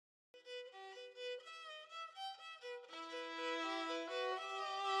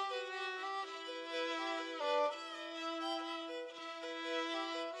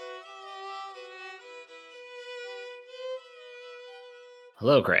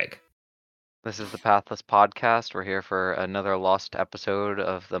Hello, Craig. This is the Pathless Podcast. We're here for another lost episode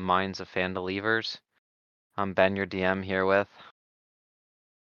of the Minds of Fandalevers. I'm Ben, your DM, here with.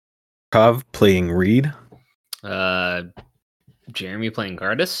 Kov playing Reed. Jeremy playing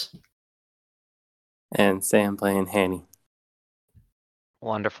Gardus. And Sam playing Hanny.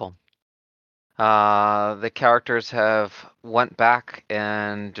 Wonderful. The characters have went back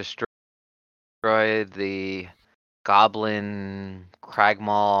and destroyed the Goblin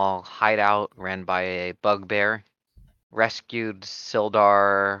Cragmaw hideout ran by a bugbear, rescued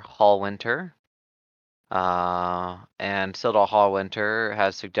Sildar Hallwinter. And Sildar Hallwinter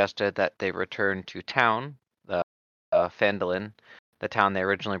has suggested that they return to town, Phandalin, the town they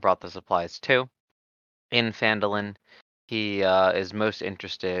originally brought the supplies to. In Phandalin, he is most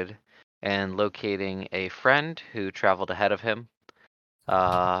interested in locating a friend who traveled ahead of him,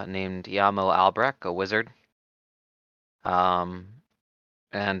 named Yamo Albrecht, a wizard.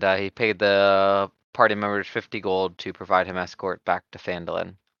 And he paid the party members 50 gold to provide him escort back to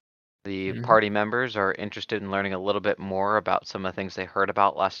Phandalin. The party members are interested in learning a little bit more about some of the things they heard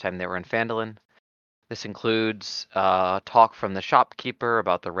about last time they were in Phandalin. This includes talk from the shopkeeper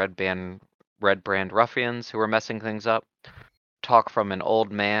about the Red Brand ruffians who were messing things up. Talk from an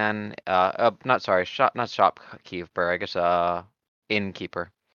old man, not shopkeeper, I guess innkeeper.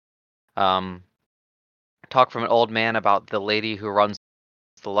 Talk from an old man about the lady who runs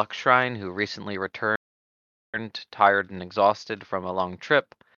the Lux Shrine, who recently returned, tired and exhausted from a long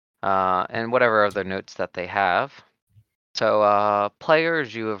trip. And whatever other notes that they have. So,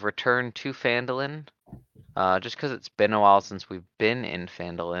 players, you have returned to Phandalin. Just because it's been a while since we've been in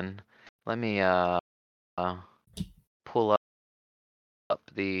Phandalin, let me pull up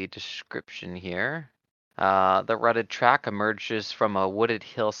the description here. The rutted track emerges from a wooded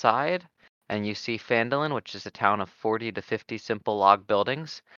hillside, and you see Phandalin, which is a town of 40 to 50 simple log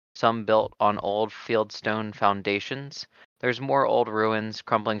buildings, some built on old fieldstone foundations. There's more old ruins,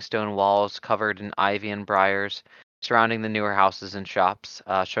 crumbling stone walls covered in ivy and briars, surrounding the newer houses and shops,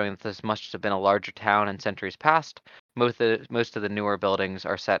 showing that this must have been a larger town in centuries past. Most of the newer buildings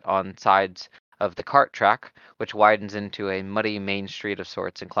are set on sides of the cart track, which widens into a muddy main street of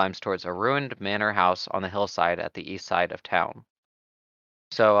sorts and climbs towards a ruined manor house on the hillside at the east side of town.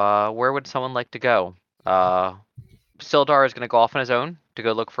 So, where would someone like to go? Sildar is going to go off on his own to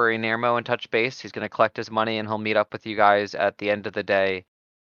go look for a Nermo and touch base. He's going to collect his money and he'll meet up with you guys at the end of the day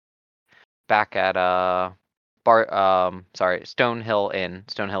back at Stonehill Inn.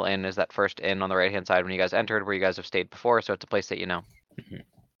 Stonehill Inn is that first inn on the right hand side when you guys entered, where you guys have stayed before, so it's a place that you know.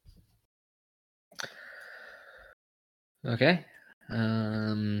 Okay.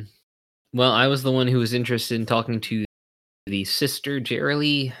 Well, I was the one who was interested in talking to the sister,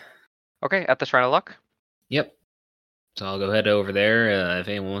 Jerily. Okay, at the Shrine of Luck? Yep. So I'll go head over there. If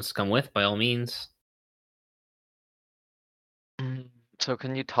anyone wants to come with, by all means. So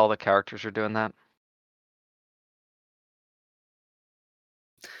can you tell the characters are doing that?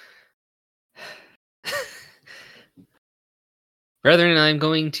 Brethren, I'm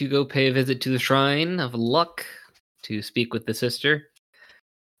going to go pay a visit to the Shrine of Luck to speak with the sister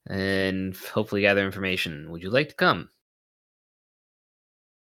and hopefully gather information. Would you like to come?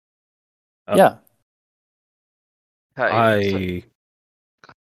 Yeah. I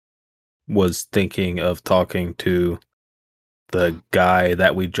was thinking of talking to the guy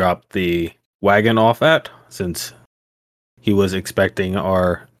that we dropped the wagon off at, since he was expecting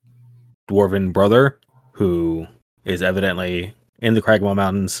our dwarven brother, who is evidently in the Cragmaw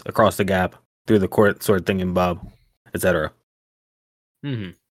Mountains, across the gap, through the court sword thingamabob, etc.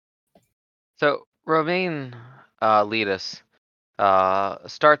 So Romain Letus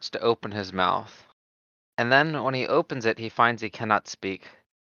starts to open his mouth, and then when he opens it, he finds he cannot speak.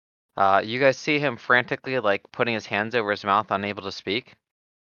 You guys see him frantically, like, putting his hands over his mouth, unable to speak.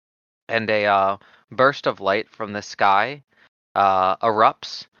 And a burst of light from the sky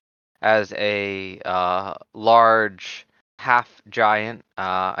erupts as a large half-giant,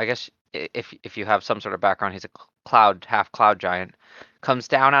 I guess if you have some sort of background, he's a half-cloud giant, comes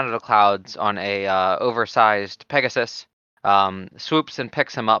down out of the clouds on a oversized Pegasus, swoops and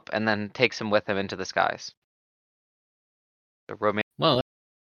picks him up, and then takes him with him into the skies. The Romain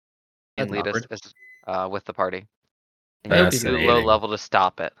Letus is with the party. And you have too low level to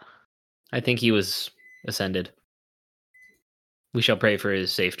stop it. I think he was ascended. We shall pray for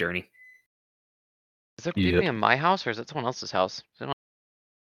his safe journey. Is it beeping in my house, or is it someone else's house? Is anyone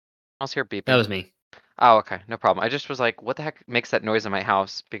else here beeping? That was me. Oh, okay. No problem. I just was like, what the heck makes that noise in my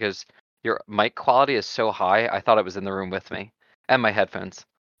house? Because your mic quality is so high, I thought it was in the room with me. And my headphones.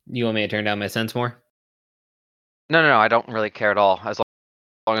 You want me to turn down my sense more? No, I don't really care at all. As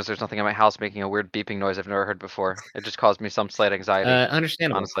long as there's nothing in my house making a weird beeping noise I've never heard before. It just caused me some slight anxiety,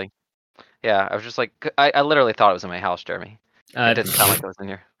 Understandable. honestly. Yeah, I was just like, I literally thought it was in my house, Jeremy. It didn't sound like it was in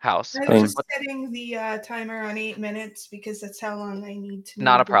your house. I I was was like, setting the timer on 8 minutes because that's how long I need to.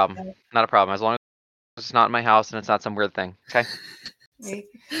 not a move the problem. stuff. Not a problem. As long as it's not in my house and it's not some weird thing. Okay. Wait,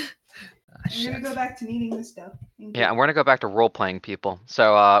 Ah, I'm gonna shit. go back to needing this stuff. Thank Yeah, you. and we're gonna go back to role playing people.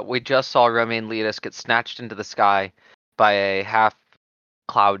 So we just saw Romaine Letus get snatched into the sky by a half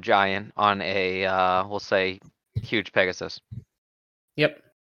cloud giant on a we'll say huge Pegasus. Yep.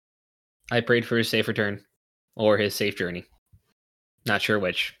 I prayed for his safe return or his safe journey. Not sure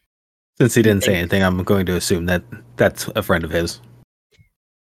which. Since he didn't say Thank- anything, I'm going to assume that that's a friend of his.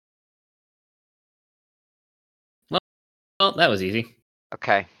 Well, that was easy.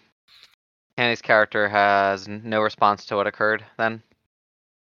 Okay. Hanny's character has no response to what occurred then.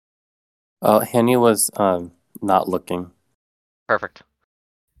 Hanny was not looking. Perfect.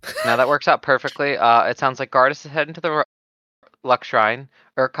 Now that works out perfectly. It sounds like Gardas is heading to the Luck Shrine.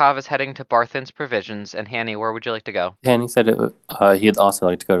 Urkov is heading to Barthen's Provisions. And Hanny, where would you like to go? Hanny said he'd also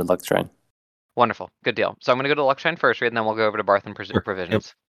like to go to Lux Shrine. Wonderful. Good deal. So I'm going to go to Luck Shrine first, and then we'll go over to Barthen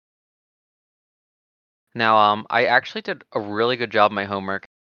Provisions. Now, I actually did a really good job of my homework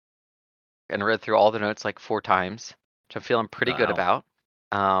and read through all the notes like 4 times, which I'm feeling pretty good Wow.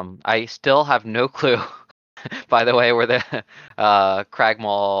 about. I still have no clue, by the way, where the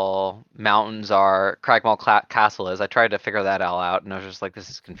Cragmaw Mountains are, Cragmaw Castle is. I tried to figure that all out, and I was just like, this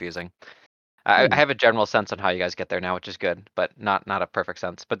is confusing. I have a general sense on how you guys get there now, which is good, but not a perfect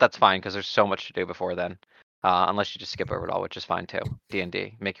sense. But that's fine, because there's so much to do before then. Unless you just skip over it all, which is fine too.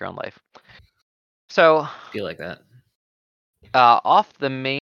 D&D, make your own life. So, Feel like that. off the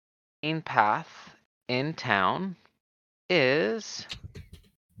main path in town is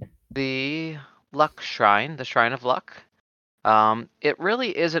the Luck Shrine, the Shrine of Luck. It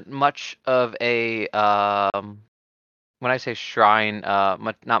really isn't much of a when I say shrine,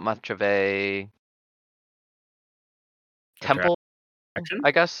 not much of a temple, Attraction?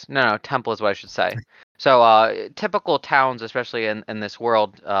 I guess. No, temple is what I should say. So typical towns, especially in this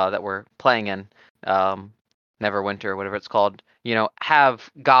world that we're playing in, Neverwinter, whatever it's called, have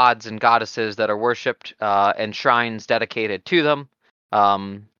gods and goddesses that are worshipped and shrines dedicated to them.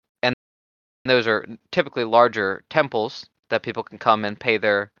 And those are typically larger temples that people can come and pay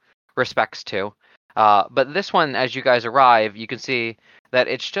their respects to. But this one, as you guys arrive, you can see that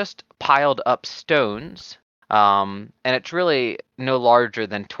it's just piled up stones. And it's really no larger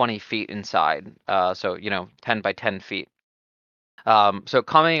than 20 feet inside. So 10 by 10 feet. So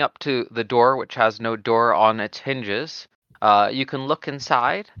coming up to the door, which has no door on its hinges, you can look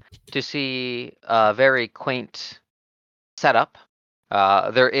inside to see a very quaint setup.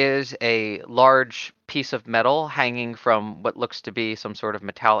 There is a large piece of metal hanging from what looks to be some sort of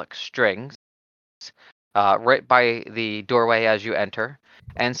metallic strings right by the doorway as you enter.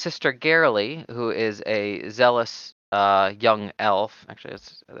 And Sister Garely, who is a zealous young elf, actually,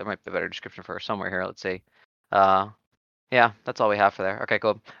 there might be a better description for her somewhere here. Let's see. Yeah, that's all we have for there. Okay,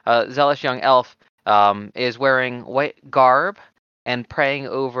 cool. Zealous young elf is wearing white garb and praying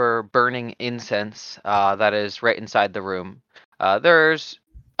over burning incense that is right inside the room. There's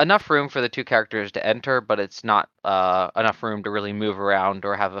enough room for the 2 characters to enter, but it's not enough room to really move around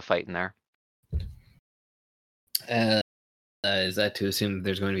or have a fight in there. Is that to assume that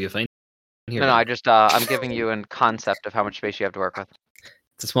there's going to be a fight here? No, I just I'm giving you a concept of how much space you have to work with.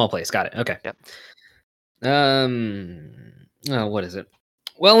 It's a small place. Got it. Okay. Yep. Oh, what is it?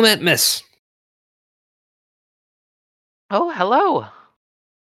 Well met, miss. Oh, hello.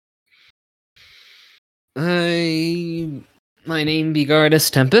 My name be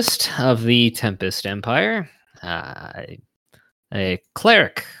Gardas Tempest of the Tempest Empire. A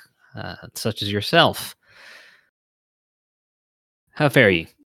cleric, such as yourself. How fare ye?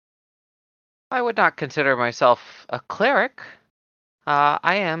 I would not consider myself a cleric.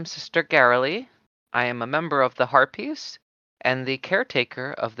 I am Sister Garely. I am a member of the Harpies and the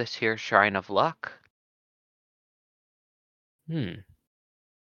caretaker of this here Shrine of Luck.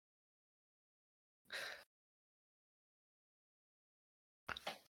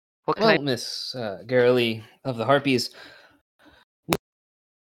 What can Well, Miss Garely of the Harpies.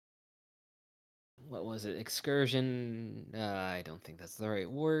 What was it? Excursion? I don't think that's the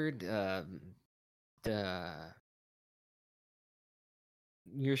right word.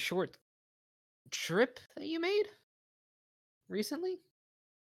 Your short trip that you made recently?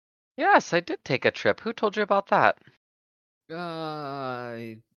 Yes, I did take a trip. Who told you about that?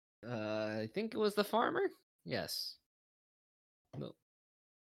 I think it was the farmer. Yes. No.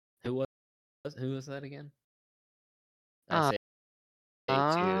 Who was that again? I say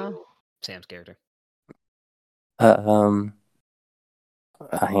Sam's character. Hanny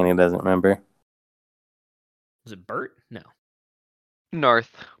doesn't remember. Was it Bert? No.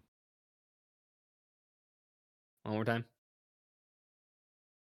 North. One more time.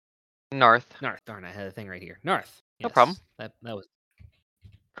 North. Narth. Darn, I had a thing right here. Narth. No problem. That was.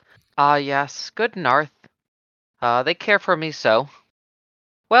 Yes, good Narth. They care for me so.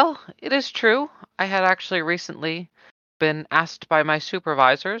 Well, it is true. I had actually recently been asked by my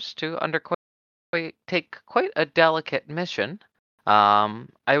supervisors to take quite a delicate mission.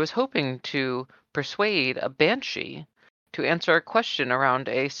 I was hoping to persuade a banshee to answer a question around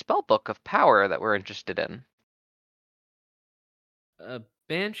a spellbook of power that we're interested in. A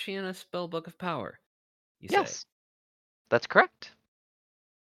banshee and a spellbook of power. You say? Yes, that's correct.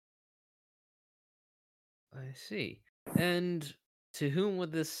 I see. And to whom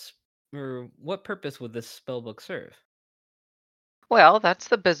would this, or what purpose would this spellbook serve? Well, that's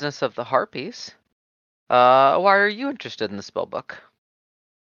the business of the harpies. Why are you interested in the spellbook?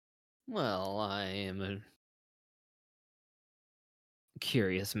 Well, I am a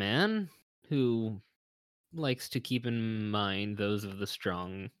curious man who likes to keep in mind those of the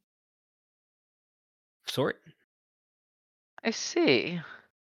strong sort. I see.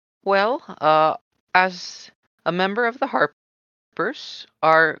 Well, as a member of the Harpers,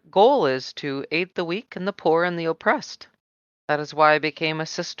 our goal is to aid the weak and the poor and the oppressed. That is why I became a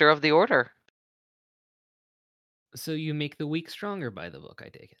sister of the order. So you make the weak stronger by the book, I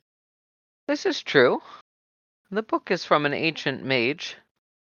take it. This is true. The book is from an ancient mage,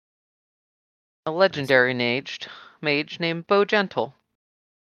 a legendary mage named Bo Gentle.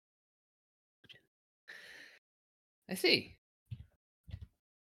 I see.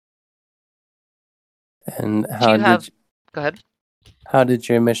 And Go ahead. how did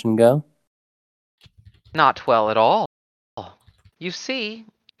your mission go? Not well at all. You see,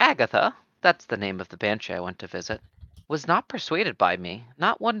 Agatha, that's the name of the banshee I went to visit, was not persuaded by me,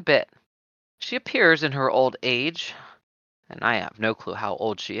 not one bit. She appears in her old age, and I have no clue how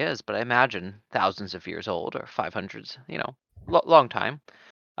old she is, but I imagine thousands of years old, or 500s, long time.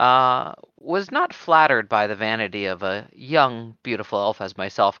 Was not flattered by the vanity of a young, beautiful elf as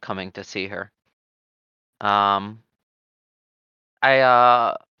myself coming to see her. I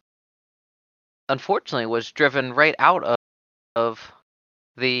unfortunately was driven right out of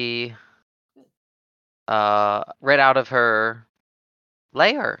the right out of her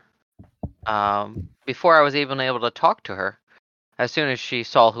lair before I was even able to talk to her. As soon as she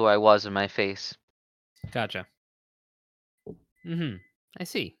saw who I was in my face. Gotcha. I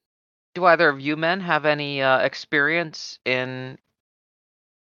see. Do either of you men have any experience in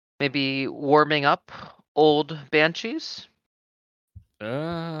maybe warming up old banshees?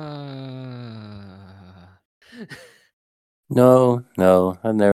 No,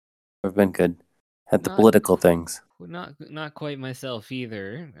 I've never been good at the Not- political things. Not quite myself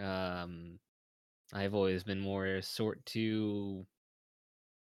either. I've always been more sort to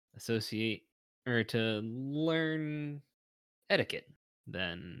associate or to learn etiquette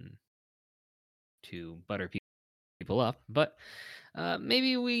than to butter people up. But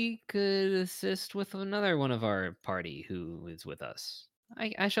maybe we could assist with another one of our party who is with us.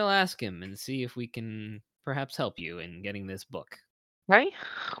 I shall ask him and see if we can perhaps help you in getting this book. Right?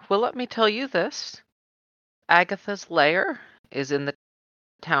 Well, let me tell you this. Agatha's lair is in the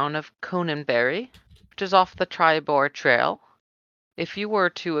town of Conanberry, which is off the Tribor Trail. If you were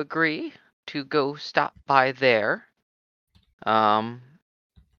to agree to go stop by there,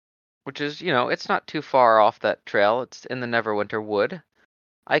 which is, it's not too far off that trail. It's in the Neverwinter Wood.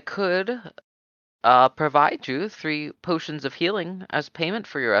 I could provide you 3 potions of healing as payment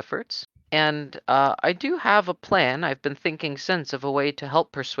for your efforts. And I do have a plan. I've been thinking since of a way to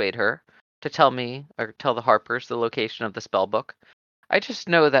help persuade her to tell me, or tell the Harpers, the location of the spellbook. I just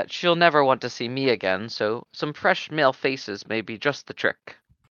know that she'll never want to see me again, so some fresh male faces may be just the trick.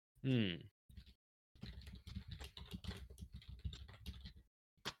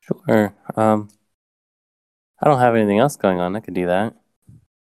 Sure. I don't have anything else going on. I could do that.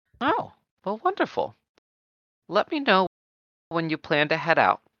 Oh, well, wonderful. Let me know when you plan to head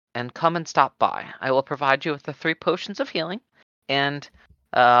out, and come and stop by. I will provide you with the 3 potions of healing, and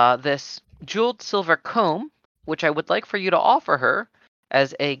this jeweled silver comb, which I would like for you to offer her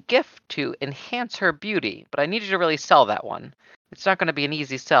as a gift to enhance her beauty. But I need you to really sell that one. It's not going to be an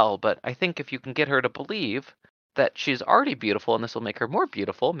easy sell, but I think if you can get her to believe that she's already beautiful and this will make her more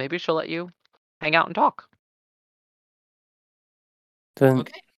beautiful, maybe she'll let you hang out and talk.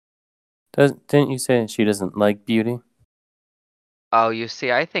 Okay. Didn't you say she doesn't like beauty? Oh, you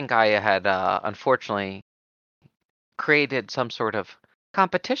see, I think I had unfortunately created some sort of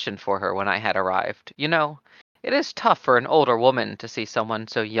competition for her when I had arrived. You know, it is tough for an older woman to see someone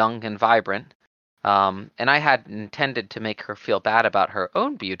so young and vibrant. And I had intended to make her feel bad about her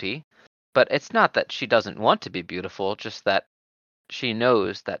own beauty, but it's not that she doesn't want to be beautiful, just that she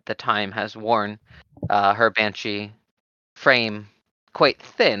knows that the time has worn her banshee frame quite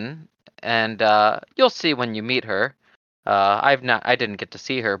thin, and you'll see when you meet her. I didn't get to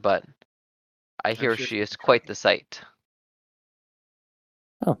see her, but I hear sure she it's is quite the sight.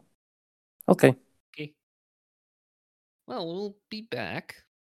 Okay. Okay. Well, we'll be back,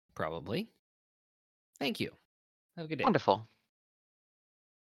 probably. Thank you. Have a good day. Wonderful.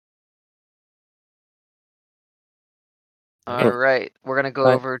 Okay. All right, we're gonna go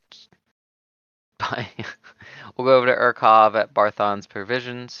Bye. over. Bye. We'll go over to Urkov at Barthon's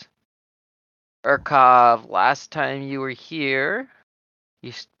Provisions. Urkov, last time you were here,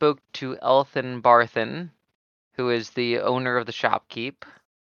 you spoke to Elthan Barthen, who is the owner of the shopkeep.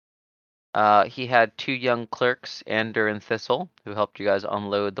 He had 2 young clerks, Ander and Thistle, who helped you guys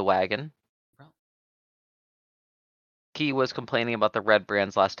unload the wagon. He was complaining about the red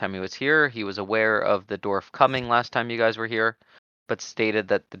brands last time he was here. He was aware of the dwarf coming last time you guys were here, but stated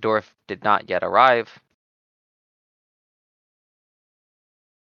that the dwarf did not yet arrive.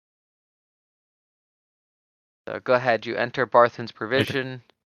 So go ahead, you enter Barthen's provision,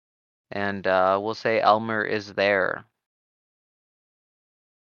 and we'll say Elmer is there.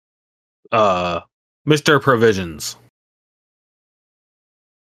 Mr. Provisions.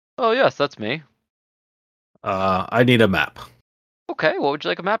 Oh yes, that's me. I need a map. Okay, what would you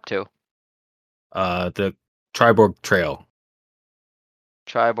like a map to? The Triborg Trail.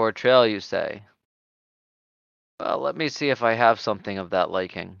 Triboard Trail, you say? Well, let me see if I have something of that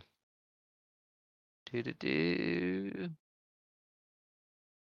liking. Do-do-do.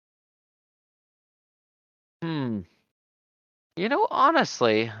 You know,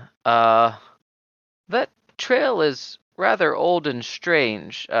 honestly, that trail is rather old and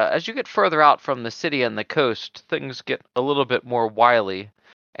strange. As you get further out from the city and the coast, things get a little bit more wily,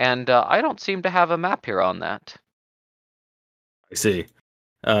 and I don't seem to have a map here on that. I see.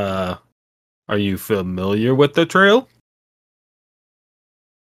 Are you familiar with the trail?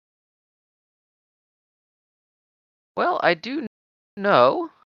 Well, I do know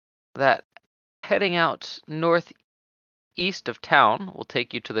that heading out northeast of town will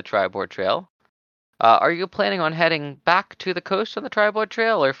take you to the Triboard Trail. Are you planning on heading back to the coast on the Triboard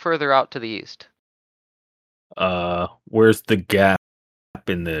Trail or further out to the east? Where's the gap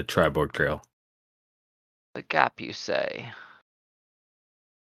in the Triborg Trail? The gap, you say?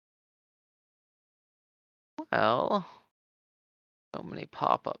 Well, so many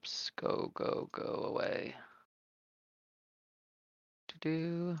pop-ups. Go, go, go away.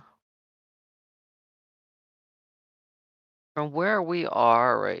 To-do. From where we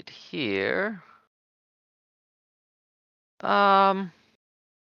are right here, I'm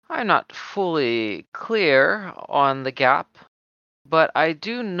not fully clear on the gap, but I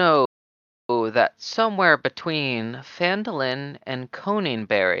do know that somewhere between Phandalin and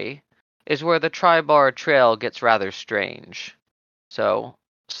Coningberry is where the Tribar Trail gets rather strange. So,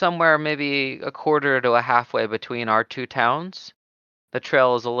 somewhere maybe a quarter to a halfway between our 2 towns, the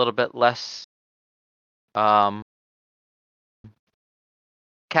trail is a little bit less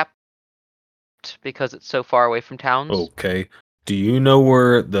kept because it's so far away from towns. Okay. Do you know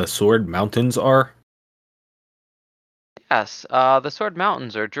where the Sword Mountains are? Yes, the Sword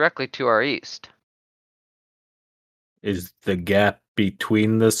Mountains are directly to our east. Is the gap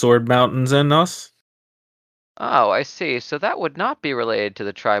between the Sword Mountains and us? Oh, I see. So that would not be related to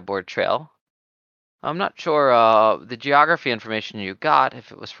the Triboard Trail. I'm not sure the geography information you got,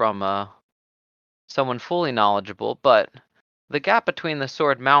 if it was from someone fully knowledgeable, but the gap between the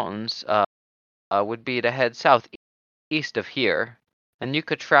Sword Mountains would be to head southeast of here, and you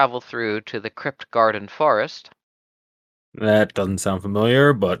could travel through to the Crypt Garden Forest. That doesn't sound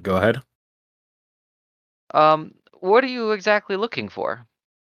familiar, but go ahead. What are you exactly looking for?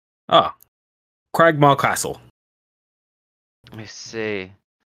 Ah, Cragmaw Castle. Let me see.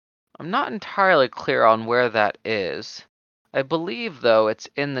 I'm not entirely clear on where that is. I believe, though, it's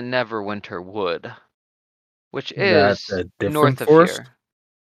in the Neverwinter Wood, which That's is a different north of forest? here.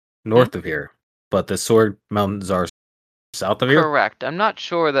 North of here. But the Sword Mountains are south of here? Correct. I'm not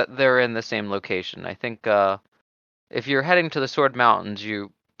sure that they're in the same location. I think if you're heading to the Sword Mountains,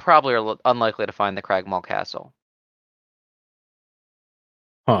 you probably are unlikely to find the Cragmaw Castle.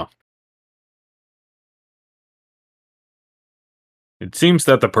 Huh. It seems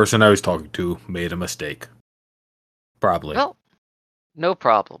that the person I was talking to made a mistake. Probably. Well, no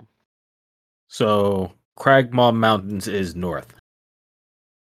problem. So, Cragmaw Mountains is north.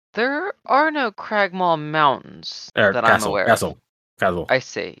 There are no Cragmaw Mountains Or that I'm aware of. Castle. I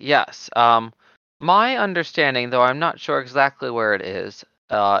see. Yes. My understanding, though I'm not sure exactly where it is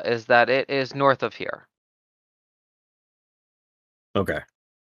that it is north of here. Okay.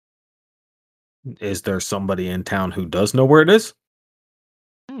 Is there somebody in town who does know where it is?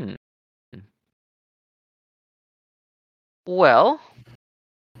 Hmm. Well,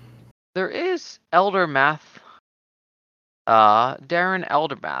 there is Eldermath. Darren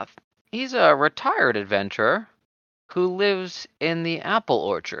Eldermath. He's a retired adventurer who lives in the apple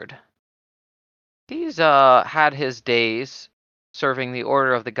orchard. He's had his days serving the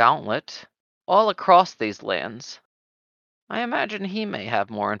Order of the Gauntlet all across these lands. I imagine he may have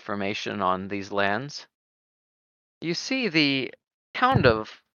more information on these lands. You see, the town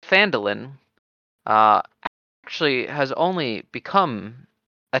of Phandalin actually has only become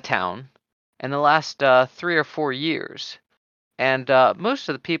a town in the last 3 or 4 years, and most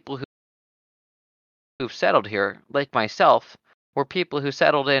of the people who've settled here, like myself, were people who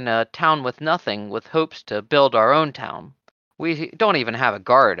settled in a town with nothing with hopes to build our own town. We don't even have a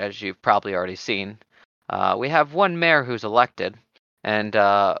guard, as you've probably already seen. We have one mayor who's elected, and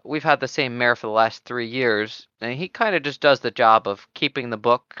we've had the same mayor for the last 3 years, and he kind of just does the job of keeping the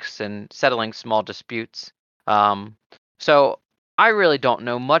books and settling small disputes. So I really don't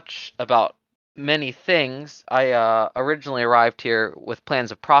know much about many things. I originally arrived here with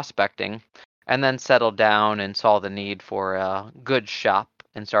plans of prospecting, and then settled down and saw the need for a goods shop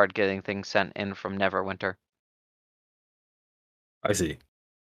and started getting things sent in from Neverwinter, I see.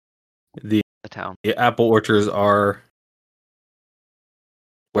 The the town. apple orchards are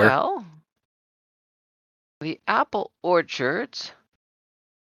where? Well, the apple orchards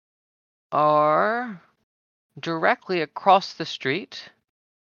are directly across the street.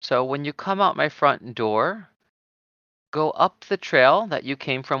 So when you come out my front door, go up the trail that you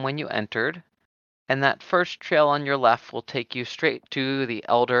came from when you entered, and that first trail on your left will take you straight to the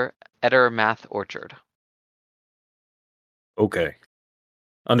Eldermath Orchard. Okay.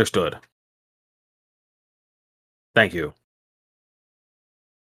 Understood. Thank you.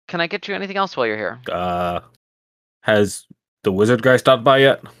 Can I get you anything else while you're here? Has the wizard guy stopped by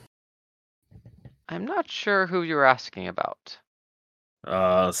yet? I'm not sure who you're asking about.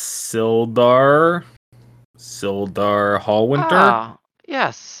 Sildar Hallwinter? Ah,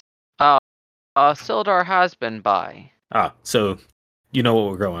 yes. Sildar has been by. So you know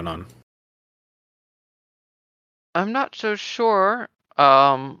what we're going on. I'm not so sure.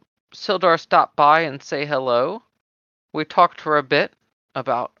 Sildar stopped by and say hello. We talked for a bit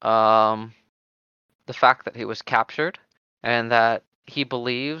about the fact that he was captured and that he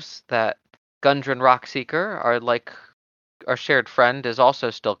believes that Gundren Rockseeker, our shared friend, is also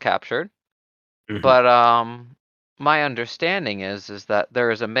still captured. Mhm. But my understanding is that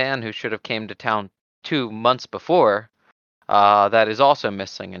there is a man who should have came to town 2 months before that is also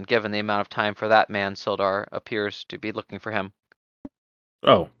missing, and given the amount of time for that man, Sildar appears to be looking for him.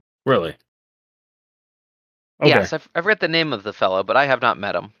 Oh, really? Okay. Yes, I've read the name of the fellow, but I have not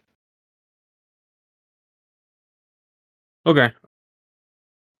met him. Okay.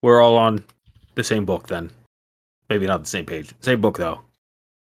 We're all on the same book then. Maybe not the same page. Same book though.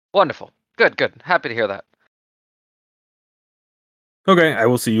 Wonderful. Good, good. Happy to hear that. Okay, I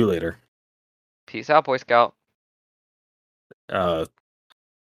will see you later. Peace out, Boy Scout.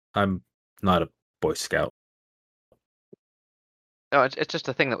 I'm not a Boy Scout. No, it's just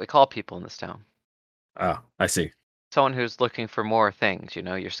a thing that we call people in this town. I see. Someone who's looking for more things,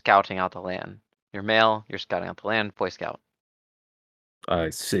 you're scouting out the land. You're male, you're scouting out the land, Boy Scout. I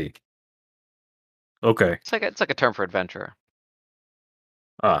see. Okay. It's like a term for adventurer.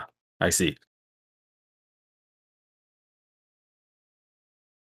 I see.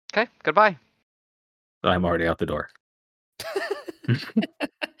 Okay, goodbye. I'm already out the door.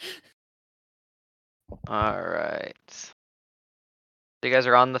 All right. So you guys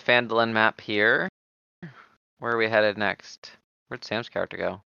are on the Phandalin map here. Where are we headed next? Where'd Sam's character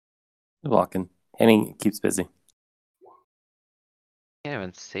go? He's walking. Henning keeps busy. Can't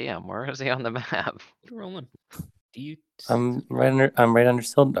even see him. Where is he on the map? Rolling. Do you? I'm right under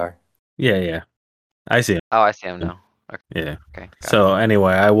Sildar. Yeah. I see him. Oh, I see him now. Okay. Yeah. Okay. got So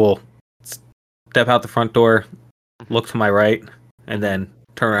anyway, I will step out the front door, look to my right, and then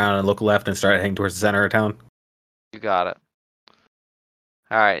turn around and look left and start heading towards the center of town. You got it.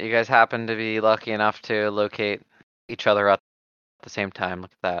 All right, you guys happen to be lucky enough to locate each other at the same time.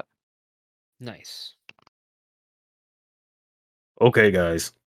 Look at that. Nice. Okay,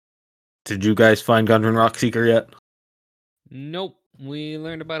 guys. Did you guys find Gundren Rockseeker yet? Nope. We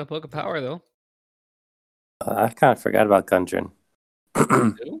learned about a book of power though. I kind of forgot about Gundren.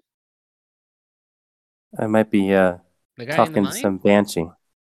 Who? I might be The guy in the talking to mine? some banshee.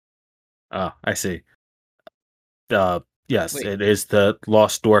 Ah, I see. Yes, Wait. it is the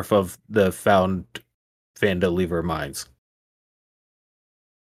lost dwarf of the found Vandalever mines.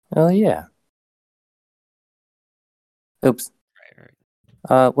 Oh yeah. Oops.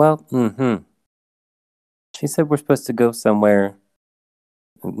 Right. Well, She said we're supposed to go somewhere,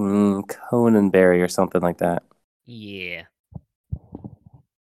 Conanberry or something like that. Yeah.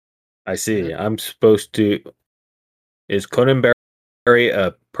 I see. Good. I'm supposed to. Is Conanberry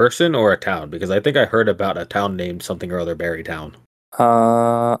a person or a town? Because I think I heard about a town named something or other Berry Town.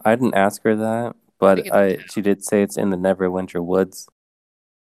 I didn't ask her that, think but it's a town. she did say it's in the Neverwinter Woods.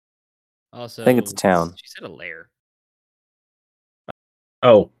 Also, I think it's a town. she said a lair.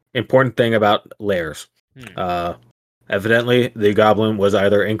 Oh, important thing about lairs. Hmm. Evidently, the goblin was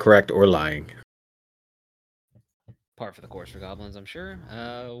either incorrect or lying. Par for the course for goblins, I'm sure.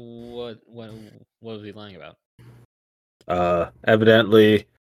 What was he lying about? Evidently,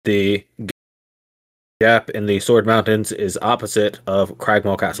 the gap in the Sword Mountains is opposite of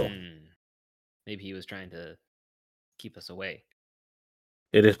Cragmaw Castle. Maybe he was trying to keep us away.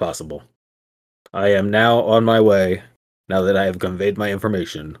 It is possible. I am now on my way, now that I have conveyed my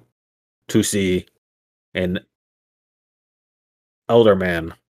information, to see an elder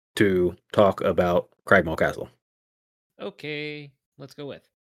man to talk about Cragmaw Castle. Okay, let's go with.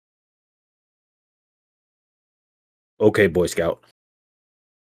 Okay, Boy Scout.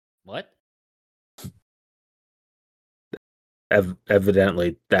 What?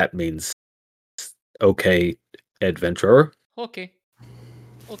 Evidently, that means okay, adventurer. Okay.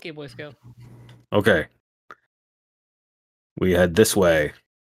 Okay, Boy Scout. Okay. We head this way,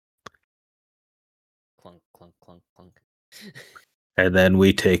 Clunk, clunk, clunk, clunk. and then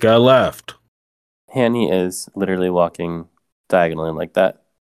we take a left. Hanny is literally walking diagonally like that,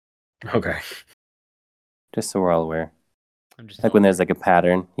 Okay. just so we're all aware. I'm just Like when there's like a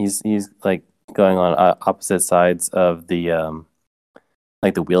pattern, he's like going on opposite sides of the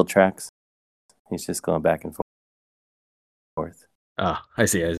like the wheel tracks. He's just going back and forth. Ah, I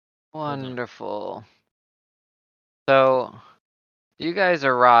see. Wonderful. So, you guys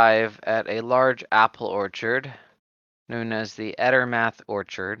arrive at a large apple orchard known as the Ettermath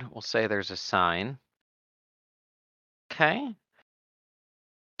Orchard. We'll say there's a sign. Okay.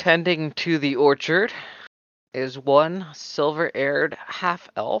 Tending to the orchard is one silver-haired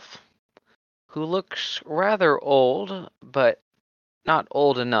half-elf who looks rather old, but not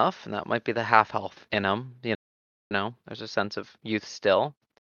old enough, and that might be the half-elf in him. You know, there's a sense of youth still.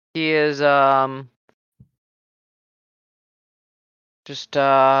 He is just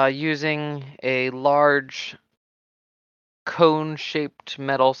using a large cone-shaped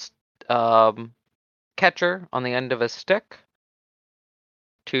metal catcher on the end of a stick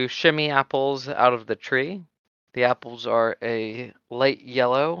to shimmy apples out of the tree. The apples are a light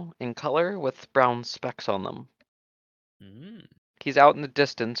yellow in color with brown specks on them. He's out in the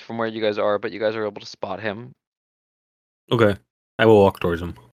distance from where you guys are, but you guys are able to spot him. Okay. I will walk towards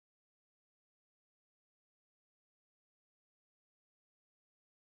him.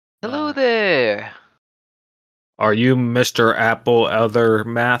 Hello there. Are you Mr. Apple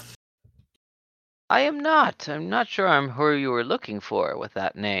Ettermath? I am not. I'm not sure I'm who you were looking for with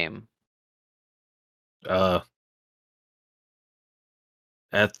that name.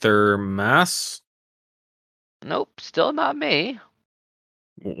 Ethermass? Nope, still not me.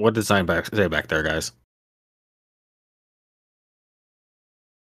 What does sign say back there, guys?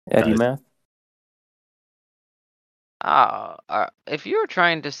 Eddie Guys. Math? If you're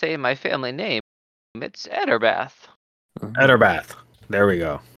trying to say my family name, it's Etterbath. Ettermath. There we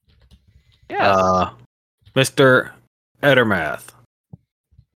go. Yes. Mr. Ettermath.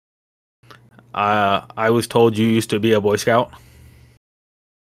 I was told you used to be a Boy Scout.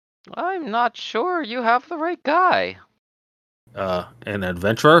 I'm not sure you have the right guy. An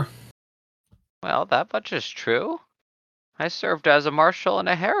adventurer? Well, that much is true. I served as a marshal and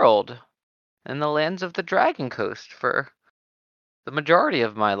a herald in the lands of the Dragon Coast for the majority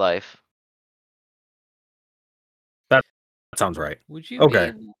of my life. That sounds right. Would you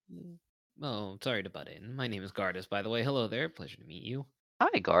Okay. Oh, sorry to butt in. My name is Gardus, by the way. Hello there. Pleasure to meet you.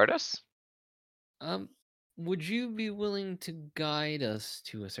 Hi, Gardus. Would you be willing to guide us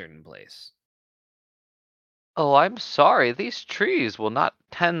to a certain place? Oh, I'm sorry. These trees will not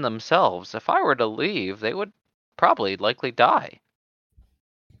tend themselves. If I were to leave, they would probably likely die.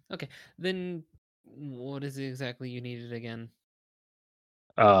 Okay, then what is it exactly you needed again?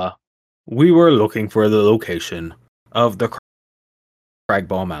 We were looking for the location of the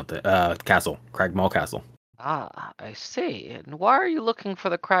Cragmaw Castle. Cragmaw Castle. Ah, I see. And why are you looking for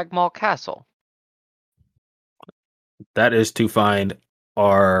the Cragmaw Castle? That is to find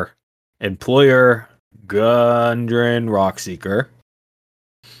our employer, Gundren Rockseeker,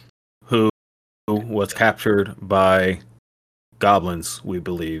 who was captured by goblins, we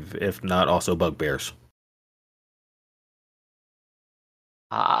believe, if not also bugbears.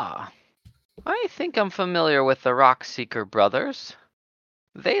 Ah, I think I'm familiar with the Rockseeker brothers.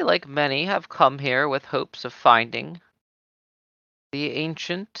 They, like many, have come here with hopes of finding the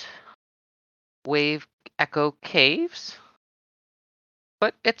ancient Wave Echo Caves.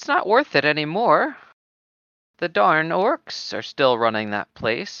 But it's not worth it anymore. The darn orcs are still running that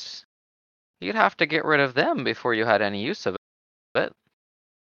place. You'd have to get rid of them before you had any use of it.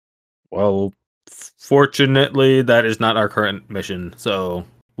 Well, fortunately, that is not our current mission, so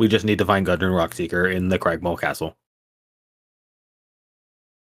we just need to find Gundren Rockseeker in the Cragmaw Castle.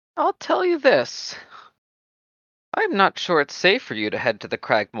 I'll tell you this. I'm not sure it's safe for you to head to the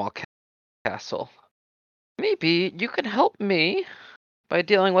Cragmaw Castle. Maybe you can help me by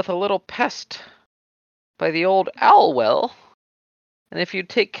dealing with a little pest by the old owl well. And if you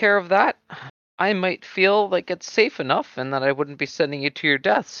take care of that, I might feel like it's safe enough and that I wouldn't be sending you to your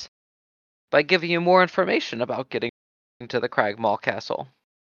deaths by giving you more information about getting to the Cragmaw Castle.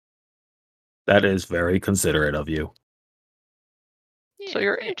 That is very considerate of you. So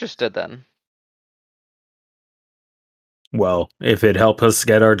you're interested then? Well, if it helps us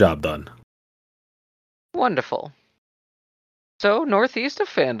get our job done. Wonderful. So, northeast of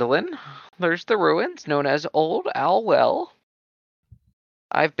Phandalin, there's the ruins known as Old Owl Well.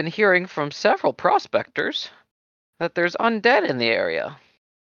 I've been hearing from several prospectors that there's undead in the area.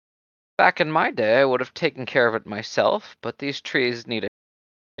 Back in my day, I would have taken care of it myself, but these trees need a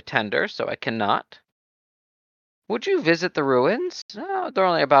tender, so I cannot. Would you visit the ruins? They're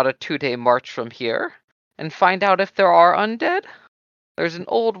only about a 2-day march from here, and find out if there are undead? There's an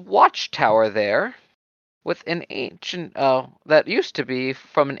old watchtower there, with an ancient, that used to be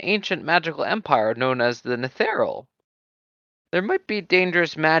from an ancient magical empire known as the Netheril. There might be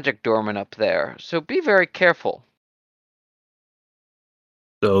dangerous magic dormant up there, so be very careful.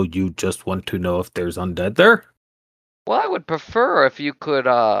 So you just want to know if there's undead there? Well, I would prefer if you could,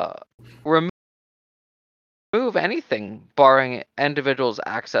 remove anything, barring individuals'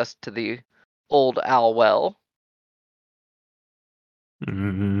 access to the Old Owl Well.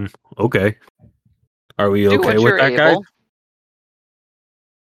 Okay. Are we Do okay what with you're that, guys? able.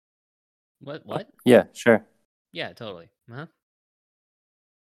 What? Yeah, sure. Yeah, totally. Huh?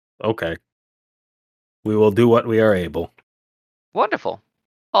 Okay. We will do what we are able. Wonderful.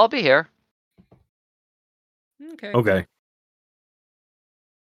 I'll be here. Okay. Okay.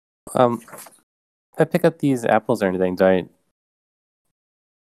 If I pick up these apples or anything, do I,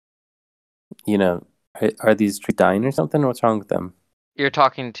 are these trees dying or something? What's wrong with them? You're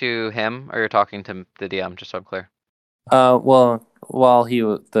talking to him, or you're talking to the DM, just so I'm clear? Well, while he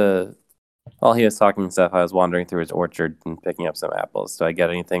was talking and stuff, I was wandering through his orchard and picking up some apples. Do I get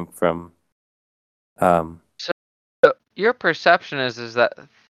anything from? So your perception is that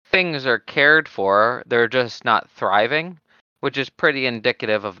things are cared for, they're just not thriving, which is pretty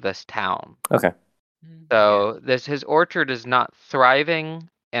indicative of this town. Okay. So his orchard is not thriving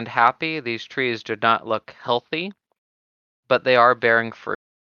and happy. These trees do not look healthy, but they are bearing fruit.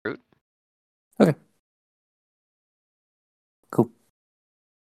 Okay. Cool.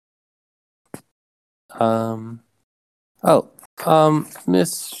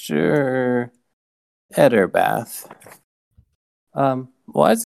 Mr. Etterbath.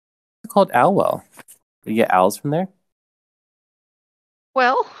 Why is it called Owlwell? Do you get owls from there?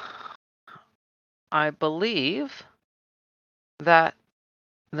 Well, I believe that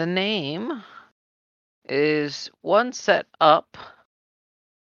the name is one set up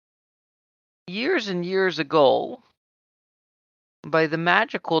years and years ago by the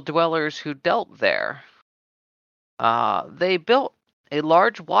magical dwellers who dealt there. They built a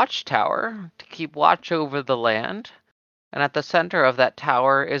large watchtower to keep watch over the land, and at the center of that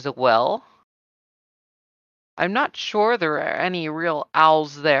tower is a well. I'm not sure there are any real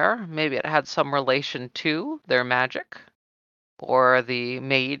owls there. Maybe it had some relation to their magic, or the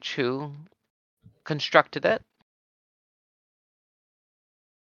mage who constructed it.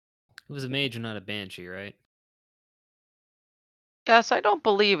 It was a mage and not a banshee, right? Yes, I don't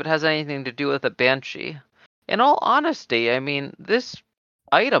believe it has anything to do with a banshee. In all honesty, I mean, this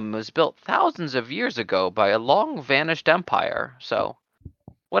item was built thousands of years ago by a long vanished empire, so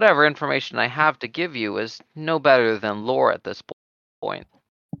whatever information I have to give you is no better than lore at this point.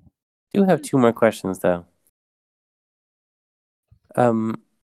 I do have 2 more questions though.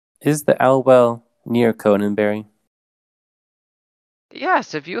 Is the Owlwell near Conanberry?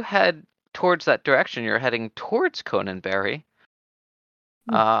 Yes, if you head towards that direction, you're heading towards Conanberry.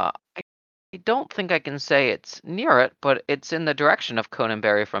 I don't think I can say it's near it, but it's in the direction of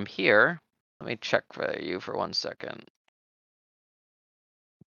Conanberry from here. Let me check for you for 1 second.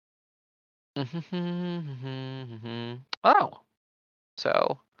 Oh,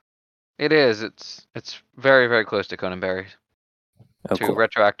 so it is. It's very, very close to Conanberry. Oh, To cool.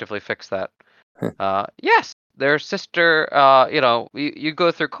 retroactively fix that. Yes, their sister. You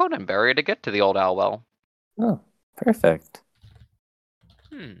go through Conanberry to get to the old Owlwell. Oh, perfect.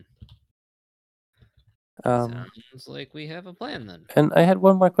 Sounds like we have a plan then. And I had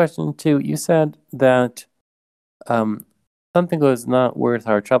one more question too. You said that something was not worth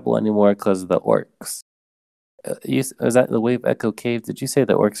our trouble anymore because of the orcs. Is that the Wave Echo Cave? Did you say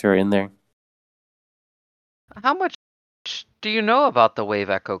the orcs are in there? How much do you know about the Wave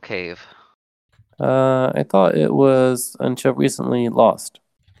Echo Cave? I thought it was until recently lost.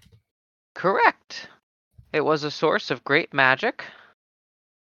 Correct. It was a source of great magic.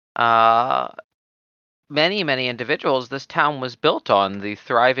 Many, many individuals. This town was built on the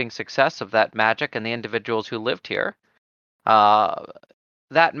thriving success of that magic and the individuals who lived here.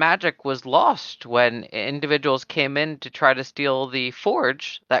 That magic was lost when individuals came in to try to steal the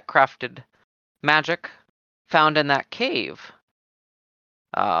forge that crafted magic found in that cave.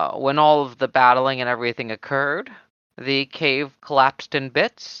 When all of the battling and everything occurred, the cave collapsed in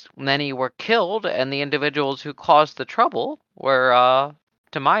bits. Many were killed, and the individuals who caused the trouble were,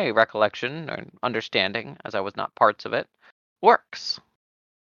 to my recollection or understanding, as I was not parts of it, orcs.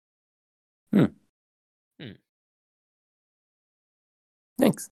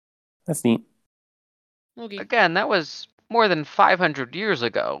 Thanks. That's neat. Okay. Again, that was more than 500 years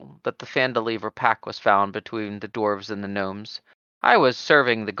ago that the Phandelver pack was found between the dwarves and the gnomes. I was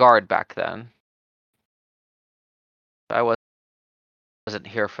serving the guard back then. I wasn't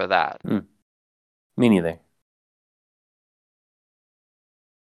here for that. Me neither.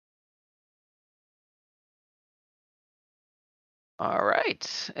 All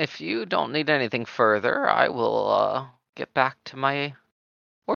right. If you don't need anything further, I will get back to my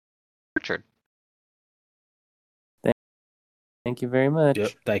orchard. Thank you very much.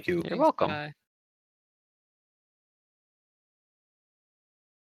 Yep. Thank you. You're welcome. Bye.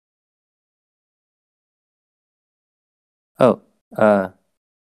 Oh,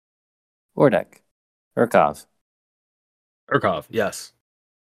 Ordek. Urkov. Urkov, yes.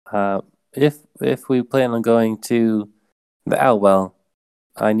 If we plan on going to the Owlwell,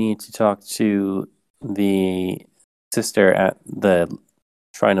 I need to talk to the sister at the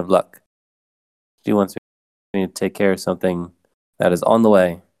Shrine of Luck. She wants me to take care of something that is on the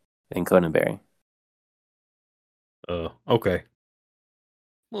way in Conanberry. Okay.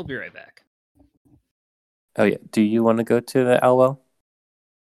 We'll be right back. Oh yeah. Do you want to go to the Owlwell?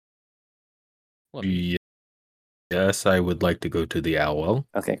 What? Yes, I would like to go to the Owlwell.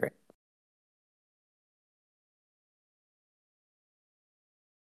 Okay, great.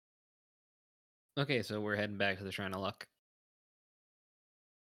 Okay, so we're heading back to the Shrine of Luck.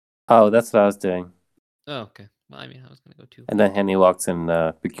 Oh, that's what I was doing. Oh, okay. Well, I mean, I was gonna go too. And then Henny walks in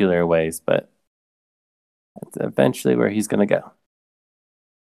peculiar ways, but that's eventually where he's gonna go.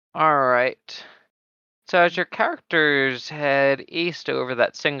 All right. So as your characters head east over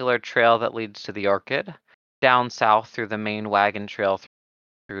that singular trail that leads to the Orchid, down south through the main wagon trail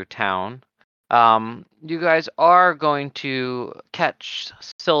through town, you guys are going to catch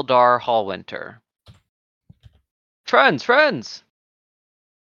Sildar Hallwinter. Friends!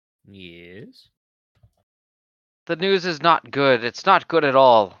 Yes. The news is not good. It's not good at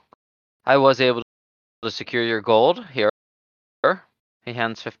all. I was able to secure your gold. Here. He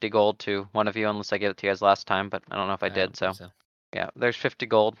hands 50 gold to one of you, unless I gave it to you guys last time, but I don't know if I did, don't so. think Yeah, there's 50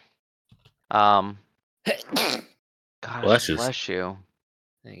 gold. Gosh, Bless you. bless you.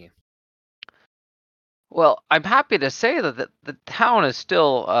 Thank you. Well, I'm happy to say that the town is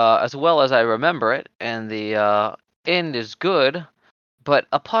still as well as I remember it, and the inn is good, but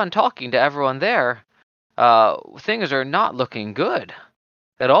upon talking to everyone there, things are not looking good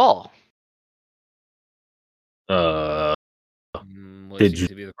at all. What Did seems you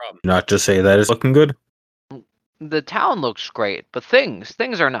to be the problem? not just say that it's looking good? The town looks great, but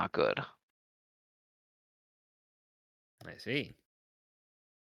things are not good. I see.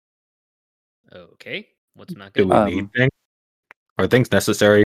 Okay. What's not Do good? we need things? Are things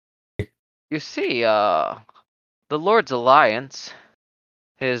necessary? You see, the Lord's Alliance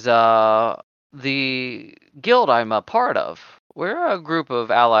is the guild I'm a part of. We're a group of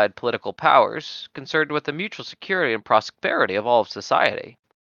allied political powers concerned with the mutual security and prosperity of all of society.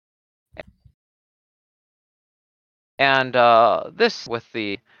 And this, with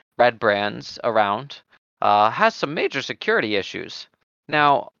the red brands around, has some major security issues.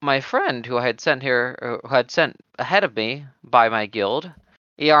 Now, my friend who I had sent here, who had sent ahead of me by my guild,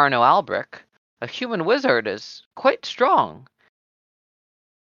 Iarno Albric, a human wizard, is quite strong.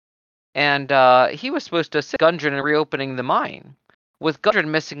 And he was supposed to assist Gundren in reopening the mine. With Gundren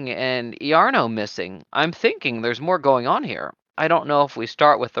missing and Iarno missing, I'm thinking there's more going on here. I don't know if we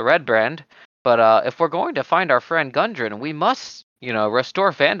start with the red brand, but if we're going to find our friend Gundren, we must,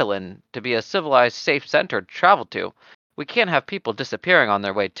 restore Phandalin to be a civilized, safe center to travel to. We can't have people disappearing on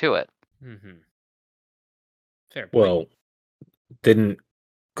their way to it. Mm-hmm. Fair point. Well, didn't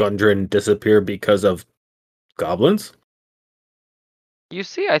Gundren disappear because of goblins? You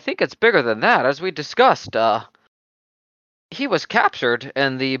see, I think it's bigger than that. As we discussed, he was captured,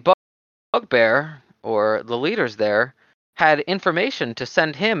 and the bugbear, or the leaders there, had information to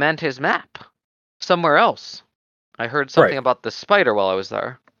send him and his map somewhere else. I heard something Right. about the spider while I was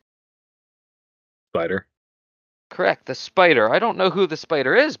there. Spider. Correct, the spider. I don't know who the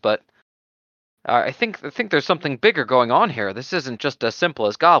spider is, but I think there's something bigger going on here. This isn't just as simple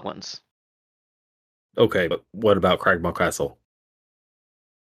as goblins. Okay, but what about Cragmaw Castle?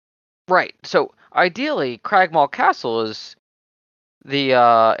 Right. So ideally, Cragmaw Castle is the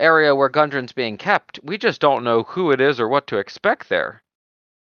area where Gundren's being kept. We just don't know who it is or what to expect there.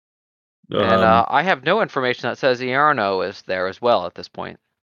 And I have no information that says Iarno is there as well at this point.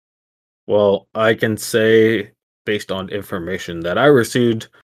 Well, I can say, based on information that I received,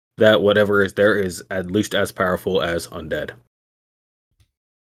 that whatever is there is at least as powerful as undead.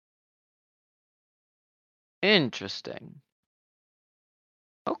 Interesting.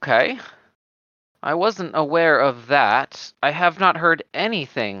 Okay. I wasn't aware of that. I have not heard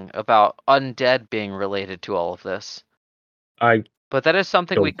anything about undead being related to all of this. I But that is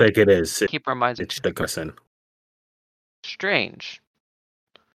something we don't think it is. keep our minds. It's the cousin. Strange.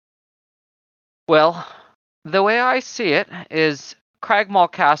 Well, the way I see it is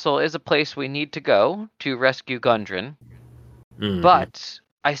Cragmaw Castle is a place we need to go to rescue Gundren, Mhm. but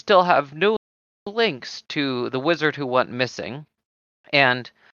I still have no links to the wizard who went missing, and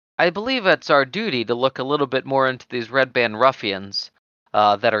I believe it's our duty to look a little bit more into these red band ruffians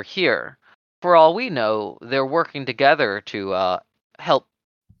that are here. For all we know, they're working together to help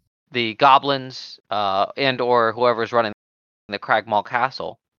the goblins and or whoever's running the Cragmaw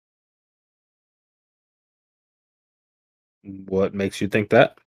Castle. What makes you think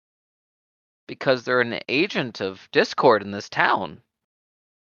that? Because they're an agent of discord in this town.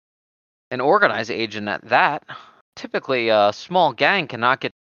 An organized agent at that. Typically, a small gang cannot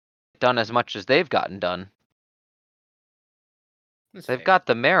get done as much as they've gotten done. That's They've fair. got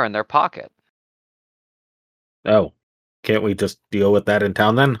the mayor in their pocket. Oh, can't we just deal with that in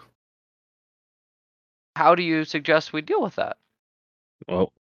town then? How do you suggest we deal with that?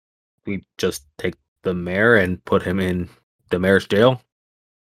 Well, we just take the mayor and put him in the mayor's jail.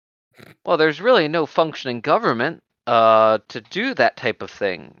 Well, there's really no functioning government to do that type of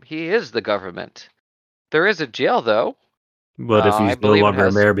thing. He is the government. There is a jail, though. But if I he's no believe it longer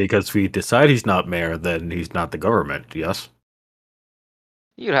has- mayor because we decide he's not mayor, then he's not the government, yes?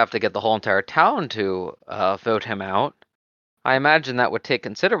 You'd have to get the whole entire town to vote him out. I imagine that would take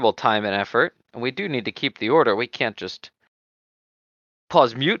considerable time and effort, and we do need to keep the order. We can't just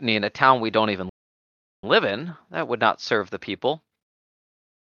cause mutiny in a town we don't even live in. That would not serve the people.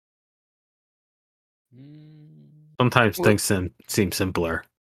 Sometimes Well- things seem simpler.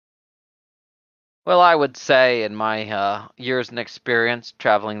 Well, I would say in my years and experience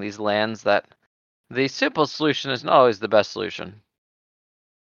traveling these lands that the simple solution is not always the best solution.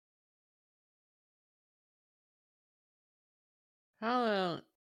 How about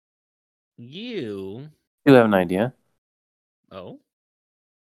you? Do have an idea. Oh,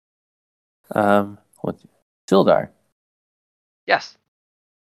 What? Sildar. Yes.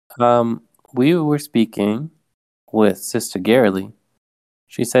 We were speaking with Sister Garrely.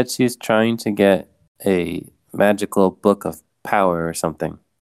 She said she's trying to get a magical book of power or something.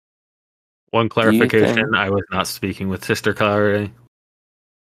 One you clarification, think- I was not speaking with Sister Clary.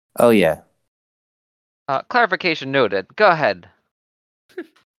 Oh yeah. Clarification noted. Go ahead,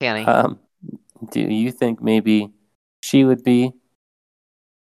 Canny. Do you think maybe she would be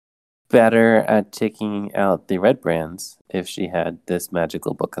better at taking out the red brands if she had this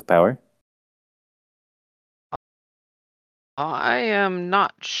magical book of power? I am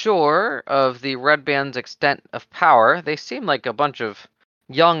not sure of the Red Band's extent of power. They seem like a bunch of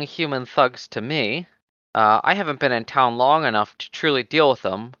young human thugs to me. I haven't been in town long enough to truly deal with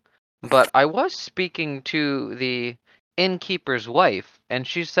them, but I was speaking to the innkeeper's wife, and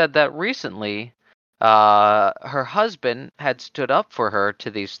she said that recently her husband had stood up for her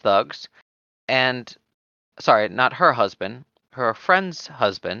to these thugs, and sorry, not her husband, her friend's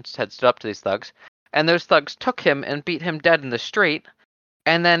husband had stood up to these thugs, and those thugs took him and beat him dead in the street,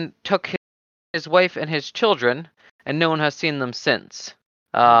 and then took his wife and his children, and no one has seen them since.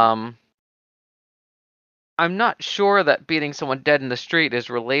 I'm not sure that beating someone dead in the street is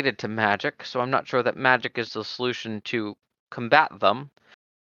related to magic, so I'm not sure that magic is the solution to combat them.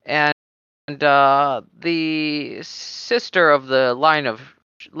 And the sister of the line of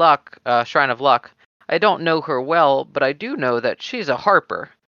luck, Shrine of Luck, I don't know her well, but I do know that she's a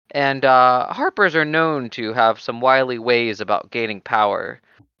harper. And harpers are known to have some wily ways about gaining power.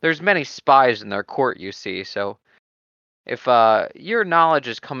 There's many spies in their court, you see, so if your knowledge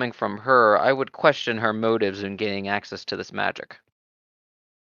is coming from her, I would question her motives in gaining access to this magic.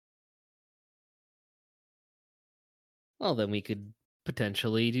 Well, then we could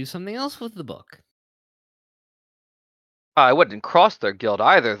potentially do something else with the book. I wouldn't cross their guild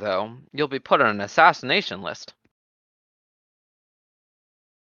either, though. You'll be put on an assassination list.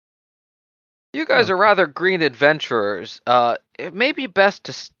 You guys are rather green adventurers. It may be best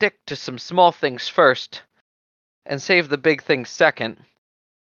to stick to some small things first, and save the big things second.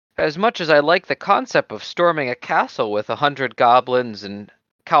 As much as I like the concept of storming a castle with 100 goblins and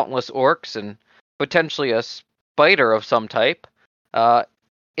countless orcs and potentially a spider of some type,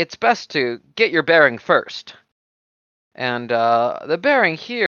 it's best to get your bearing first. And the bearing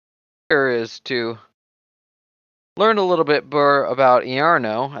here is to learn a little bit more about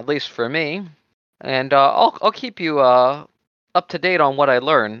Iarno, at least for me. And I'll keep you up to date on what I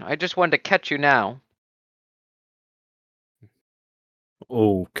learn. I just wanted to catch you now.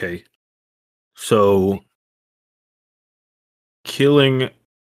 Okay. So, killing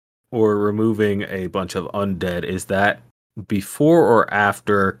or removing a bunch of undead, is that before or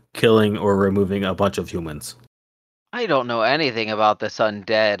after killing or removing a bunch of humans? I don't know anything about this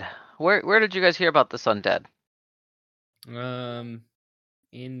undead. Where did you guys hear about this undead? In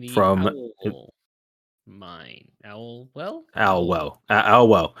the From owl mine. Owl well?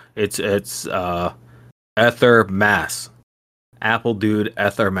 Alwell. It's Ether Mass. Apple Dude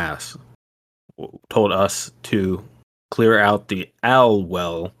Ether Mass told us to clear out the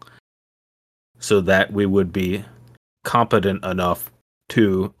Alwell so that we would be competent enough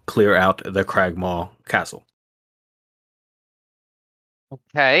to clear out the Cragmaw Castle.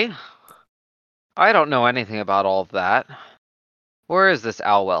 Okay. I don't know anything about all of that. Where is this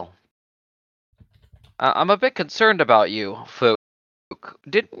Alwell? I'm a bit concerned about you, Folk.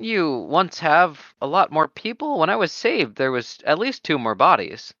 Didn't you once have a lot more people? When I was saved, there was at least 2 more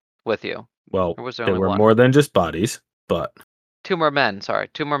bodies with you. Well, Or was there there only were one? more than just bodies, but 2 more men, sorry.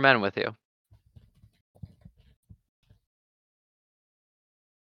 2 more men with you.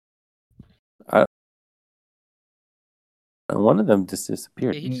 One of them just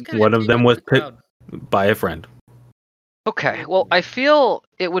disappeared. Yeah, he just kinda one of came them out was the picked crowd. by a friend. Okay, well, I feel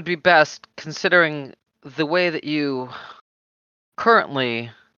it would be best, considering the way that you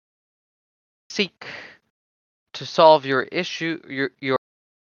currently seek to solve your issue, your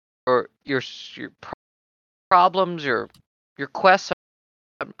problems, your quests.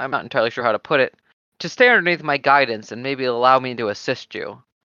 I'm not entirely sure how to put it. To stay underneath my guidance and maybe allow me to assist you.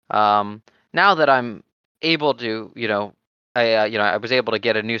 Now that I'm able to, I was able to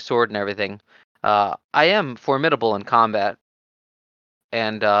get a new sword and everything. I am formidable in combat,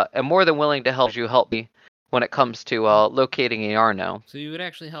 and am more than willing to help me when it comes to locating Iarno. So you would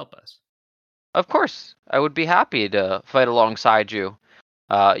actually help us. Of course, I would be happy to fight alongside you.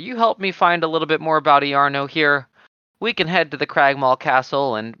 You help me find a little bit more about Iarno here. We can head to the Cragmaw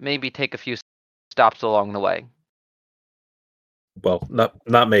Castle and maybe take a few stops along the way. Well,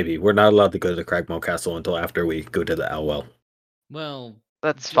 not maybe. We're not allowed to go to the Cragmaw Castle until after we go to the Alwell. Well,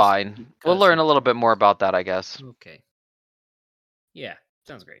 That's just fine. We'll because learn a of- little bit more about that, I guess. Okay. Yeah,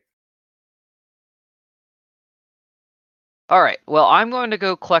 sounds great. All right. Well, I'm going to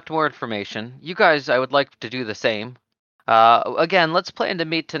go collect more information. You guys, I would like to do the same. Again, let's plan to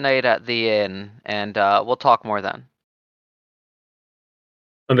meet tonight at the inn, and we'll talk more then.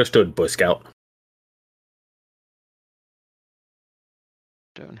 Understood, Boy Scout.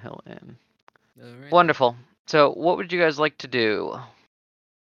 Stonehill Inn. Alright, Wonderful. So, what would you guys like to do?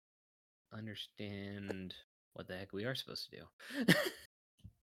 understand what the heck we are supposed to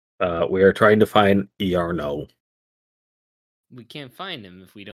do. We are trying to find Iarno. We can't find him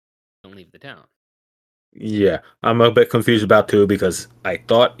if we don't leave the town. Yeah, I'm a bit confused about too because I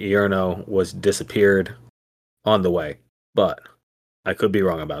thought Iarno was disappeared on the way, but I could be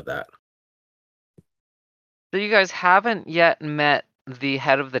wrong about that. So, you guys haven't yet met the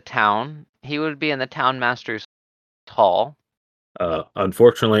head of the town. He would be in the town master's hall.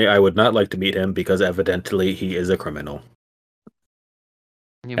 Unfortunately, I would not like to meet him because evidently he is a criminal.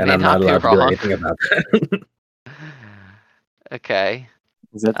 You And may I'm not not be allowed to do wrong. anything about that. Okay.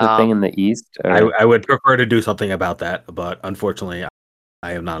 Is that the thing in the east? Or... I would prefer to do something about that, but unfortunately,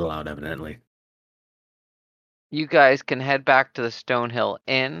 I am not allowed, evidently. You guys can head back to the Stonehill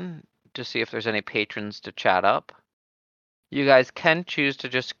Inn to see if there's any patrons to chat up. You guys can choose to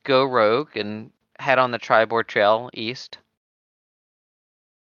just go rogue and head on the Tribord Trail east.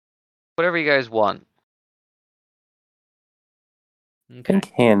 Whatever you guys want. I Okay.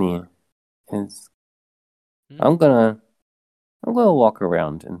 think Hanny is. Hmm. I'm gonna walk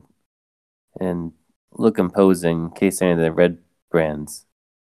around and look imposing in case any of the red brands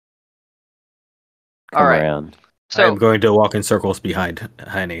come Alright. around. I am So going to walk in circles behind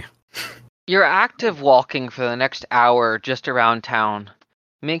Honey. your active walking for the next hour just around town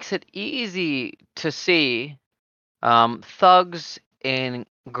makes it easy to see thugs in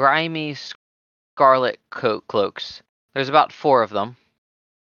grimy scarlet cloaks. There's about 4 of them.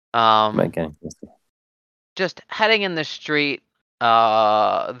 Am I getting this? Just heading in the street.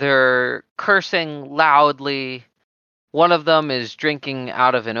 They're cursing loudly. One of them is drinking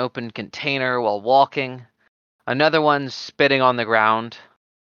out of an open container while walking. Another one's spitting on the ground.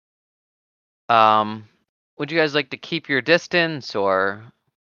 Would you guys like to keep your distance or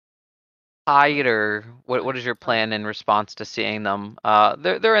hide, or what is your plan in response to seeing them?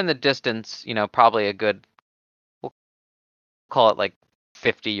 They're in the distance, probably a good, we'll call it like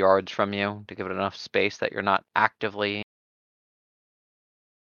 50 yards from you to give it enough space that you're not actively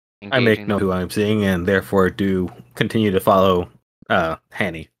I make engaging note them. who I'm seeing and therefore do continue to follow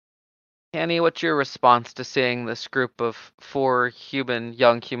Hanny. Annie, what's your response to seeing this group of 4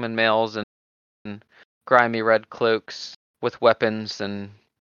 young human males in grimy red cloaks with weapons and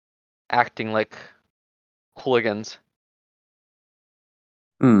acting like hooligans?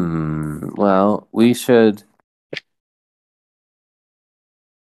 Well, we should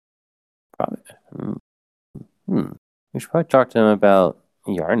probably. We should probably talk to them about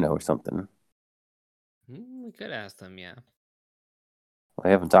Yarno or something. We could ask them, yeah. I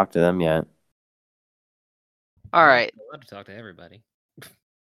haven't talked to them yet. All right. I'm allowed to talk to everybody.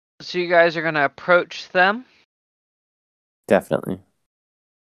 So you guys are gonna approach them. Definitely.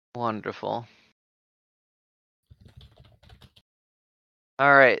 Wonderful.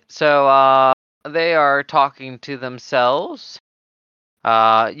 All right. So they are talking to themselves.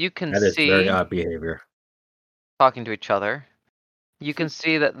 You can That is see very odd behavior. talking to each other. You can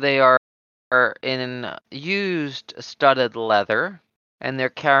see that they are in used studded leather, and they're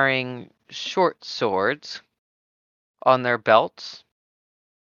carrying short swords on their belts.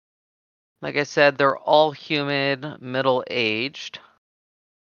 Like I said, they're all human, middle-aged.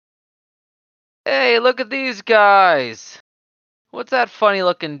 Hey, look at these guys! What's that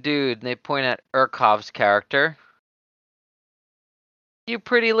funny-looking dude? And they point at Urkov's character. You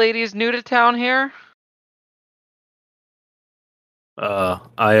pretty ladies new to town here?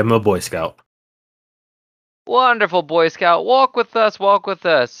 I am a Boy Scout. Wonderful, Boy Scout. Walk with us, walk with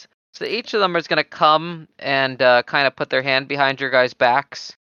us. So each of them is going to come and kind of put their hand behind your guys'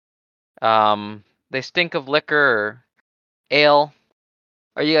 backs. They stink of liquor or ale.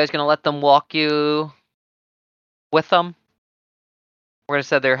 Are you guys going to let them walk you with them? We're going to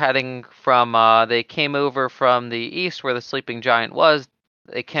say they're heading from, they came over from the east where the sleeping giant was.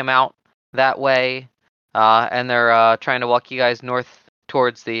 They came out that way, and they're trying to walk you guys north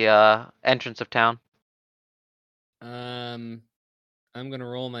towards the entrance of town. I'm gonna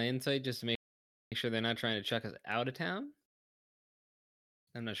roll my insight just to make sure they're not trying to chuck us out of town.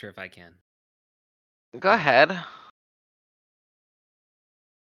 I'm not sure if I can. Go ahead.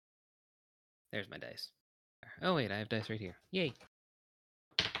 There's my dice. Oh wait, I have dice right here. Yay.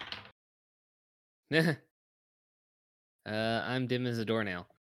 I'm dim as a doornail.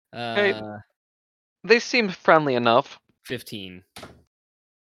 Hey. They seem friendly enough. 15.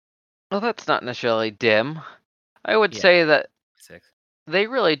 Well, that's not necessarily dim. I would Yeah. say that 6. they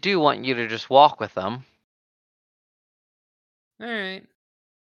really do want you to just walk with them. All right.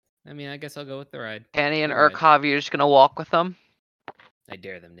 I mean, I guess I'll go with the ride. Annie and The ride. Urkov, you're just gonna walk with them? I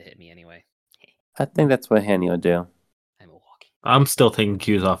dare them to hit me anyway. I think that's what Hanny would do. I'm a walkie. I'm still taking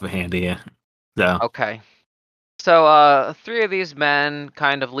cues off of Handy. So Okay. So, 3 of these men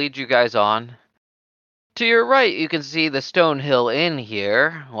kind of lead you guys on. To your right, you can see the Stonehill Inn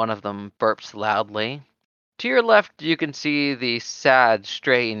here. One of them burps loudly. To your left, you can see the sad,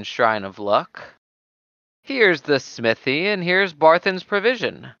 strange Shrine of Luck. Here's the smithy, and here's Barthen's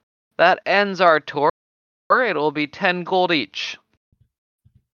provision. That ends our tour. It will be 10 gold each.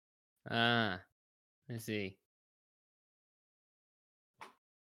 Ah, I see.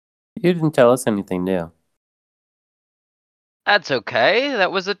 You didn't tell us anything new. That's okay.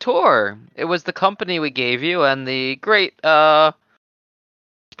 That was a tour. It was the company we gave you and the great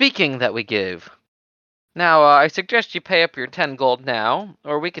speaking that we gave. Now, I suggest you pay up your 10 gold now,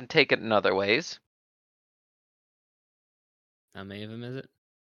 or we can take it in other ways. How many of them is it?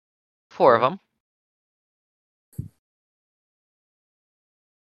 4 of Four? them.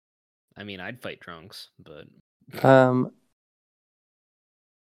 I mean, I'd fight drunks, but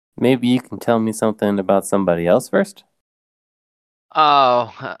Maybe you can tell me something about somebody else first?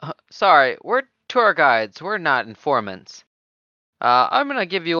 Oh, sorry. We're tour guides. We're not informants. I'm gonna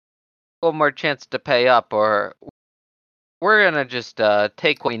give you one more chance to pay up, or we're gonna just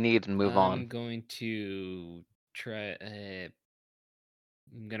take what we need and move I'm on. going to try.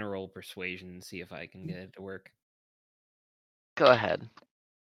 I'm gonna roll persuasion and see if I can get it to work. Go ahead.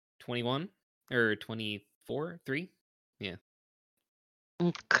 21 or 24, 3. Yeah.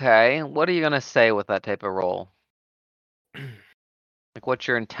 Okay. What are you gonna say with that type of roll? Like, what's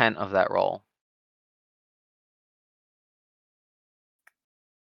your intent of that roll?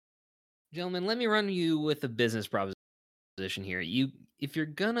 Gentlemen, let me run you with a business proposition here. If you're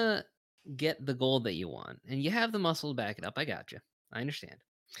gonna get the gold that you want and you have the muscle to back it up, I got you. I understand.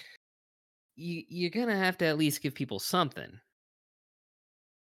 You're gonna have to at least give people something.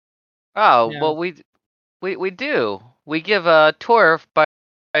 Oh, Now, well, we do. We give a tour by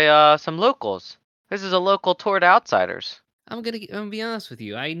some locals. This is a local tour to outsiders. I'm gonna be honest with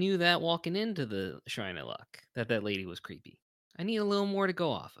you. I knew that walking into the Shrine of Luck that lady was creepy. I need a little more to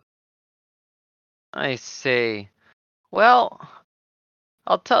go off of. I see. Well,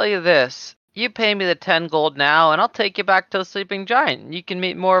 I'll tell you this. You pay me the 10 gold now, and I'll take you back to the Sleeping Giant. You can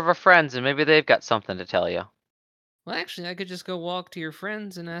meet more of our friends, and maybe they've got something to tell you. Well, actually, I could just go walk to your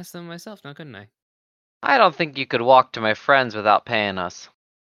friends and ask them myself, now couldn't I? I don't think you could walk to my friends without paying us.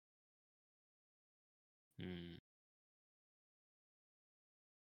 Hmm.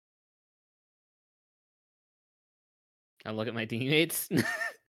 I look at my teammates.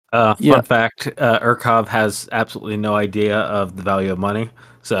 Fun Yeah. fact: Urkov has absolutely no idea of the value of money.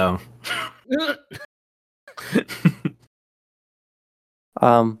 So,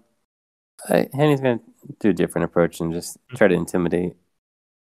 Henny's gonna do a different approach and just try to intimidate.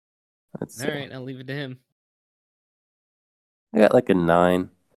 Let's see. All right, I'll leave it to him. I got like a 9.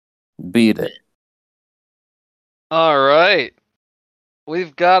 Beat it. All right.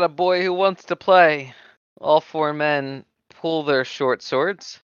 We've got a boy who wants to play. All 4 men pull their short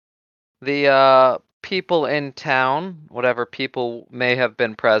swords. The people in town, whatever people may have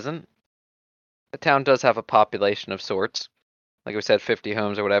been present, the town does have a population of sorts. Like we said, 50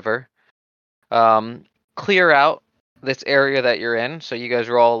 homes or whatever. Clear out this area that you're in. So you guys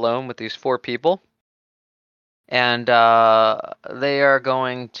are all alone with these 4 people. And they are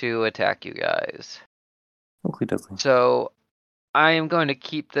going to attack you guys. Oakley dokley. So I am going to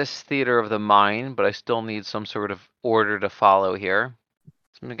keep this theater of the mind, but I still need some sort of order to follow here.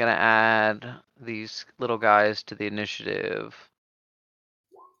 So I'm going to add these little guys to the initiative.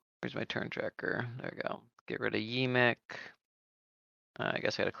 Where's my turn tracker? There we go. Get rid of Yimik. I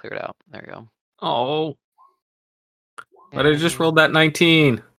guess I gotta clear it out. There we go. oh, but I just rolled that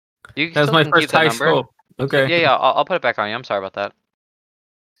 19. You That's still my can keep first that high number. score. Okay. Yeah, I'll put it back on you. I'm sorry about that.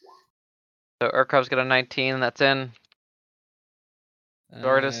 So Urkov's got a 19, that's in.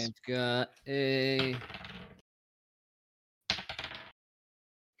 Dardis. I've got a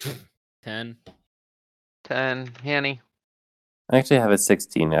 10. 10. Hanny. I actually have a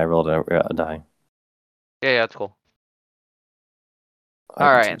 16. I rolled a die. Yeah, that's cool. I can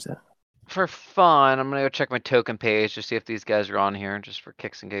Alright. change that. For fun, I'm gonna go check my token page to see if these guys are on here, just for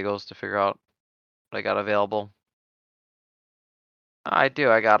kicks and giggles to figure out what I got available. I do,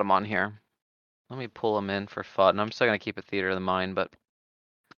 I got them on here. Let me pull them in for fun. I'm still gonna keep a theater of the mind, but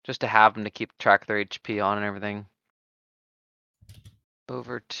just to have them to keep track of their HP on and everything.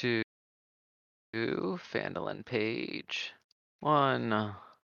 Over to Phandalin page. 1,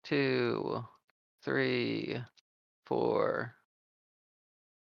 2, 3, 4.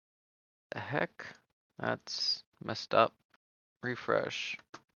 The heck? That's messed up. Refresh.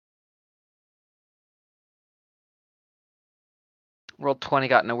 Roll20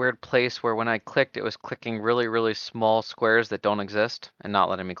 got in a weird place where when I clicked, it was clicking really, really small squares that don't exist and not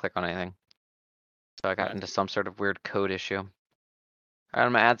letting me click on anything. So I got Okay. into some sort of weird code issue. Alright,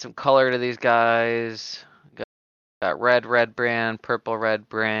 I'm gonna add some color to these guys. Got red brand, purple red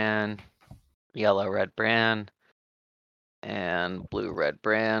brand, yellow red brand, and blue red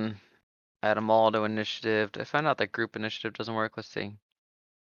brand. Add them all to initiative. Did I find out that group initiative doesn't work? Let's see.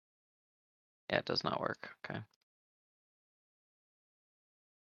 Yeah, it does not work. Okay.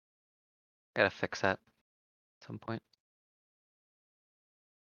 Gotta fix that at some point.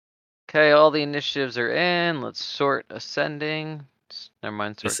 Okay, all the initiatives are in. Let's sort ascending. Never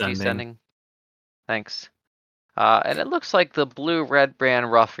mind, sort Descending. descending. Thanks. And it looks like the blue-red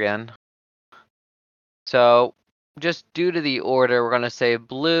brand ruffian. So, just due to the order, we're gonna say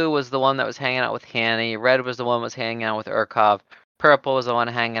blue was the one that was hanging out with Hanny, red was the one that was hanging out with Urkov, purple was the one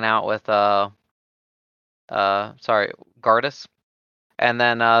hanging out with sorry, Gardas. And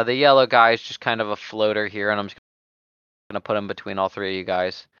then the yellow guy is just kind of a floater here, and I'm just gonna put him between all three of you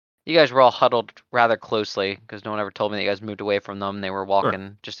guys. You guys were all huddled rather closely because no one ever told me that you guys moved away from them. They were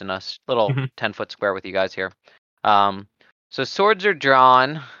walking just in a little Mhm. 10-foot square with you guys here. So swords are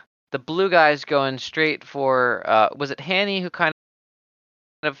drawn. The blue guy's going straight for, was it Hanny who kind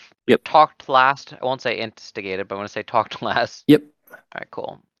of Yep. talked last? I won't say instigated, but I want to say talked last. Yep. All right,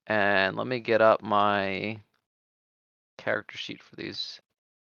 cool. And let me get up my character sheet for these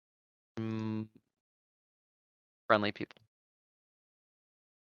friendly people.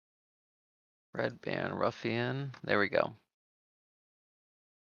 Red band ruffian. There we go.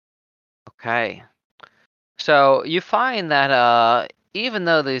 Okay. So you find that even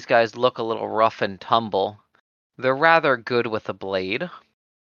though these guys look a little rough and tumble, they're rather good with a blade.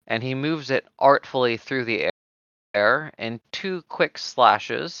 And he moves it artfully through the air in 2 quick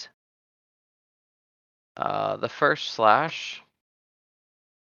slashes. The first slash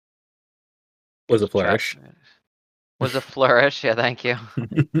Was a flourish. was a flourish. Yeah, thank you.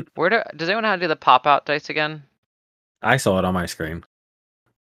 Does anyone know how to do the pop-out dice again? I saw it on my screen.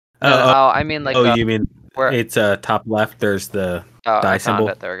 No, I mean like. You mean where? it's top left? There's the die I found symbol.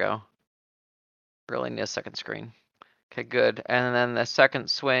 it. There we go. Really need a second screen. Okay, good. And then the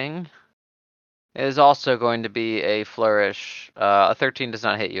second swing is also going to be a flourish. A 13 does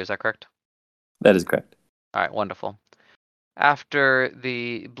not hit you. Is that correct? That is correct. All right, wonderful. After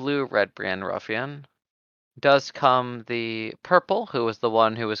the blue-red brand ruffian does come the purple, who was the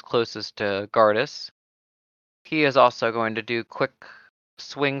one who was closest to Gardas. He is also going to do quick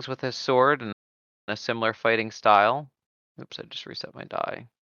swings with his sword in a similar fighting style. Oops, I just reset my die.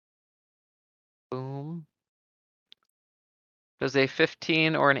 Boom. Does a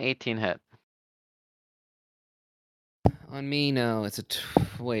 15 or an 18 hit? On me, no. It's a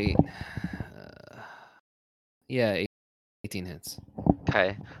wait. Yeah, 18 hits.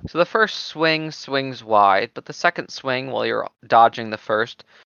 Okay, so the first swing swings wide, but the second swing, while you're dodging the first,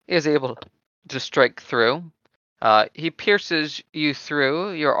 is able to strike through. He pierces you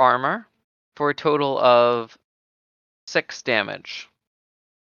through your armor for a total of 6 damage.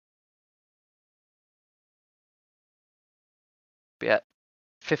 Be at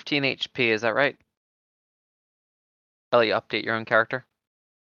 15 HP, is that right? I'll let you update your own character.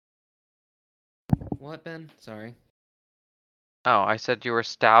 What, Ben? Sorry. Oh, I said you were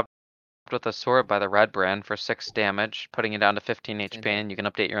stabbed with a sword by the red brand for 6 damage, putting you down to 15 HP, and you can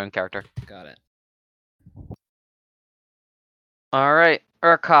update your own character. Got it. Alright,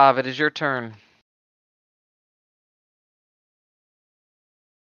 Urkov, it is your turn.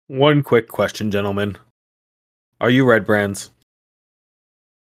 One quick question, gentlemen. Are you red brands?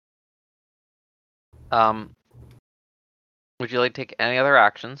 Would you like to take any other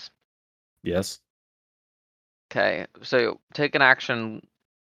actions? Yes. Okay, so take an action,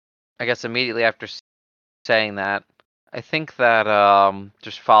 I guess, immediately after saying that. I think that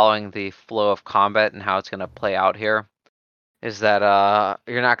just following the flow of combat and how it's going to play out here is that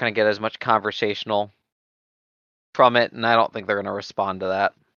you're not going to get as much conversational from it, and I don't think they're going to respond to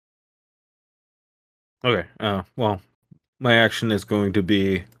that. Okay. Well, my action is going to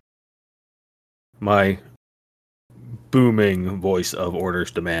be my booming voice of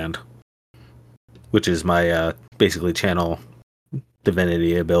orders demand, which is my basically channel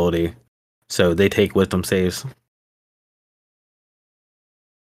divinity ability. So they take wisdom saves.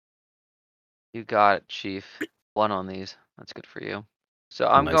 You got it, Chief. 1 on these. That's good for you. So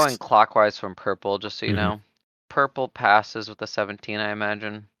I'm Nice. going clockwise from purple, just so you Mhm. know. Purple passes with a 17, I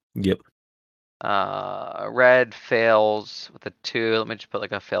imagine. Yep. Red fails with a 2. Let me just put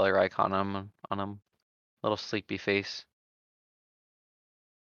like a failure icon on him. Little sleepy face.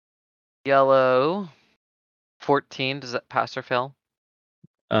 Yellow. 14. Does that pass or fail?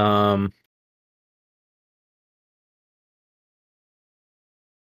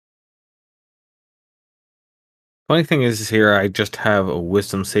 Funny thing is here, I just have a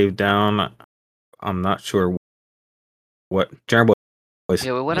wisdom save down. I'm not sure what Jeremy.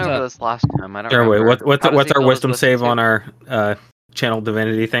 Yeah, we went What's over up? this last time. I don't Jeremy, remember. what's How does our he build his wisdom save on our channel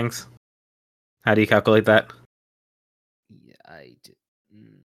divinity things? How do you calculate that? Yeah,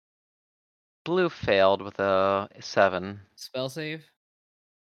 Blue failed with a 7. Spell save.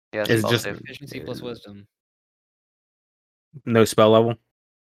 Yeah, It's spell just save. Efficiency plus wisdom. no spell level.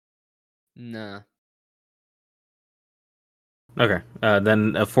 Nah. Okay,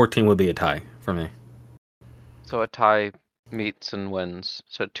 then a 14 would be a tie for me. So a tie meets and wins.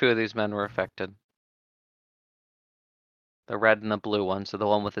 So 2 of these men were affected. The red and the blue one. So the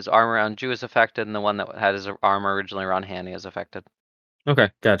one with his armor around Jew is affected, and the one that had his armor originally around Hanny is affected.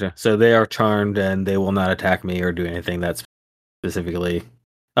 Okay, gotcha. So they are charmed and they will not attack me or do anything that's specifically.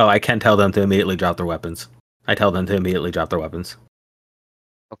 Oh, I can tell them to immediately drop their weapons. I tell them to immediately drop their weapons.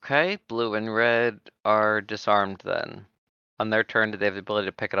 Okay, blue and red are disarmed then. On their turn, do they have the ability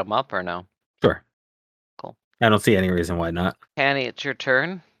to pick them up or no? Sure. Cool. I don't see any reason why not. Hanny, it's your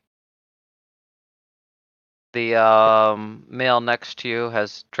turn. The male next to you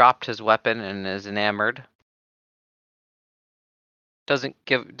has dropped his weapon and is enamored. Does it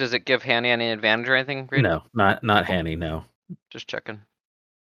give Hanny any advantage or anything, Reed? No, not Hanny. No. Just checking.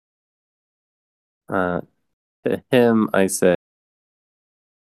 To him, I say,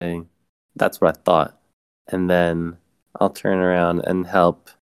 that's what I thought. And then I'll turn around and help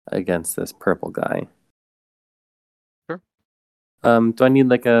against this purple guy. Sure. Do I need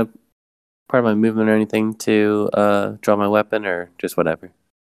like a part of my movement or anything to draw my weapon, or just whatever?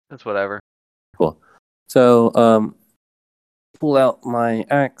 That's whatever. Cool. So pull out my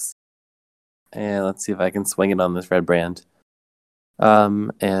axe and let's see if I can swing it on this red brand.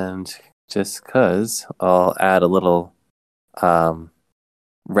 And just cause I'll add a little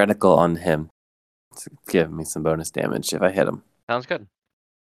reticle on him to give me some bonus damage if I hit him. Sounds good.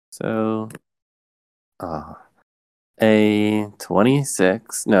 So a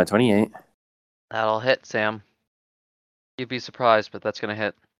 28. That'll hit, Sam. You'd be surprised, but that's gonna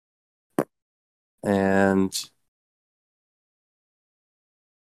hit. And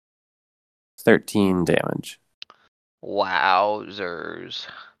 13 damage. Wowzers.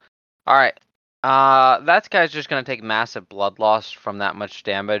 Alright. That guy's just gonna take massive blood loss from that much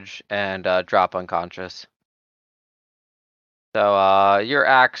damage and drop unconscious. So your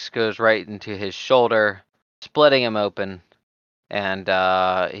axe goes right into his shoulder, splitting him open,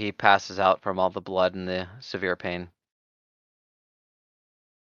 and he passes out from all the blood and the severe pain.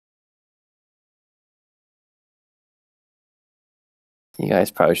 You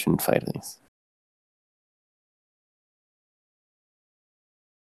guys probably shouldn't fight these.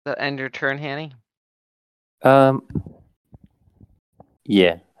 Does that end your turn, Hanny? Yeah,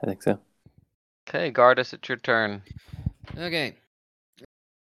 I think so. Okay, Gardus, it's your turn. Okay.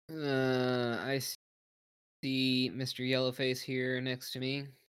 I see Mr. Yellowface here next to me.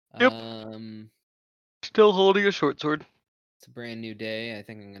 Yep. Still holding a short sword. It's a brand new day. I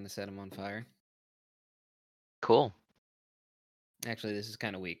think I'm gonna set him on fire. Cool. Actually, this is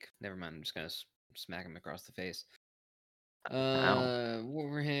kind of weak. Never mind. I'm just gonna smack him across the face. Ow.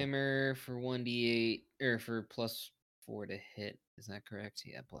 Warhammer for 1d8 or for +4 to hit. Is that correct?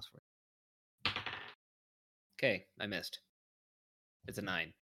 Yeah, +4. Okay, I missed. It's a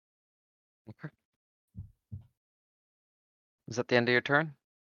 9. Okay. Is that the end of your turn?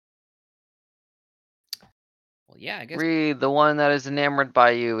 Well, yeah, I guess. Reed, the one that is enamored by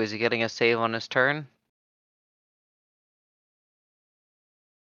you, is he getting a save on his turn?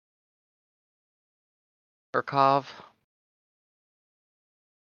 Urkov?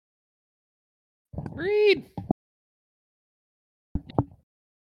 Reed.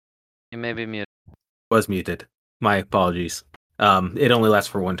 You may be muted. Was muted. My apologies. It only lasts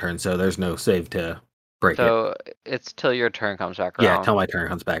for one turn, so there's no save to break it. So it's till your turn comes back around. Yeah, till my turn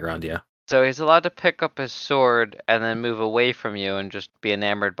comes back around. Yeah. So he's allowed to pick up his sword and then move away from you and just be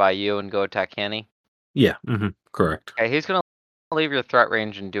enamored by you and go attack Hanny. Yeah. Correct. Okay, he's gonna leave your threat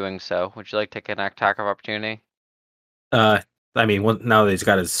range in doing so. Would you like to take an attack of opportunity? I mean, now that he's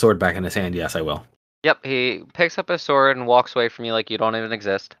got his sword back in his hand, yes, I will. Yep, he picks up his sword and walks away from you like you don't even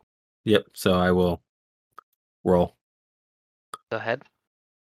exist. Yep. So I will roll. Go ahead.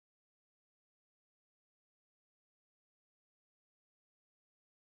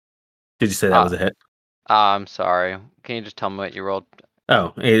 Did you say that was a hit? I'm sorry. Can you just tell me what you rolled?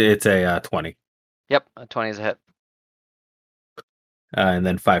 Oh, it's a 20. Yep, a 20 is a hit. And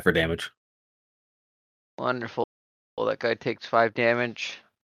then 5 for damage. Wonderful. Well, that guy takes 5 damage.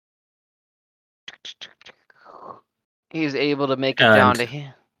 He's able to make it down to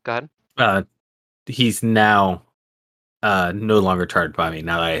him. Go ahead. He's now no longer charged by me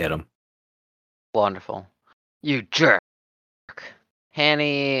now that I hit him. Wonderful. You jerk.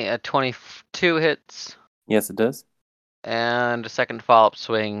 Hanny, a 22 hits. Yes, it does. And a second follow-up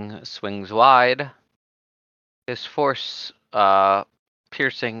swing swings wide. His force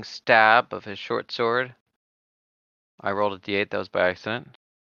piercing stab of his short sword. I rolled a d8, that was by accident.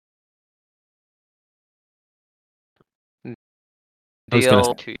 I was gonna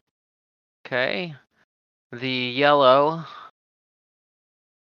Deal 2. Okay. The yellow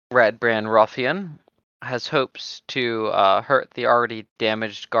red brand ruffian has hopes to hurt the already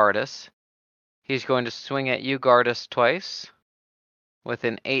damaged Gardas. He's going to swing at you, Gardas, twice with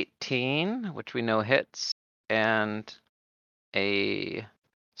an 18, which we know hits, and a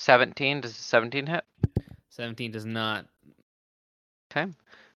 17. Does a 17 hit? 17 does not. Okay.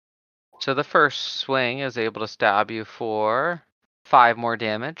 So the first swing is able to stab you for 5 more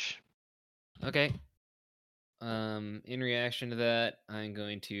damage. Okay. In reaction to that, I'm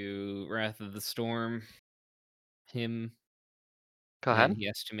going to Wrath of the Storm him. Go ahead. And he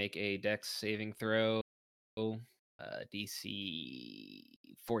has to make a Dex saving throw. DC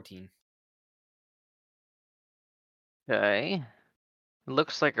 14. Okay.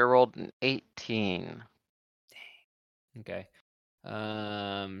 Looks like I rolled an 18. Okay.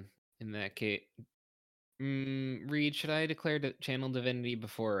 In that case, Reed, should I declare channel divinity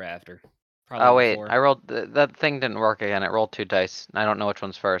before or after? Probably Oh wait, before. I rolled that thing didn't work again. It rolled 2 dice. I don't know which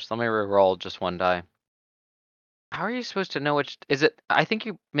one's first. Let me re-roll just 1 die. How are you supposed to know which? Is it? I think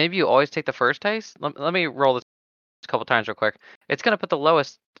maybe you always take the first dice. Let me roll this a couple times real quick. It's gonna put the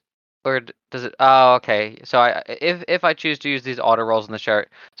lowest, or does it? Oh, okay. So if I choose to use these auto rolls in the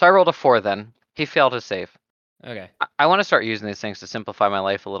chart, so I rolled a 4 then. He failed his save. Okay. I want to start using these things to simplify my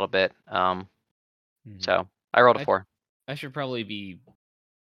life a little bit. So I rolled a 4. I should probably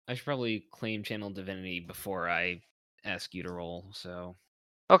claim channel divinity before I ask you to roll. So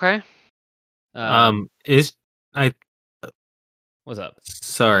Okay. Is I what's up?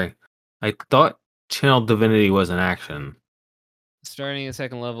 sorry. I thought channel divinity was an action. Starting at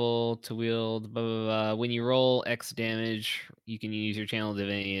second level to wield, blah, blah, blah. When you roll X damage, you can use your channel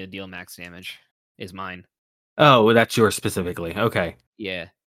divinity to deal max damage. Is mine. Oh, that's yours specifically. Okay. Yeah.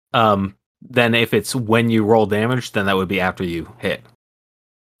 Then if it's when you roll damage, then that would be after you hit.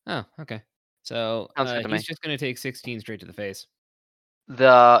 Oh, okay. So Sounds good to he's me. just gonna take 16 straight to the face.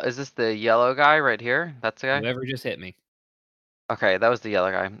 Is this the yellow guy right here? That's the guy? Whoever just hit me. Okay, that was the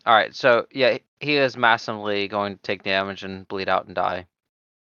yellow guy. Alright, so yeah, he is massively going to take damage and bleed out and die.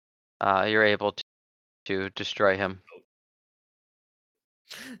 You're able to destroy him.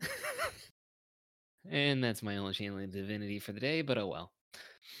 And that's my only channeling divinity for the day, but oh well.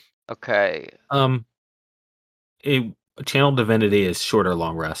 Okay. Channel divinity is short or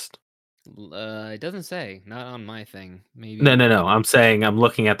long rest. It doesn't say. Not on my thing. Maybe. No. I'm saying I'm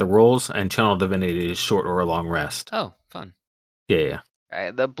looking at the rules, and channel divinity is short or a long rest. Oh, fun. Yeah.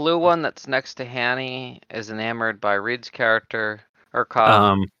 Alright, the blue one that's next to Hanny is enamored by Reed's character,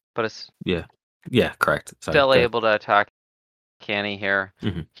 Urkov, but it's Yeah, correct. Sorry, still go ahead. able to attack Hanny here.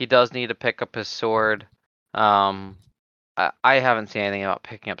 Mhm. He does need to pick up his sword. I haven't seen anything about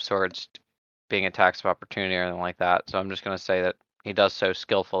picking up swords being a tax of opportunity or anything like that, so I'm just going to say that he does so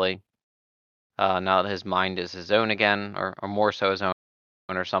skillfully. Now that his mind is his own again, or more so his own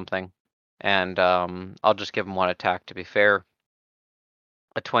or something. And I'll just give him 1 attack to be fair.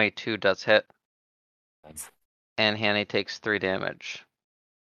 A 22 does hit. And Hanny takes 3 damage.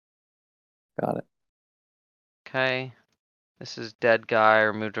 Got it. Okay. This is dead guy,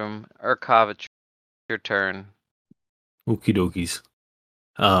 removed him. Urkov, it's your turn. Okie dokies.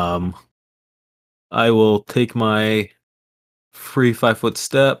 I will take my free 5-foot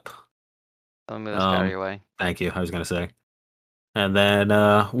step. Let me move this guy out of your way. Thank you. I was gonna say, and then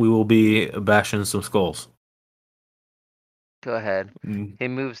we will be bashing some skulls. Go ahead. Mm. He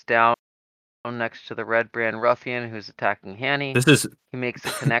moves down next to the red brand ruffian who's attacking Hanny. This is He makes a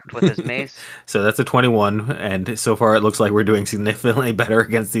connect with his mace. So that's a 21, and so far it looks like we're doing significantly better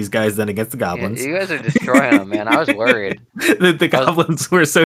against these guys than against the Yeah, goblins. you guys are destroying them, man. I was worried. The goblins were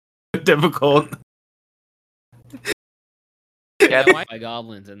so difficult. Yeah, why by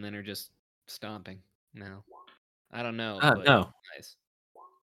goblins and then are just stomping? No. I don't know. But No. Nice.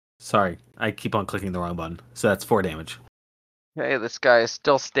 Sorry, I keep on clicking the wrong button. So that's 4 damage. Okay, this guy is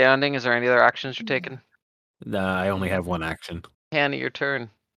still standing. Is there any other actions you're taking? I only have 1 action. Hanny, your turn.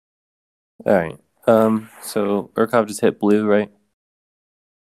 All right. So Urkov just hit blue, right?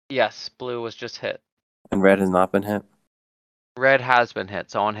 Yes, blue was just hit. And red has not been hit. Red has been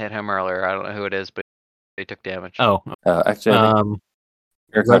hit. Someone hit him earlier. I don't know who it is, but he took damage. Oh, Actually, I think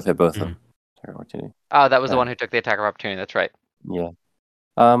Urkov hit both of them. Sorry, opportunity. Oh, that was the one who took the attack of opportunity. That's right. Yeah.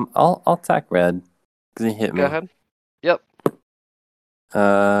 I'll attack red because he hit me. Go ahead. Yep.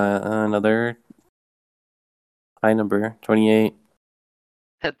 Another high number, 28,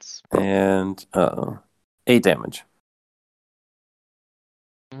 Hits. and 8 damage.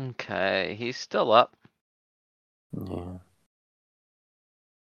 Okay, he's still up. Yeah.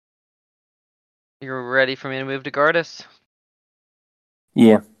 You're ready for me to move to Gardas?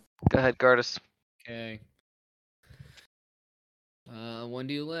 Yeah. Go ahead, Gardas. Okay. One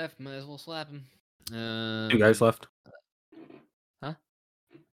dude left. Might as well slap him. 2 guys left. Huh?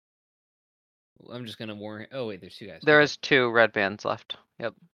 I'm just gonna warn. Oh wait, there's 2 guys. There Okay. is 2 red bands left.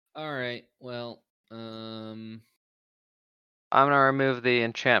 Yep. All right. Well, I'm gonna remove the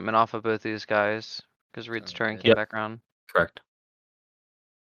enchantment off of both these guys because Reed's Sounds turn good. came Yep. back around. Correct.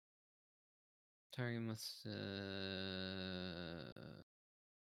 target must.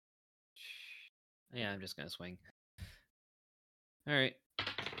 Yeah, I'm just gonna swing. All right.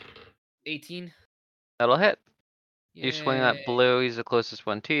 18. That'll hit. You swing that Yay. blue. He's the closest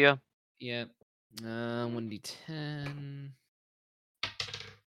one to you. Yep. 1d10.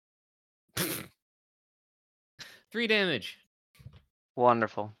 3 damage.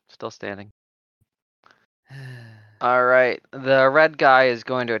 Wonderful. Still standing. All right. The red guy is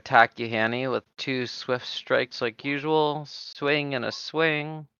going to attack you, Hanny, with 2 swift strikes like usual. Swing and a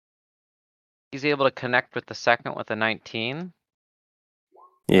swing. He's able to connect with the second with a 19. And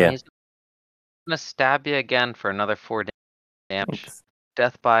Yeah. he's gonna stab you again for another 4 damage. Thanks.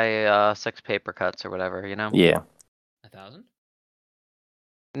 Death by 6 paper cuts or whatever, you know? Yeah. 1,000.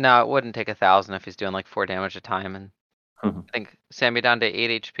 No, it wouldn't take 1,000 if he's doing like 4 damage a time. And Mhm. I think Sammy down to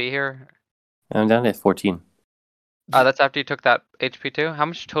 8 HP here. I'm down to 14. That's after you took that HP too. How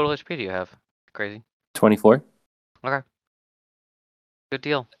much total HP do you have? Crazy. 24. Good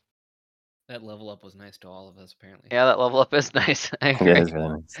deal. That level up was nice to all of us, apparently. Yeah, that level up is nice. I Yeah, agree. that's really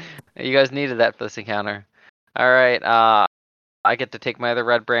nice. You guys needed that for this encounter. All right. I get to take my other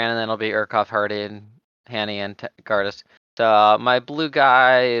red brand, and then it'll be Urkov, Hardy, and Hanny, and Gardas. So my blue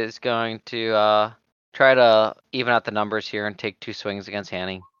guy is going to try to even out the numbers here and take 2 swings against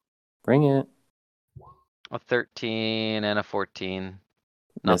Hanny. Bring it. A 13 and a 14.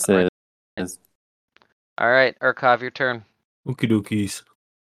 Nothing, right? Misses. All right, Urkov, your turn. Okie dokies.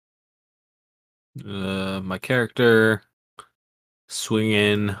 My character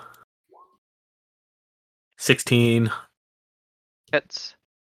swinging 16. Hits.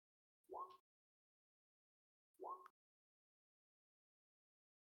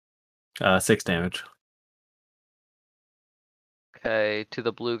 Uh, 6 damage. Okay, to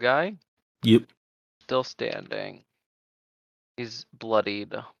the blue guy. Yep. Still standing. He's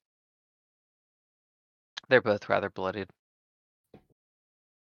bloodied. They're both rather bloodied.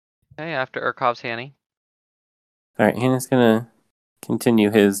 Okay, after Urkov's Hanny. All right, Hannah's gonna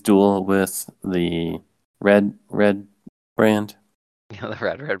continue his duel with the red brand. Yeah, the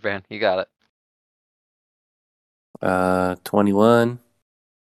red brand. You got it. 21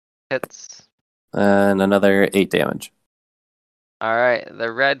 Hits. and another 8 damage. All right,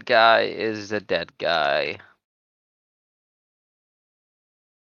 the red guy is a dead guy.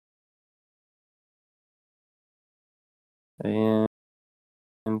 And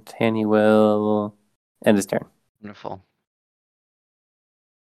Hanny will end his turn. Wonderful.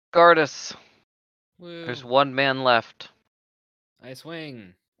 Gardas. Woo. There's 1 man left. I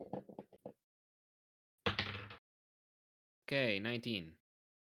swing. Okay, 19.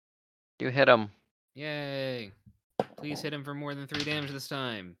 You hit him. Yay. Please hit him for more than 3 damage this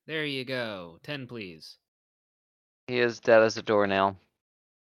time. There you go. 10, please. He is dead as a doornail.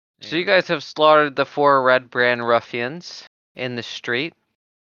 So There you guys have slaughtered the 4 red brand ruffians in the street.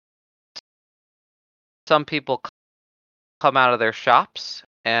 Some people come out of their shops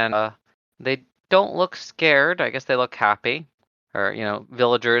and they don't look scared. I guess they look happy. Or,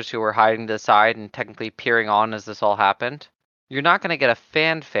 villagers who were hiding to the side and technically peering on as this all happened. You're not going to get a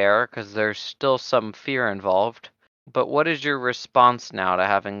fanfare because there's still some fear involved. But what is your response now to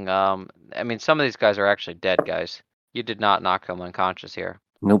having, some of these guys are actually dead guys. You did not knock them unconscious here.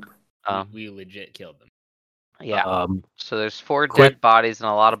 Nope. we legit killed them. Yeah. So there's 4 quick- dead bodies and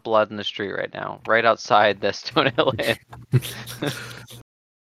a lot of blood in the street right now, right outside the Stone Hill Inn.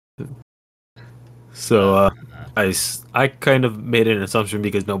 So I kind of made an assumption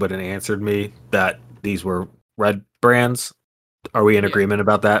because nobody answered me that these were red brands. Are we in Yeah. agreement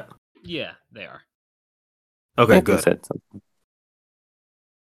about that? Yeah, they are. Okay, Yeah, they good. said something.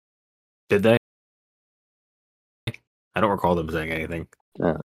 Did they? I don't recall them saying anything.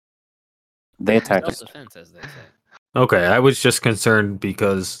 They attacked us. Self-defense, as they say. Okay, I was just concerned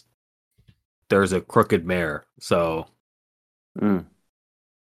because there's a crooked mare. So Mm.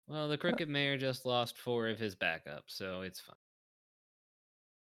 Well, the crooked mayor just lost 4 of his backups, so it's fine.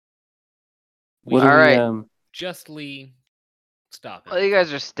 What do All we, right. Justly stop him. Well, you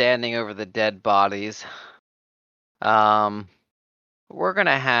guys are standing over the dead bodies. What we're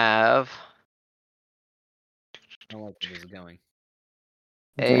gonna have I don't like where this is going.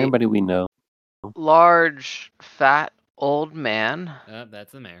 Is there a anybody we know? large, fat old man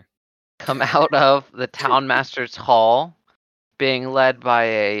That's the mayor. come out of the town master's hall, being led by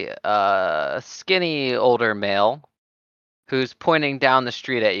a skinny older male who's pointing down the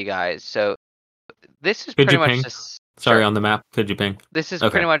street at you guys. So this is Could pretty you much ping? this. Sorry, Sure. on the map. Could you ping? This is Okay,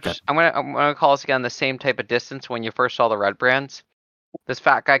 pretty much. okay. I'm gonna call this again the same type of distance when you first saw the red brands. This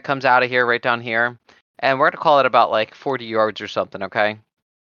fat guy comes out of here, right down here, and we're gonna call it about like 40 yards or something, okay?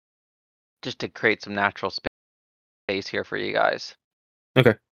 Just to create some natural space here for you guys.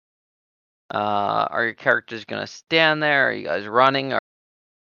 Okay. Are your characters gonna stand there? Are you guys running?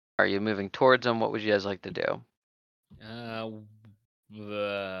 Are you moving towards them? What would you guys like to do?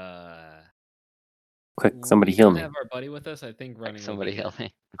 Quick, somebody We heal don't me. have our buddy with us. I think running. would Somebody be help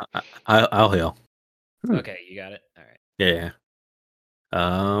good. me. I'll heal. Okay, you got it. All right. Yeah.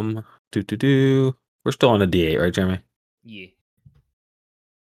 We're still on a D8, right, Jeremy? Yeah.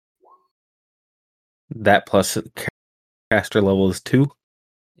 That plus caster level is 2.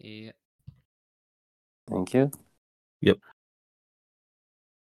 Yeah. Thank you. Yep.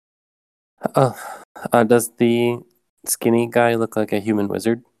 Does the skinny guy look like a human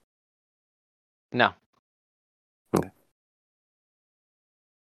wizard? No. Okay.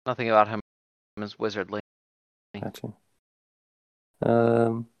 Nothing about him is wizardly. Gotcha.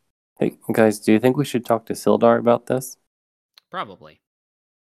 Hey guys, do you think we should talk to Sildar about this? Probably.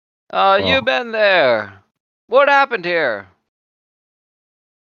 You've been there. What happened here?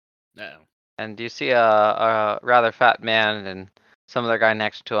 Uh-oh. And you see a rather fat man and some other guy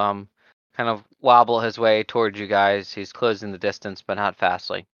next to him kind of wobble his way towards you guys. He's closing the distance, but not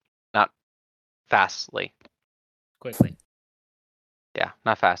fastly. Not fastly. Quickly. Yeah,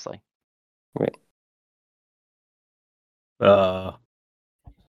 not fastly. Right. I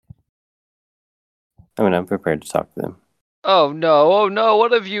mean, I'm prepared to talk to them. Oh no,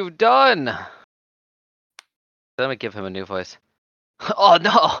 what have you done? Let me give him a new voice. Oh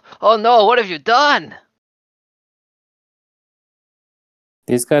no, what have you done?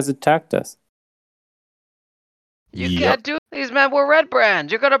 These guys attacked us. You can't do these men were red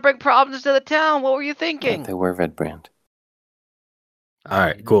brands. You're gonna bring problems to the town. What were you thinking? They were Red Brand. All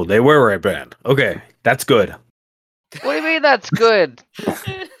right, cool. They were red band. Okay, that's good. What do you mean that's good?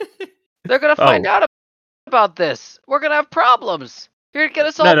 They're gonna find out about this. We're gonna have problems. You're gonna get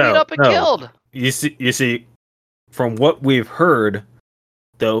us all beat up and killed. You see, from what we've heard,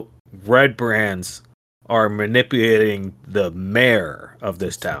 the red brands are manipulating the mayor of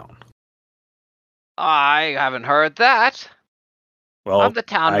this town. I haven't heard that. Well, I'm the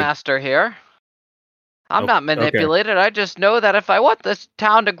town master here. I'm not manipulated. I just know that if I want this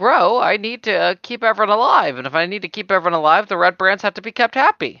town to grow, I need to keep everyone alive. And if I need to keep everyone alive, the red brands have to be kept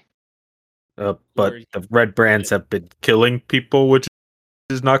happy. But the red brands have been killing people, which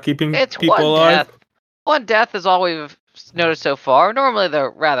is not keeping It's people one alive. death. One death is all we've noticed so far. Normally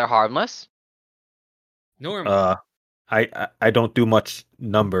they're rather harmless. Normally. I don't do much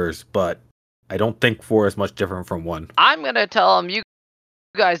numbers, but I don't think 4 is much different from 1. I'm gonna tell them you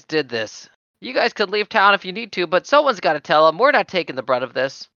guys did this. You guys could leave town if you need to, but someone's got to tell them we're not taking the brunt of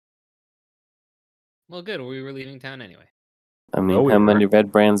this. Well, good. We were leaving town anyway. I mean, how many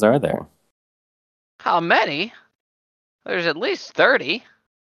red brands are there? How many? There's at least 30.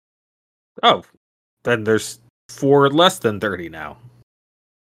 Oh, then there's 4 less than 30 now.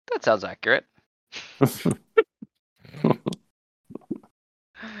 That sounds accurate.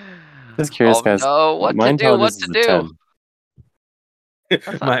 Just curious, guys. No, what to do? What to do?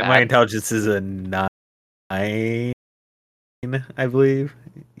 My intelligence is a 9, I believe.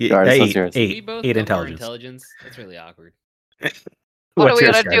 We both 8 know intelligence. our intelligence. That's really awkward. What are we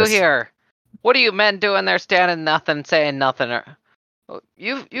gonna do here? What are you men doing there, standing nothing, saying nothing?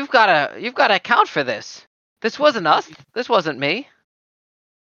 You've gotta account for this. This wasn't us. This wasn't me.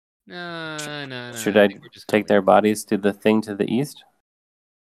 No. Should I take their bodies to the thing to the east?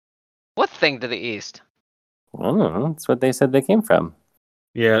 What thing to the east? I don't know. That's what they said they came from.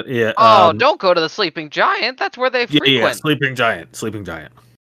 Yeah. Oh, don't go to the Sleeping Giant. That's where they frequent. Yeah, Sleeping Giant.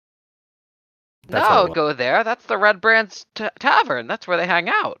 No, go there. That's the Red Brand's tavern. That's where they hang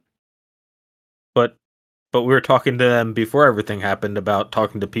out. But we were talking to them before everything happened about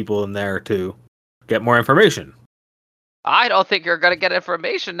talking to people in there to get more information. I don't think you're gonna get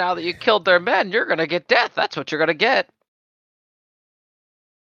information now that you killed their men. You're gonna get death. That's what you're gonna get.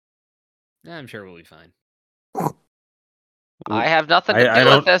 I'm sure we'll be fine. I have nothing to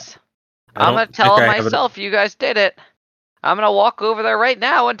do with this. I'm gonna tell them myself. You guys did it. I'm gonna walk over there right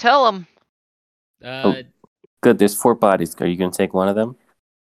now and tell them. Good. There's 4 bodies. Are you gonna take one of them?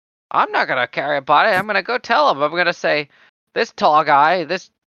 I'm not gonna carry a body. I'm gonna go tell him. I'm gonna say, this tall guy, this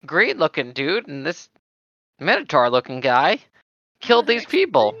green-looking dude, and this Minotaur-looking guy killed these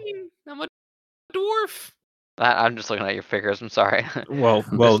people. I'm a dwarf. I'm just looking at your figures. I'm sorry. Well,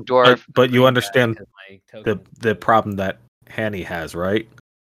 dwarf but you Green guy understand has my token. the problem that Hanny has, right?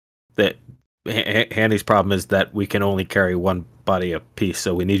 That Hanny's problem is that we can only carry one body a piece,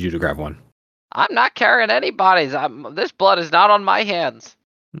 so we need you to grab one. I'm not carrying any bodies. This blood is not on my hands.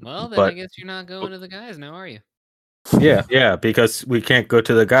 Well, then I but- guess you're not going to the guys now, are you? Yeah, because we can't go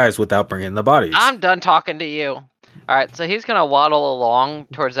to the guys without bringing the bodies. I'm done talking to you. All right, so he's gonna waddle along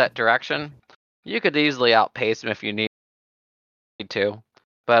towards that direction. You could easily outpace him if you need to,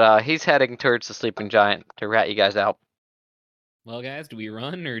 but he's heading towards the sleeping giant to rat you guys out. Well, guys, do we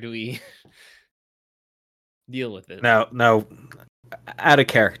run or do we deal with it? Now, add a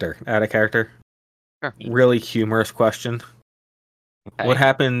character. Sure. Really humorous question. Okay. What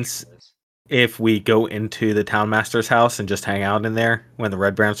happens if we go into the town master's house and just hang out in there when the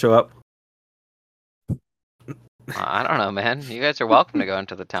Red Brands show up? I don't know, man. You guys are welcome to go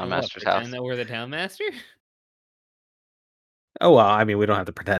into the town So what, master's pretend house. that we're the town master? Oh well, I mean, we don't have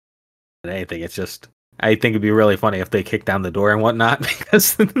to pretend anything. It's just I think it'd be really funny if they kick down the door and whatnot.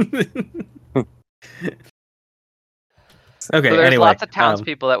 Because So okay, there's anyway, lots of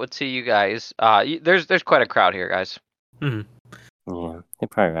townspeople that would see you guys. There's quite a crowd here, guys. Yeah, they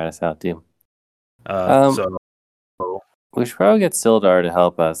probably rat us out too. so We should probably get Sildar to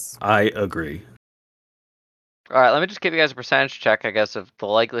help us. I agree. All right, let me just give you guys a percentage check, I guess, of the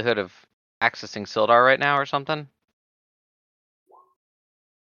likelihood of accessing Sildar right now or something.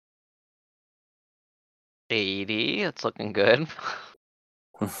 80, that's looking good.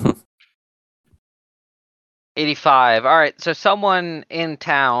 85. All right, so someone in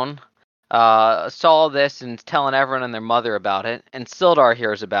town saw this and is telling everyone and their mother about it, and Sildar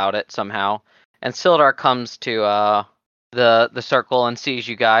hears about it somehow, and Sildar comes to the circle and sees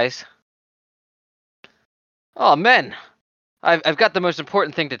you guys. Oh, men, I've got the most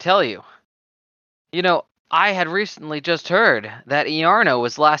important thing to tell you. You know, I had recently just heard that Iarno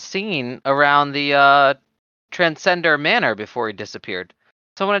was last seen around the Transcender Manor before he disappeared.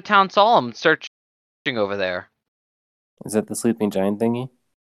 Someone in town saw him searching over there. Is that the sleeping giant thingy?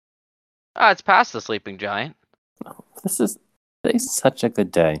 It's past the sleeping giant. Today's such a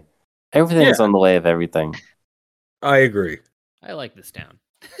good day. Everything is on the way of everything. I agree. I like this town.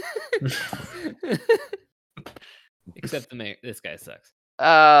 Except the mayor. This guy sucks.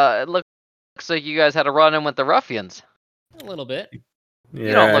 It looks like you guys had a run-in with the ruffians. A little bit. Yeah,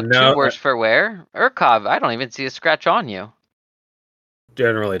 You don't look no, too worse for wear. Urkov, I don't even see a scratch on you.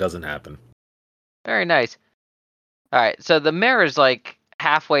 generally doesn't happen. Very nice. All right, so the mayor is like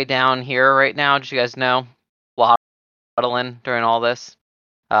halfway down here right now. Did you guys know? Waddling during all this.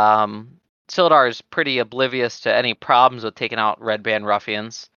 Sildar is pretty oblivious to any problems with taking out Red Band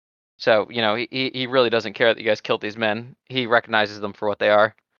ruffians. So, you know, he really doesn't care that you guys killed these men. He recognizes them for what they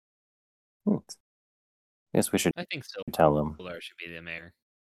are. Guess we should I think so. tell them. Sildar should be the mayor.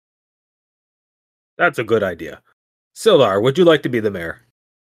 That's a good idea. Sildar, would you like to be the mayor?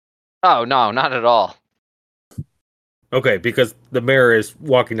 Oh, no, not at all. Okay, because the mayor is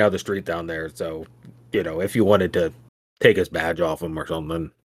walking down the street down there, so, you know, if you wanted to take his badge off him or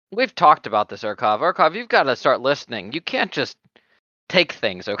something. We've talked about this, Urkov. Urkov, you've got to start listening. You can't just take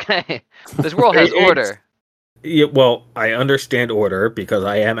things, okay? This world has It's- order. Yeah, well, I understand order because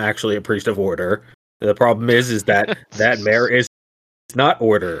I am actually a priest of order. The problem is that that mayor is not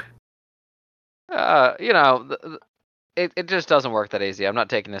order. You know, it just doesn't work that easy. I'm not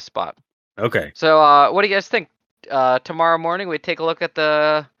taking this spot. Okay. So, what do you guys think? Tomorrow morning we take a look at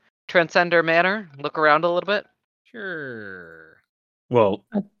the Transcender Manor, look around a little bit. Sure. Well,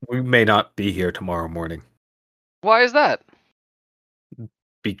 we may not be here tomorrow morning Why is that?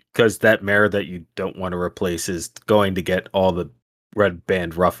 because that mayor that you don't want to replace is going to get all the Red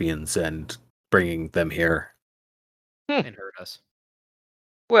Band ruffians and bringing them here. And hurt us.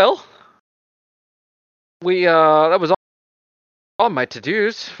 Well, we that was all my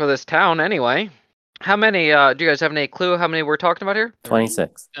to-dos for this town anyway. How many? Do you guys have any clue how many we're talking about here?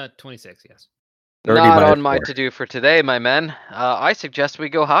 26. 26, yes. 30 Not by on my 4. to-do for today, my men. I suggest we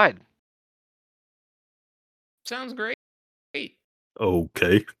go hide. Sounds great.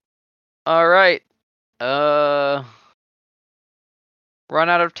 Okay. All right. Run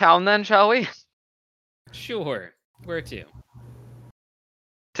out of town then, shall we? Sure. Where to?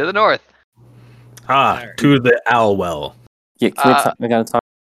 To the north. Alright. To the Alwell. Yeah, can we gotta talk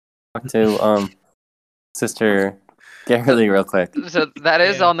to Sister Get really real quick. So that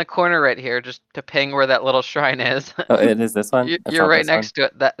is Yeah. on the corner right here, just to ping where that little shrine is. Oh, it is this one? That's You're not right this one? next to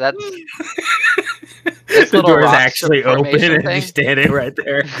it. That's This the little door is rock actually open, formation and thing? you're standing right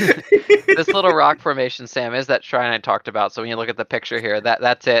there. this little rock formation, Sam, is that shrine I talked about. So when you look at the picture here,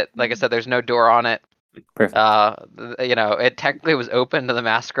 that's it. Like I said, there's no door on it. Perfect. It technically was open to the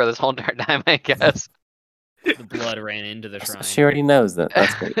massacre this whole entire time, I guess. The blood ran into the shrine. She already knows that.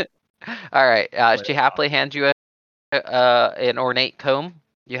 That's great. All right. Quite She a happily hands you an ornate comb.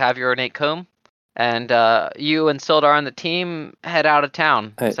 You have your ornate comb, and you and Sildar and the team head out of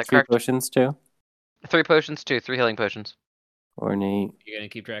town. Is that 3 correct? potions too? 3 potions too. 3 healing potions. Ornate You're gonna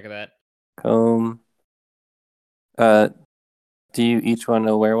keep track of that. comb. Do you each want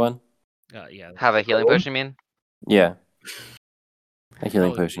to wear one? Yeah. Have a healing Comb? potion, you mean? Yeah. A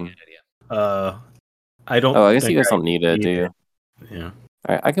healing probably be a potion. good idea. I don't. Oh, I guess think you guys I don't need it, do need you? it. Yeah.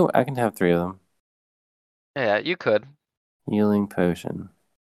 All right, I can have 3 of them. Yeah, you could. Healing potion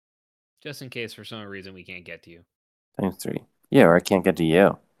Just in case for some reason we can't get to you. times 3. Yeah, or I can't get to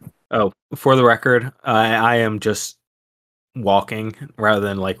you. Oh, for the record, I am just walking rather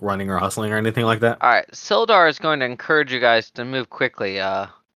than like running or hustling or anything like that. All right, Sildar is going to encourage you guys to move quickly.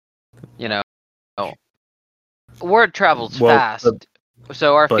 Word travels Well, fast,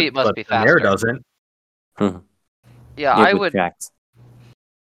 so our feet must be the mayor faster. doesn't. Yeah, Yeah, I with would. tracks.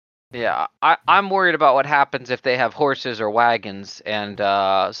 Yeah, I'm worried about what happens if they have horses or wagons and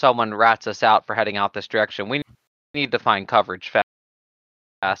someone rats us out for heading out this direction. We need to find coverage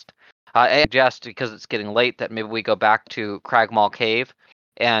fast. I suggest, because it's getting late, that maybe we go back to Cragmaw Cave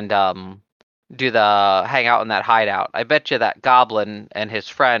and do the hang out in that hideout. I bet you that goblin and his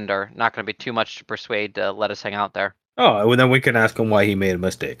friend are not going to be too much to persuade to let us hang out there. Oh, well, then we can ask him why he made a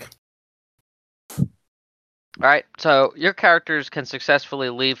mistake. All right, so your characters can successfully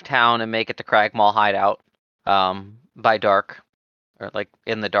leave town and make it to Cragmaw hideout by dark, or like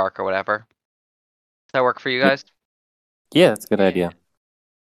in the dark or whatever. Does that work for you guys? Yeah, that's a good idea.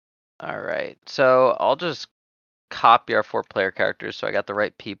 All right, so I'll just copy our 4-player characters so I got the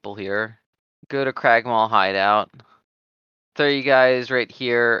right people here. Go to Cragmaw hideout. Throw you guys right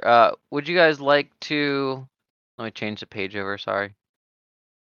here. Would you guys like to? Let me change the page over. Sorry.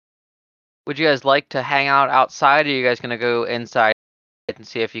 Would you guys like to hang out outside, or are you guys gonna go inside and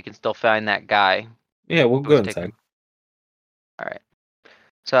see if you can still find that guy? Yeah, we'll who go was inside. taken? All right.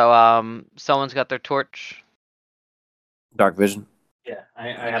 So someone's got their torch. Dark vision. Yeah, I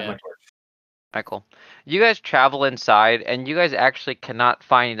have my torch. All right, cool. You guys travel inside, and you guys actually cannot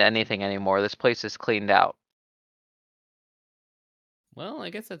find anything anymore. This place is cleaned out. Well,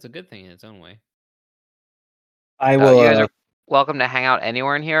 I guess that's a good thing in its own way. I You will. guys are welcome to hang out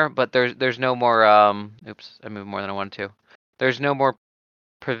anywhere in here, but there's no more. Oops, I moved more than I wanted to. There's no more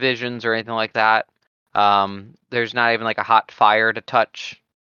provisions or anything like that. There's not even like a hot fire to touch.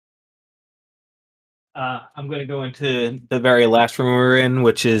 I'm going to go into the very last room we're in,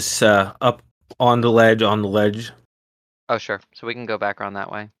 which is up on the ledge. Oh, sure. So we can go back around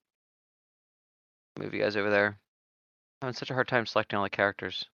that way. Move you guys over there. I'm having such a hard time selecting all the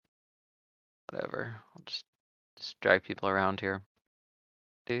characters. Whatever. I'll just drag people around here.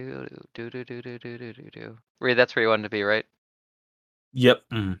 Do. Reed, that's where you wanted to be, right? Yep.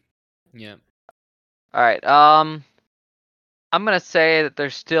 Mhm. Yeah. All right. I'm gonna say that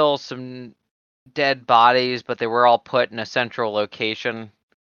there's still some dead bodies, but they were all put in a central location.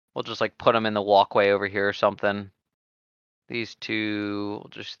 We'll just like put them in the walkway over here or something. These 2 we'll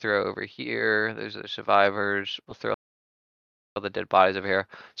just throw over here. There's the survivors. We'll throw the dead bodies over here.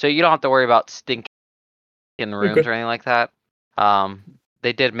 So you don't have to worry about stinking rooms Okay. or anything like that.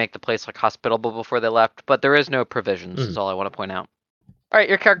 They did make the place like hospitable before they left, but there is no provisions, is all I want to point out. All right,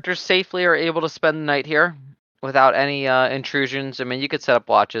 your characters safely are able to spend the night here without any intrusions. I mean, you could set up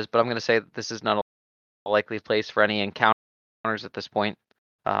watches, but I'm going to say that this is not a likely place for any encounters at this point,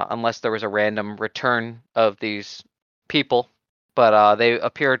 unless there was a random return of these people. But they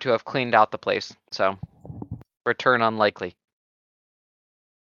appear to have cleaned out the place, so return unlikely.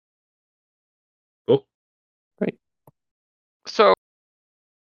 Cool. Great. So,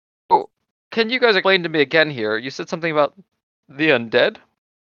 can you guys explain to me again here? You said something about the undead?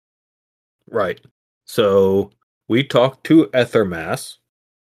 Right. So we talked to Ethermass,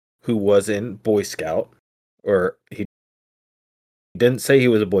 who was in Boy Scout, or he didn't say he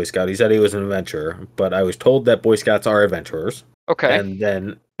was a Boy Scout. He said he was an adventurer, but I was told that Boy Scouts are adventurers. Okay. And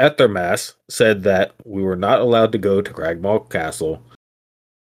then Ethermass said that we were not allowed to go to Cragmaw Castle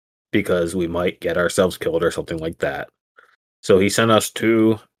because we might get ourselves killed or something like that. So he sent us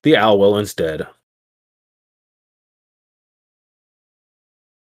to the Owlwell instead.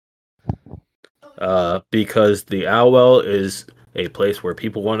 Because the Owlwell is a place where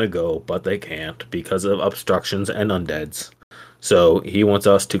people want to go, but they can't because of obstructions and undeads. So he wants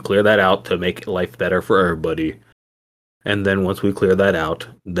us to clear that out to make life better for everybody. And then once we clear that out,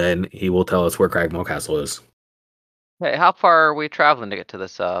 then he will tell us where Cragmaw Castle is. Hey, how far are we traveling to get to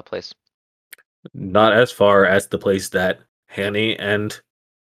this place? Not as far as the place that Hanny and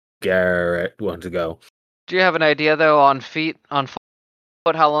Garrett want to go. Do you have an idea though on foot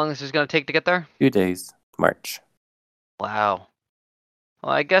how long this is going to take to get there? 2 days, March. Wow.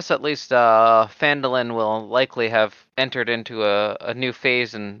 Well, I guess at least Phandalin will likely have entered into a new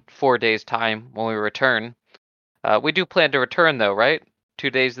phase in 4 days' time when we return. We do plan to return though, right?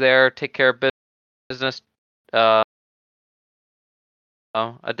 2 days there, take care of business, a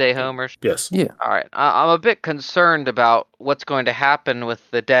day home or... Yes. Yeah. All right. I'm a bit concerned about what's going to happen with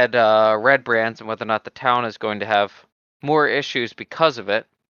the dead red brands and whether or not the town is going to have more issues because of it.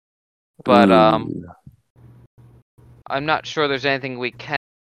 But Ooh. I'm not sure there's anything we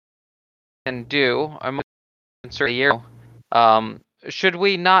can do. I'm concerned a year. Should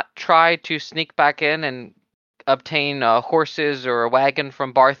we not try to sneak back in and obtain horses or a wagon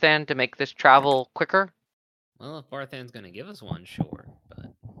from Barthan to make this travel quicker? Well, if Barthan's gonna give us one, sure, but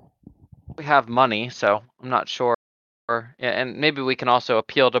We have money, so I'm not sure. Yeah, and maybe we can also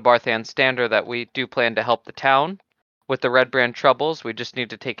appeal to Barthan Stander that we do plan to help the town with the red brand troubles. We just need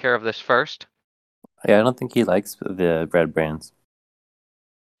to take care of this first. Yeah, I don't think he likes the red brands.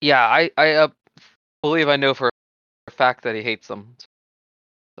 Yeah, I believe I know for a fact that he hates them.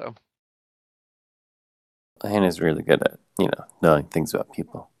 So Hannah's really good at, knowing things about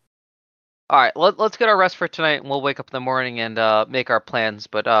people. all right, let's get our rest for tonight, and we'll wake up in the morning and make our plans.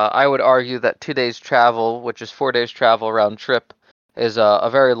 But I would argue that 2 days travel, which is 4 days travel round trip, is a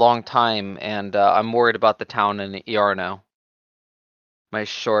very long time, and I'm worried about the town in Iarno. My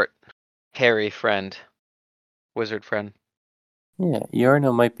short, hairy friend, wizard friend. Yeah,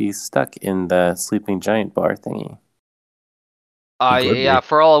 Yarno might be stuck in the sleeping giant bar thingy. Could Yeah, be.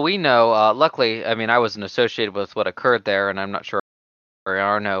 for all we know, luckily, I mean, I wasn't associated with what occurred there, and I'm not sure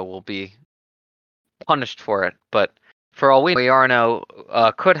Iarno will be punished for it. But for all we know,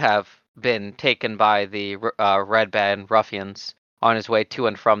 Iarno could have been taken by the Red Band ruffians on his way to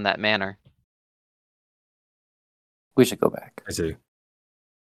and from that manor. We should go back. I see.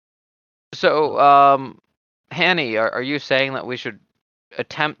 So, Hanny, are you saying that we should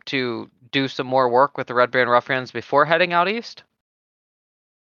attempt to do some more work with the Red Band ruffians before heading out east?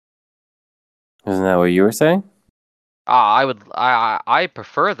 Isn't that what you were saying? I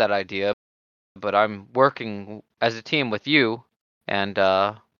prefer that idea, but I'm working as a team with you and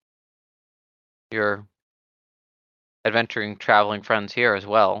your adventuring traveling friends here as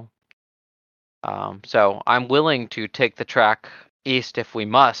well. So I'm willing to take the track east if we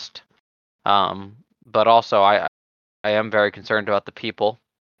must. But also I am very concerned about the people.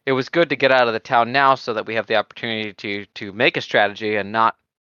 It was good to get out of the town now so that we have the opportunity to make a strategy and not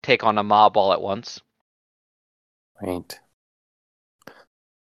take on a mob all at once. Right.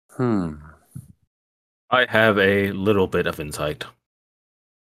 I have a little bit of insight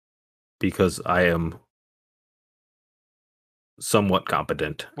because I am somewhat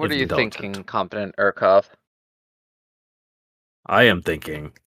competent. What if are you intelligent. thinking, competent Urkov? I am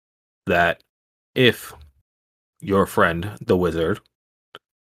thinking that if your friend, the wizard,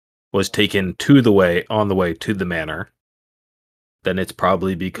 was taken on the way to the manor, then it's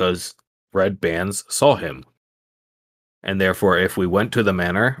probably because red bands saw him. And therefore, if we went to the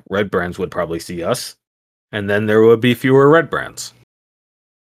manor, red brands would probably see us, and then there would be fewer red brands.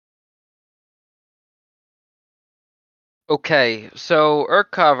 Okay, so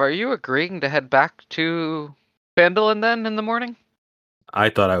Urkov, are you agreeing to head back to Phandalin then in the morning?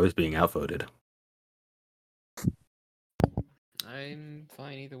 I thought I was being outvoted. I'm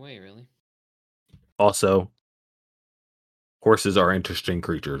fine either way, really. Also, horses are interesting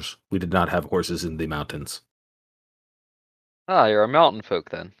creatures. We did not have horses in the mountains. Ah, you're a mountain folk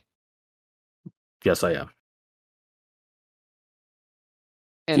then. Yes, I am.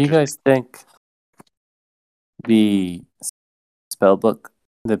 Do you guys think the spellbook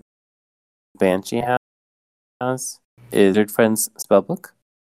the Banshee has is Wizard Friend's spellbook?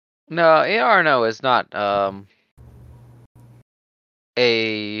 No, Iarno is not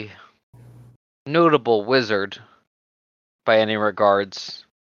a notable wizard by any regards.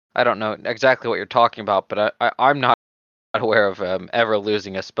 I don't know exactly what you're talking about, but I'm not aware of ever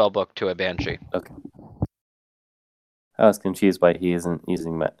losing a spellbook to a banshee. Okay. I was confused why he isn't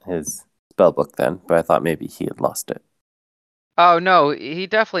using his spellbook then, but I thought maybe he had lost it. Oh no, he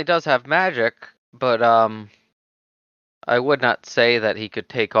definitely does have magic, but I would not say that he could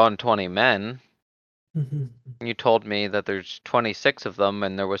take on 20 men. You told me that there's 26 of them,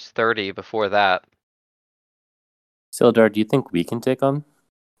 and there was 30 before that. Sildar, do you think we can take on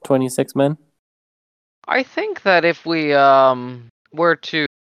 26 men? I think that if we were to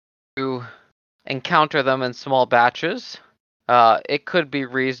encounter them in small batches, it could be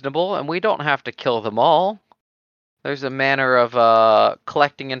reasonable, and we don't have to kill them all. There's a manner of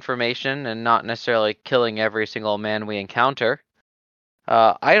collecting information and not necessarily killing every single man we encounter.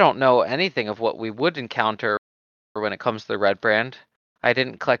 I don't know anything of what we would encounter when it comes to the Red Brand. I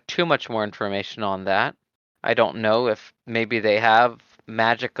didn't collect too much more information on that. I don't know if maybe they have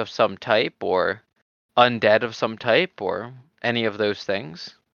magic of some type or undead of some type or any of those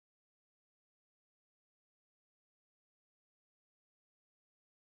things.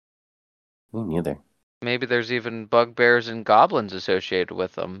 Me neither. Maybe there's even bugbears and goblins associated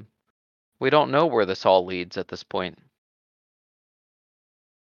with them. We don't know where this all leads at this point.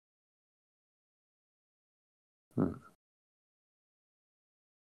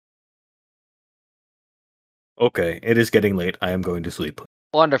 Okay, it is getting late. I am going to sleep.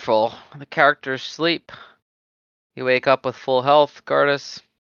 Wonderful. The characters sleep. You wake up with full health, Gardas.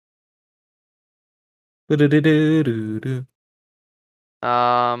 Du-du-du-du-du-du.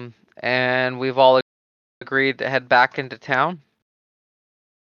 And we've all agreed to head back into town.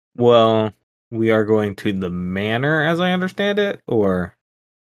 Well, we are going to the manor, as I understand it, or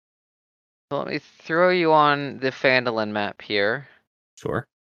So let me throw you on the Phandalin map here. sure.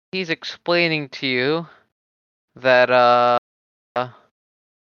 He's explaining to you that the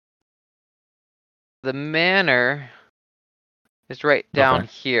manor is right down Okay.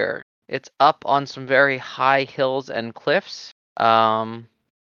 here. It's up on some very high hills and cliffs.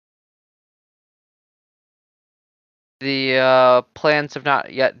 The plans have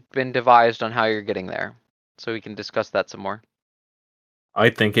not yet been devised on how you're getting there, so we can discuss that some more. I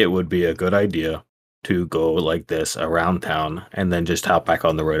think it would be a good idea to go like this around town and then just hop back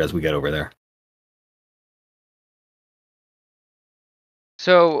on the road as we get over there.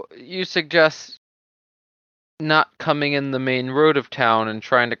 So you suggest not coming in the main road of town and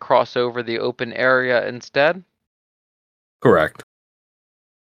trying to cross over the open area instead? Correct.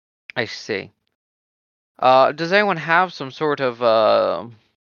 I see. Does anyone have some sort of,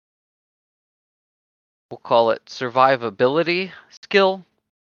 we'll call it survivability skill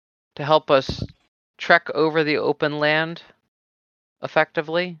to help us trek over the open land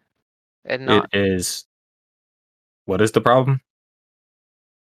effectively and not? It is. What is the problem?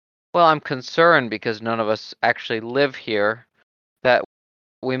 Well, I'm concerned because none of us actually live here that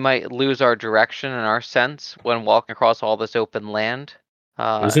we might lose our direction and our sense when walking across all this open land.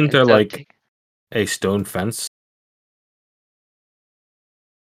 Isn't there instead of like a stone fence?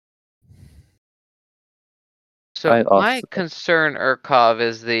 So I my also- concern, Urkov,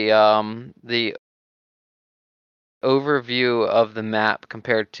 is the overview of the map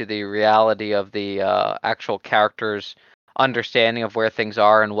compared to the reality of the actual characters' understanding of where things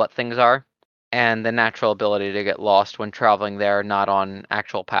are and what things are, and the natural ability to get lost when traveling there, not on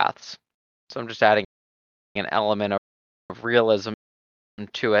actual paths. So I'm just adding an element of realism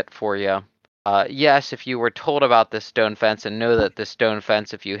to it for you. Yes, if you were told about this stone fence and know that this stone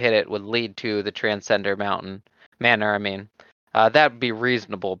fence, if you hit it, would lead to the Transcender Manor, that would be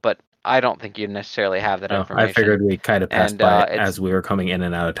reasonable, but I don't think you necessarily have that information. I figured we kind of passed And, by it it's- as we were coming in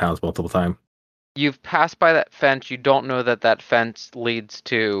and out of towns multiple times. You've passed by that fence. You don't know that that fence leads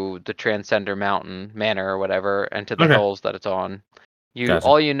to the Transcender Manor or whatever, and to the Okay. hills that it's on. Gotcha.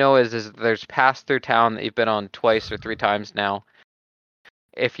 All you know is there's paths through town that you've been on twice or 3 times now.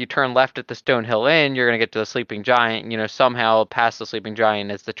 If you turn left at the Stonehill Inn, you're gonna get to the Sleeping Giant. Somehow past the Sleeping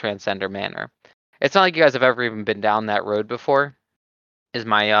Giant is the Transcender Manor. It's not like you guys have ever even been down that road before, is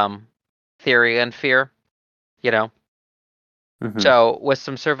my theory and fear. Mhm. So with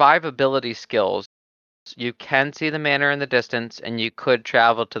some survivability skills, you can see the manor in the distance, and you could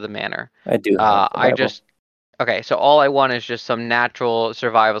travel to the manor. I do have survival. Okay, so all I want is just some natural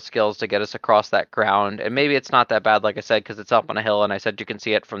survival skills to get us across that ground. And maybe it's not that bad, like I said, because it's up on a hill, and I said you can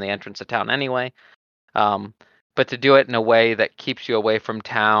see it from the entrance of town anyway. But to do it in a way that keeps you away from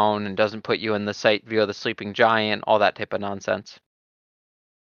town and doesn't put you in the sight view of the Sleeping Giant, all that type of nonsense.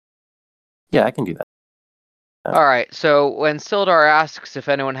 Yeah, I can do that. All right, so when Sildar asks if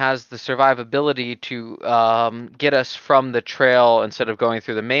anyone has the survivability to get us from the trail instead of going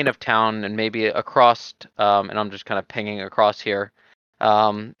through the main of town and maybe across, and I'm just kind of pinging across here,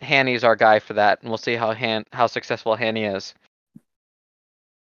 Hanny's our guy for that, and we'll see how successful Hanny is.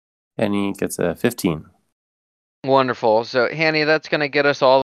 And he gets a 15. Wonderful. So Hanny, that's going to get us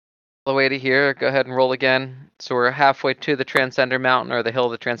all the way to here. Go ahead and roll again. So we're halfway to the Transcender Mountain, or the hill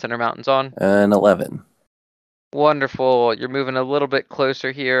the Transcender Mountain's on. An 11. Wonderful. You're moving a little bit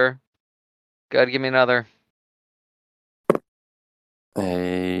closer here. Go ahead, give me another.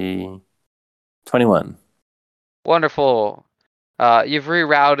 A 21. Wonderful. You've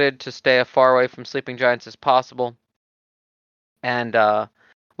rerouted to stay as far away from sleeping giants as possible. And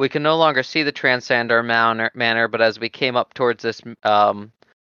we can no longer see the Transcender Manor, but as we came up towards this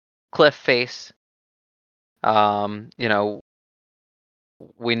cliff face,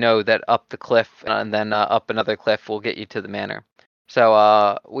 we know that up the cliff and then up another cliff will get you to the manor.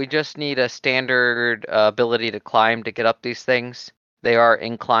 So we just need a standard ability to climb to get up these things. They are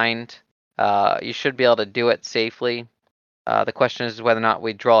inclined. You should be able to do it safely. The question is whether or not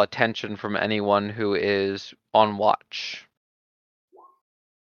we draw attention from anyone who is on watch.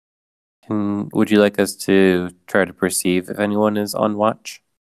 Would you like us to try to perceive if anyone is on watch?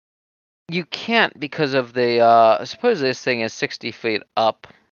 You can't because of the suppose this thing is 60 feet up,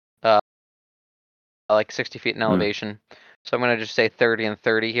 like 60 feet in elevation. So I'm gonna just say 30 and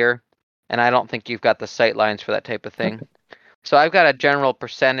 30 here, and I don't think you've got the sight lines for that type of thing. So I've got a general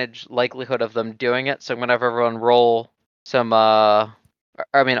percentage likelihood of them doing it. So I'm gonna have everyone roll some.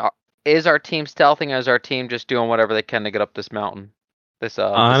 Is our team stealthing, or is our team just doing whatever they can to get up this mountain? This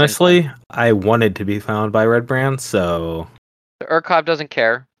Honestly, I wanted to be found by Red Brand, so Urkov doesn't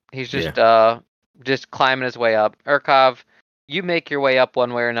care. He's just climbing his way up. Urkov, you make your way up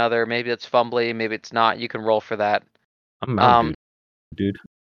one way or another. Maybe it's fumbly, maybe it's not. You can roll for that. I'm mountain dude.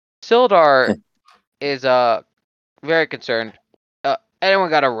 Sildar is very concerned.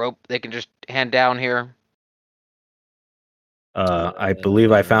 Anyone got a rope they can just hand down here? I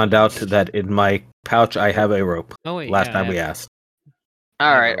believe I found out that in my pouch I have a rope. Oh wait, Last yeah, time we asked.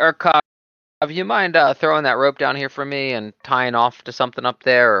 All right, rope. Urkov, do you mind throwing that rope down here for me and tying off to something up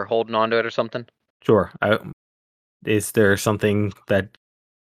there, or holding onto it or something? Sure. Is there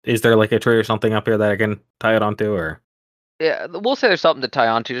like a tree or something up here that I can tie it onto, or? Yeah, we'll say there's something to tie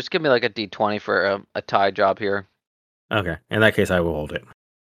onto. Just give me like a D20 for a tie job here. Okay. In that case, I will hold it.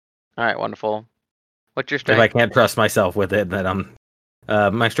 All right, wonderful. What's your If I strength? can't trust myself with it, then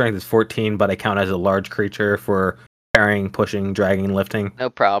my strength is 14, but I count as a large creature for carrying, pushing, dragging, lifting. No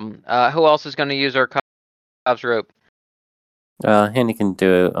problem. Who else is going to use Urkov's rope? Handy can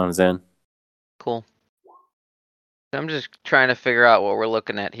do it on his own. Cool. I'm just trying to figure out what we're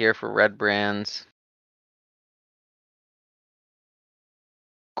looking at here for red brands.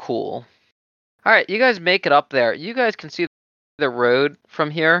 Cool. All right, you guys make it up there. You guys can see the road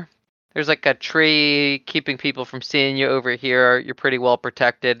from here. There's like a tree keeping people from seeing you over here. You're pretty well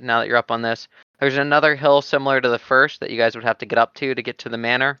protected now that you're up on this. There's another hill similar to the first that you guys would have to get up to get to the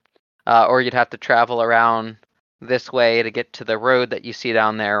manor. Or you'd have to travel around this way to get to the road that you see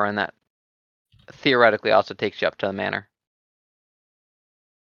down there, and that theoretically also takes you up to the manor.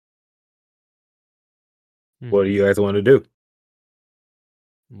 What do you guys want to do?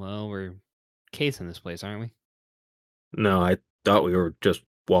 Well, we're casing this place, aren't we? No, I thought we were just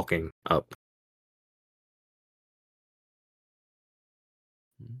walking up.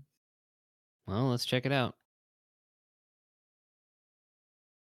 Well, let's check it out.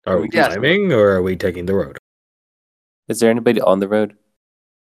 Are we Yes. climbing, or are we taking the road? Is there anybody on the road?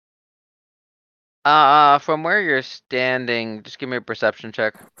 From where you're standing, just give me a perception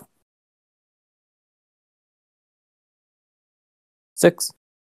check. 6.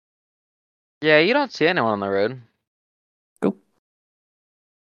 Yeah, you don't see anyone on the road. Cool.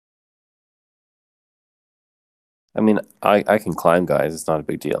 I mean, I can climb, guys. It's not a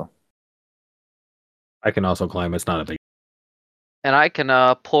big deal. I can also climb. It's not a big. And I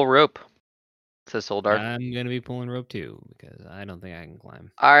can pull rope, says Soldar. I'm gonna be pulling rope too because I don't think I can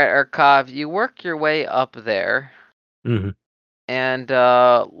climb. All right, Urkov, you work your way up there, Mhm. and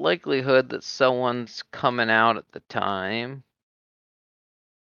likelihood that someone's coming out at the time.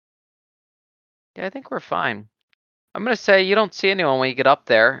 Yeah, I think we're fine. I'm gonna say you don't see anyone when you get up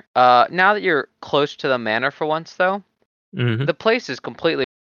there. Now that you're close to the manor for once, though, Mhm. the place is completely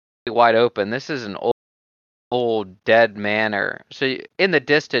wide open. This is an old dead manor. So in the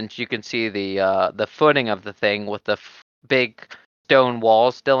distance, you can see the footing of the thing with the big stone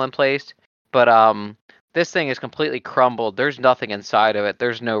walls still in place. But this thing is completely crumbled. There's nothing inside of it.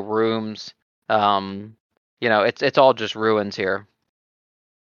 There's no rooms. It's all just ruins here.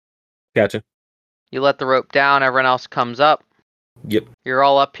 Gotcha. You let the rope down, everyone else comes up. Yep. You're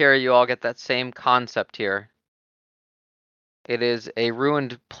all up here, you all get that same concept here. It is a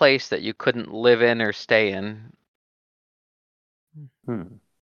ruined place that you couldn't live in or stay in.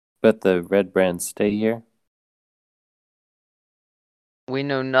 But the red brands stay here? We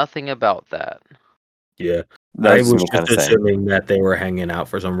know nothing about that. Yeah. That I was was me kind just of saying. assuming that they were hanging out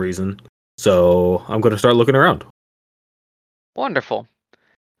for some reason. So I'm going to start looking around. Wonderful.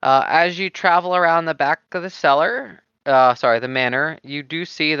 As you travel around the back of the cellar, the manor, you do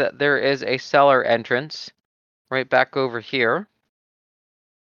see that there is a cellar entrance right back over here.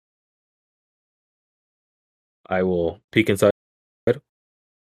 I will peek inside.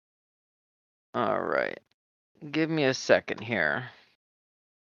 All right. Give me a second here.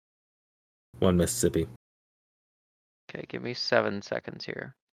 One Mississippi. Okay, give me 7 seconds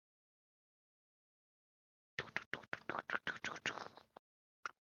here.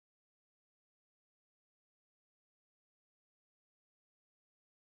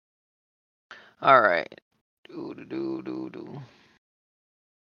 All right.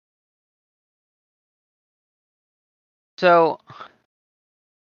 So,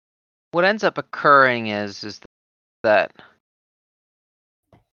 what ends up occurring is that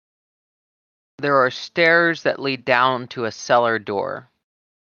there are stairs that lead down to a cellar door.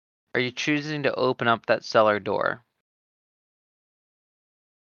 Are you choosing to open up that cellar door?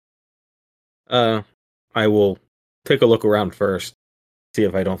 I will take a look around first, see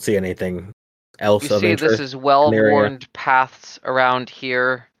if I don't see anything else You of see, this interest is in the area. well-worn paths around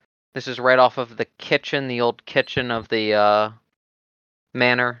here. This is right off of the kitchen, the old kitchen of the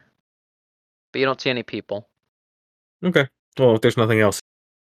manor. But you don't see any people. Okay. Well, if there's nothing else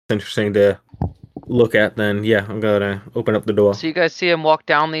interesting to look at, then yeah, I'm gonna open up the door. So you guys see him walk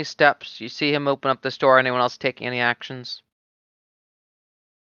down these steps. You see him open up this door. Anyone else taking any actions?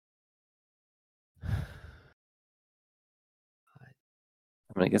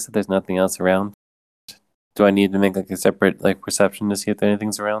 I mean, I guess if there's nothing else around, do I need to make like a separate like perception to see if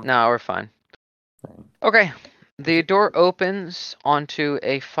anything's around? No, we're fine. Okay. The door opens onto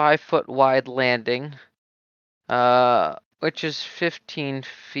a 5-foot wide landing, which is 15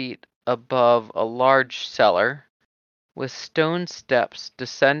 feet above a large cellar, with stone steps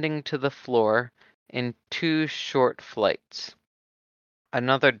descending to the floor in 2 short flights.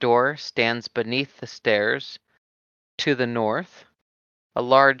 Another door stands beneath the stairs to the north. A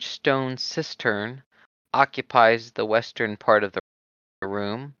large stone cistern occupies the western part of the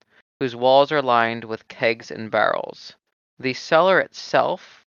room, whose walls are lined with kegs and barrels. The cellar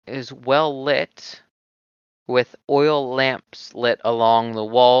itself is well lit, with oil lamps lit along the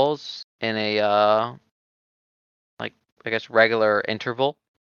walls in a regular interval.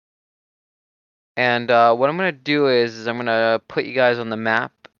 And what I'm gonna do is I'm gonna put you guys on the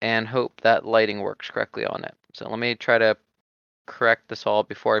map and hope that lighting works correctly on it. So let me try to correct this all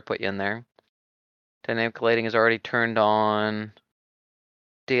before I put you in there. Dynamic lighting is already turned on.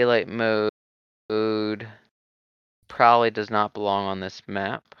 Daylight mode probably does not belong on this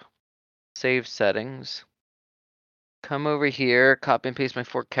map. Save settings. Come over here, copy and paste my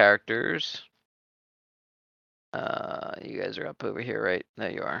 4 characters. You guys are up over here, right?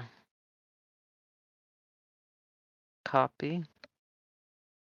 There you are. Copy.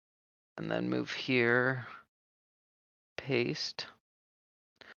 And then move here. Paste.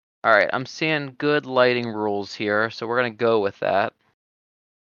 Alright, I'm seeing good lighting rules here, so we're gonna go with that.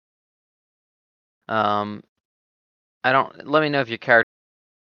 Let me know if your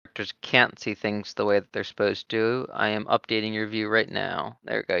characters can't see things the way that they're supposed to. I am updating your view right now.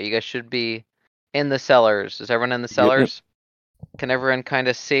 There we go. You guys should be in the cellars. Is everyone in the Yep. cellars? Can everyone kind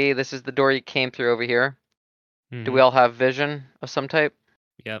of see? This is the door you came through over here. Do we Mhm. all have vision of some type?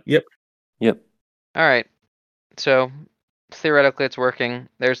 Yep. Yep. Alright. So, theoretically it's working.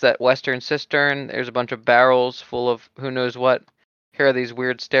 There's that western cistern. There's a bunch of barrels full of who knows what. Here are these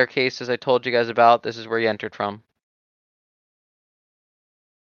weird staircases I told you guys about. This is where you entered from.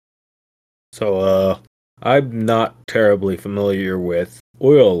 So, I'm not terribly familiar with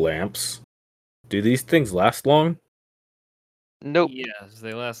oil lamps. Do these things last long? Nope. Yes,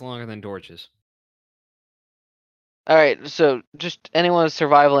 they last longer than torches. Alright, so just anyone with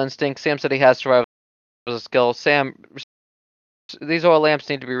survival instinct. Sam said he has survival skill. Sam, these oil lamps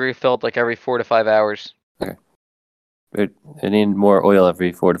need to be refilled like every 4 to 5 hours. I need more oil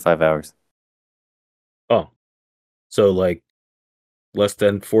every 4 to 5 hours. Oh. So, like, less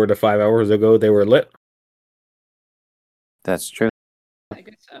than 4 to 5 hours ago, they were lit? That's true. I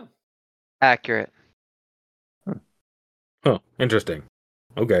guess so. Accurate. Huh. Interesting.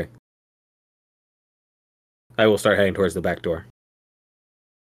 Okay. I will start heading towards the back door.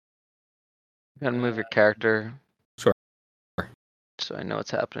 You gotta move your character. Sure. So I know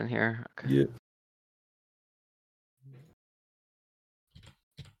what's happening here. Okay. Yeah.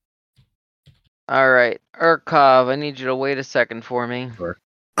 Alright, Urkov, I need you to wait a second for me.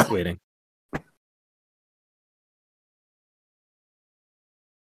 Waiting.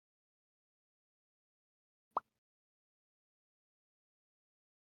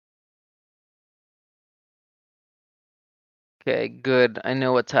 Okay, good. I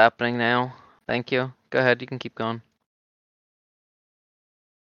know what's happening now. Thank you. Go ahead, you can keep going.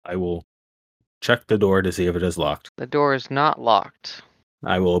 I will check the door to see if it is locked. The door is not locked.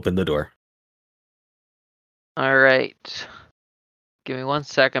 I will open the door. Alright. Give me 1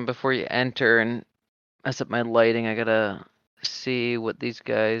 second before you enter and mess up my lighting. I gotta see what these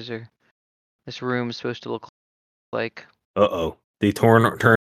guys are. This room is supposed to look like. Uh-oh. The turn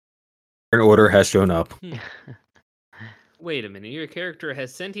order has shown up. Wait a minute, your character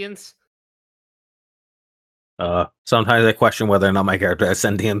has sentience? Sometimes I question whether or not my character has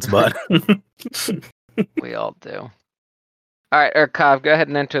sentience, but We all do. Alright, Urkov, go ahead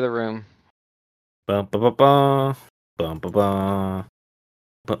and enter the room. bum, ba, ba, ba. Bum, ba, ba.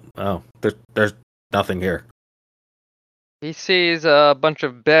 Oh, there's nothing here. He sees a bunch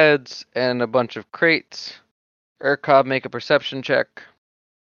of beds and a bunch of crates. Urkov, make a perception check.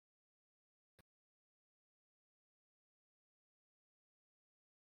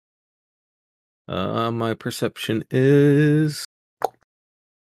 My perception is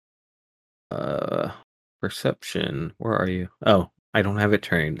perception. Where are you? Oh, I don't have it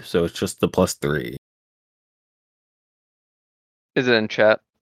trained, so it's just the +3. Is it in chat?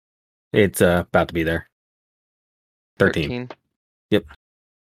 It's about to be there. 13. Yep.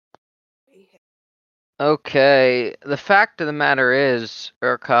 Okay, the fact of the matter is,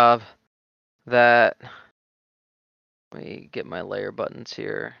 Urkov, that let me get my layer buttons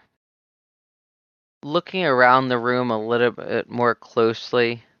here. Looking around the room a little bit more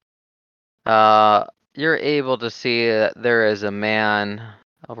closely, you're able to see that there is a man,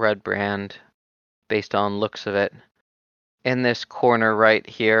 a red brand, based on looks of it, in this corner right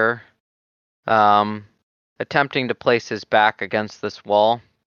here, attempting to place his back against this wall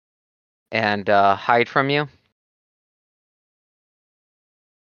and hide from you.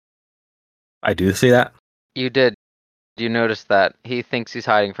 I do see that. You did. You notice that he thinks he's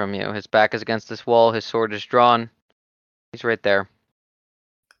hiding from you. His back is against this wall. His sword is drawn. He's right there.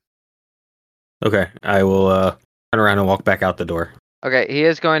 Okay, I will turn around and walk back out the door. Okay, he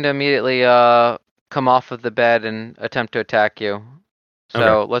is going to immediately come off of the bed and attempt to attack you.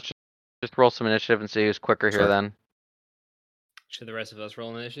 So let's just roll some initiative and see who's quicker here Sure. then. Should the rest of us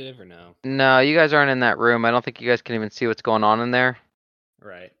roll initiative or no? No, you guys aren't in that room. I don't think you guys can even see what's going on in there.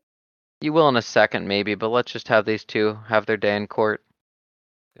 Right. You will in a second maybe, but let's just have these two have their day in court.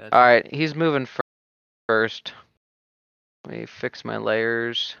 Gotcha. Alright, he's moving first. Let me fix my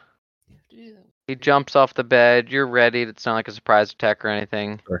layers. He jumps off the bed. You're ready. It's not like a surprise attack or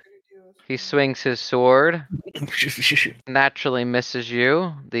anything. Sure. He swings his sword. Naturally misses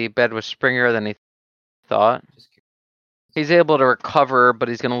you. The bed was springier than he thought. He's able to recover, but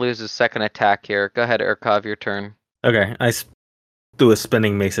he's going to lose his second attack here. Go ahead, Urkov, your turn. Okay, I do a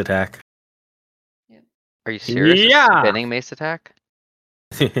spinning mace attack. Are you serious? Yeah! A spinning mace attack?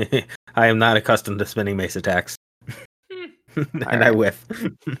 I am not accustomed to spinning mace attacks. And I Alright. whiff.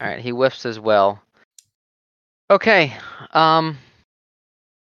 Alright, he whiffs as well. Okay,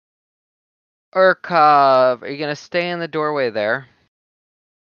 Urkov, are you going to stay in the doorway there?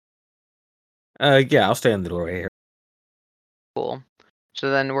 Yeah, I'll stay in the doorway here. Cool.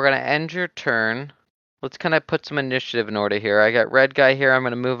 So then we're going to end your turn. Let's kind of put some initiative in order here. I got red guy here. I'm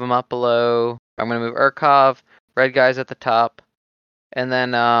going to move him up below. I'm going to move Urkov. Red guy's at the top. And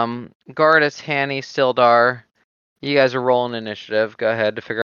then Gardas, Hanny, Sildar. You guys are rolling initiative. Go ahead to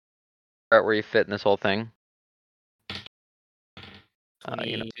figure out where you fit in this whole thing.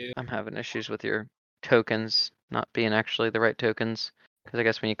 You know, 22. I'm having issues with your tokens not being actually the right tokens. Because I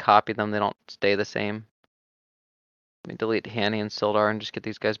guess when you copy them, they don't stay the same. Let me delete Hanny and Sildar and just get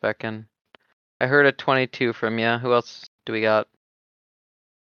these guys back in. I heard a 22 from you. Who else do we got?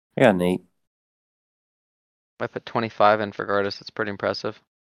 I got an 8. I put 25 in for Gardas. That's pretty impressive.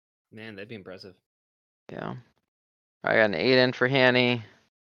 Man, that'd be impressive. Yeah. I got an 8 in for Hanny.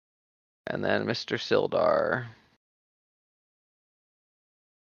 And then Mr. Sildar.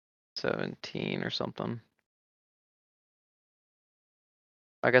 17 or something.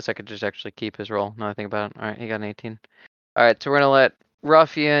 I guess I could just actually keep his roll. Now I think about it. Alright, he got an 18. Alright, so we're gonna let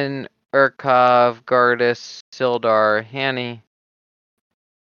Ruffian, Urkov, Gardas, Sildar, Hanny.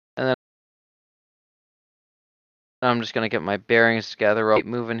 And then I'm just gonna get my bearings together. I'll keep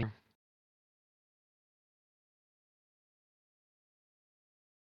moving here.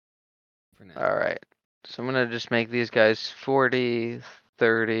 For now. Alright. So I'm gonna just make these guys 40,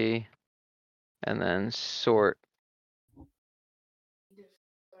 30, and then sort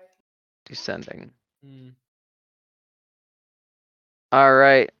descending.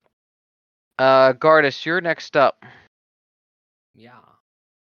 Alright. Gardas, you're next up. Yeah.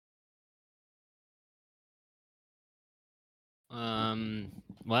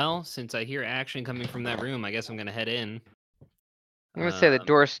 Well, since I hear action coming from that room, I guess I'm gonna head in. I'm gonna say the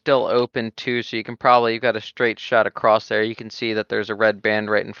door's still open too, so you've got a straight shot across there. You can see that there's a red band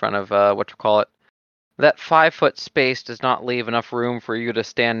right in front of whatchamacallit. That 5-foot space does not leave enough room for you to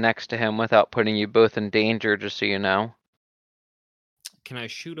stand next to him without putting you both in danger, just so you know. Can I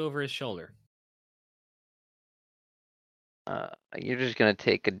shoot over his shoulder? You're just gonna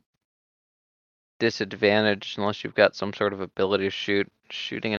take a disadvantage unless you've got some sort of ability to shoot.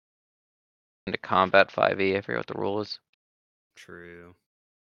 Shooting into combat 5e, I forget what the rule is. True.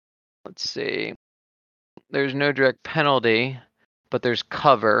 Let's see. There's no direct penalty, but there's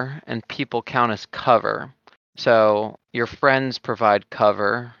cover, and people count as cover. So your friends provide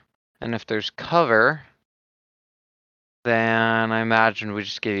cover, and if there's cover, then I imagine we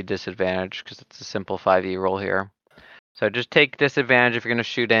just give you disadvantage because it's a simple 5e roll here. So just take disadvantage if you're gonna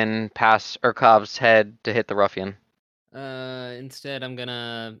shoot in past Urkov's head to hit the ruffian. Instead, I'm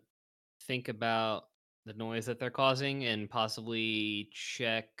gonna think about the noise that they're causing and possibly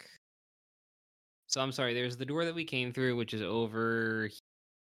check. So I'm sorry. There's the door that we came through, which is over.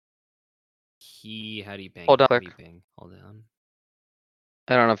 How do you ping? Hold on How do quick. you ping? Hold on.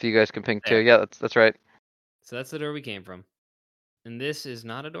 I don't know if you guys can ping too. There. Yeah, that's right. So that's the door we came from, and this is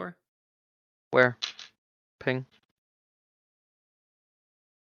not a door. Where? Ping.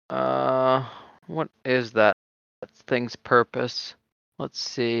 What is that thing's purpose? Let's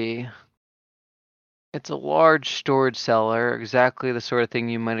see. It's a large storage cellar, exactly the sort of thing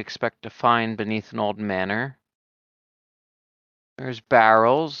you might expect to find beneath an old manor. There's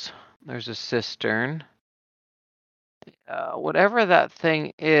barrels. There's a cistern. Whatever that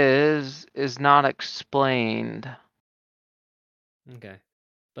thing is not explained. Okay,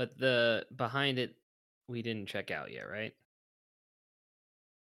 but the behind it, we didn't check out yet, right?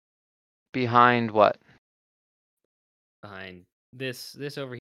 Behind what? Behind this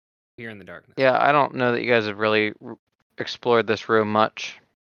over here in the darkness. Yeah, I don't know that you guys have really explored this room much.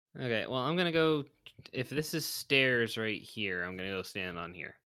 Okay, well, I'm gonna go. If this is stairs right here, I'm gonna go stand on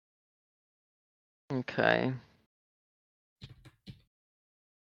here. Okay.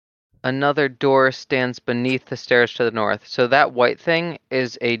 Another door stands beneath the stairs to the north. So that white thing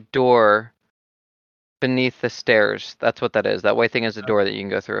is a door beneath the stairs. That's what that is. That white thing is a door that you can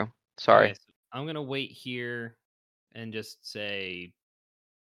go through. Sorry. Okay, so I'm gonna wait here and just say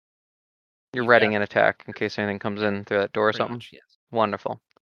You're you've readying got an attack in case anything comes in through that door or pretty something. much, yes. Wonderful.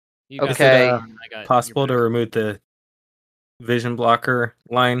 You got Okay. the gun, I got your Possible to back. remove the vision blocker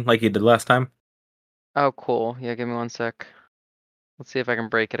line like you did last time? Oh, cool. Yeah, give me 1 sec. Let's see if I can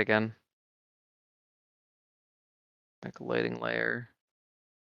break it again. Make a lighting layer.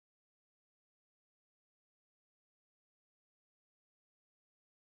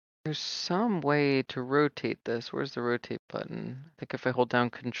 There's some way to rotate this. Where's the rotate button? I think if I hold down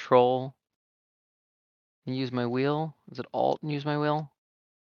Control and use my wheel, is it Alt and use my wheel?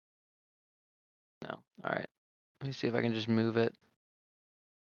 No. All right. Let me see if I can just move it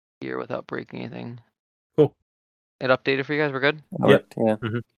here without breaking anything. Cool. It updated for you guys? We're good? That worked, yeah.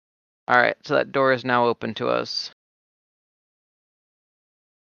 All right. So that door is now open to us.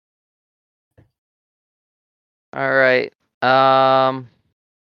 All right.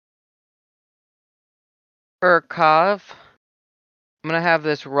 Urkov, I'm gonna have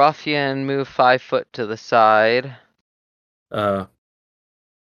this ruffian move 5 foot to the side.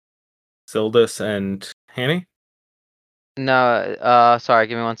 Zildus and Hanny? No, sorry,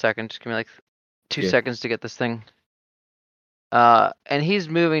 give me 1 second. Just give me like 2 Yeah. seconds to get this thing. And he's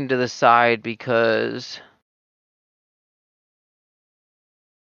moving to the side because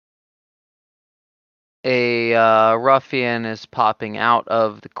a ruffian is popping out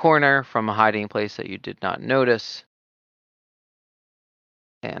of the corner from a hiding place that you did not notice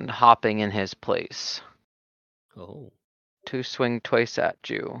and hopping in his place Oh, to swing twice at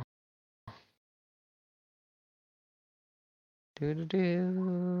you.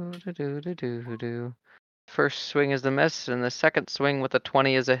 Do. First swing is the miss, and the second swing with a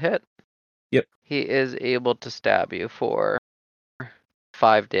 20 is a hit. Yep. He is able to stab you for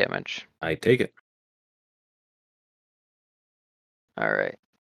 5 damage. I take it. Alright.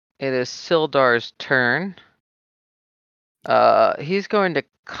 It is Sildar's turn. He's going to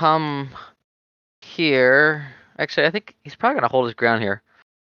come here. Actually, I think he's probably going to hold his ground here.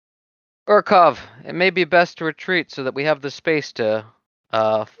 Urkov, it may be best to retreat so that we have the space to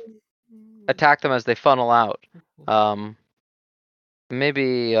attack them as they funnel out.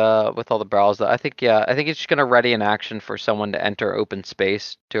 Maybe with all the barrels, I think he's just gonna ready an action for someone to enter open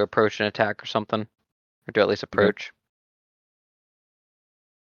space to approach an attack or something, or to at least approach.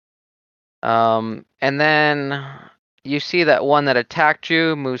 And then you see that one that attacked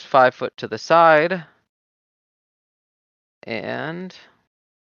you moves 5 foot to the side. And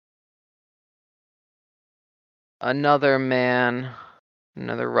another man,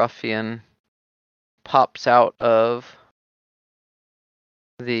 another ruffian, pops out of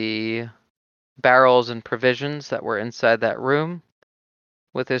the barrels and provisions that were inside that room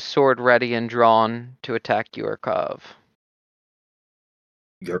with his sword ready and drawn to attack Yurkov.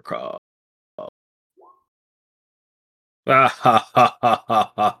 Your call.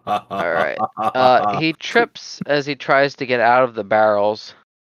 Alright. He trips as he tries to get out of the barrels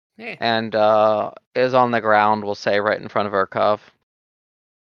Hey. and is on the ground, we'll say, right in front of Urkov.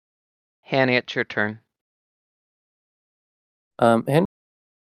 Hanny, it's your turn. Henry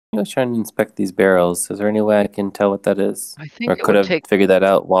was trying to inspect these barrels. Is there any way I can tell what that is? I think Or it could would have take figured that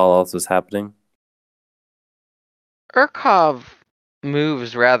out while all this was happening? Urkov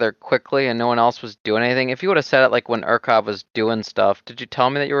moves rather quickly and no one else was doing anything. If you would have said it like when Urkov was doing stuff, did you tell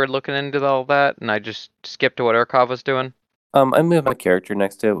me that you were looking into all that and I just skipped to what Urkov was doing? I moved my character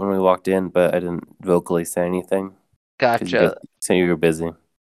next to it when we walked in, but I didn't vocally say anything. Because Gotcha. you were busy.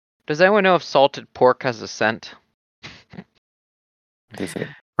 Does anyone know if salted pork has a scent? There's like,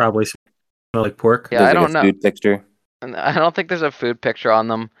 Probably smell like pork. Yeah, there's I like don't a know. food picture. And I don't think there's a food picture on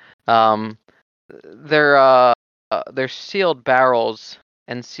them. They're sealed barrels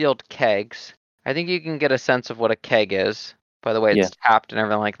and sealed kegs. I think you can get a sense of what a keg is by the way Yeah. it's tapped and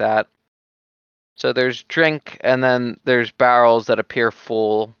everything like that. So there's drink and then there's barrels that appear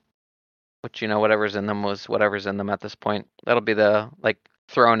full, which whatever's in them was whatever's in them at this point. That'll be the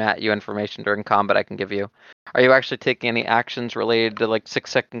thrown at you information during combat I can give you. Are you actually taking any actions related to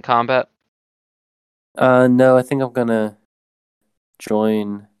 6-second combat? No, I think I'm gonna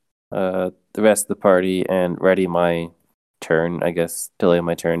join the rest of the party and ready my turn, I guess, delay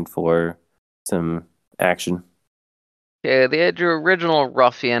my turn for some action. Yeah, the original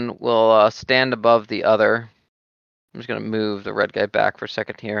ruffian will stand above the other. I'm just gonna move the red guy back for a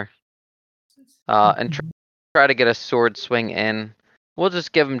second here. And try to get a sword swing in. We'll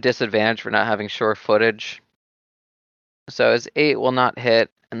just give him disadvantage for not having sure footage. So his 8 will not hit,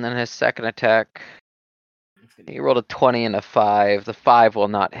 and then his second attack, he rolled a 20 and a 5. The 5 will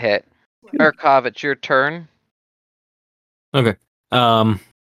not hit. Urkov, it's your turn. Okay.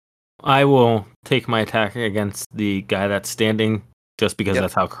 I will take my attack against the guy that's standing, just because Yep.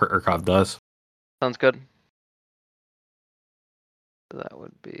 that's how Urkov does. Sounds good. That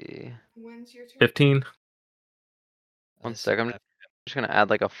would be When's your turn? 15. 1 second. I'm just gonna add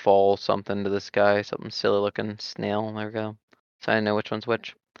a fall something to this guy, something silly looking snail. There we go. So I know which one's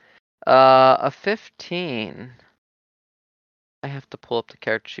which. A 15. I have to pull up the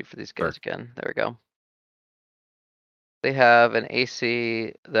character sheet for these guys again. There we go. They have an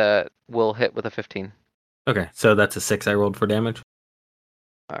AC that will hit with a 15. Okay, so that's a 6 I rolled for damage.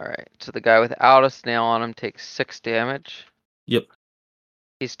 Alright, so the guy without a snail on him takes 6 damage. Yep.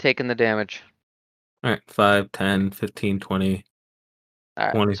 He's taken the damage. Alright, 5, 10, 15, 20.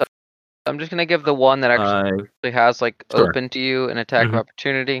 Alright, 20. so I'm just gonna give the one that actually has Sure. open to you an attack of Mhm.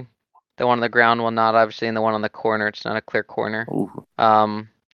 opportunity. The one on the ground will not, obviously, and the one on the corner, it's not a clear corner. Ooh.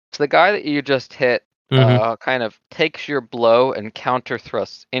 So the guy that you just hit Mhm. kind of takes your blow and counter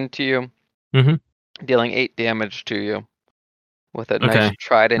thrusts into you, dealing 8 damage to you with a nice Okay.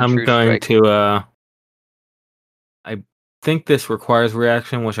 tried and I'm true going strike. to I think this requires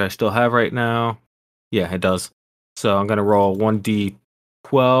reaction, which I still have right now. Yeah, it does. So I'm gonna roll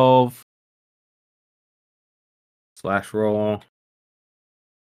 1d12 slash roll.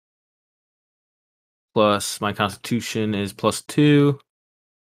 Plus my constitution is +2.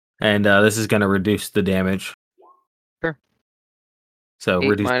 And this is gonna reduce the damage. Sure. So 8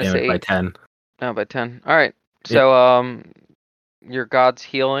 reduce minus damage by 8. 10. No, by 10. Alright. So your god's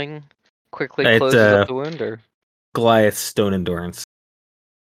healing quickly It's closes up the wound, or? Goliath's stone endurance.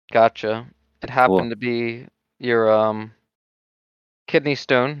 Gotcha. It happened Cool. to be your kidney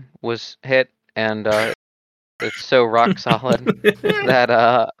stone was hit, and it's so rock solid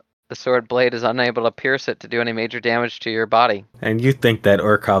that the sword blade is unable to pierce it to do any major damage to your body. And you think that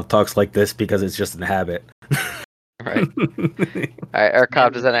Urkov talks like this because it's just an habit. Right. Alright,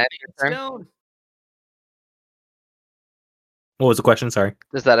 Urkov, does that end your turn? Stone. What was the question? Sorry.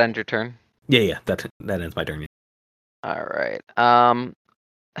 Does that end your turn? Yeah, that ends my turn. Alright.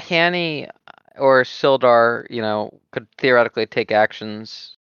 Hanny or Sildar, could theoretically take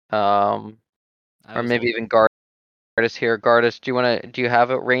actions. Or maybe even Gardus here. Gardus, do you have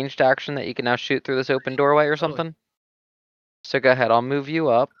a ranged action that you can now shoot through this open doorway or Totally. something? So go ahead, I'll move you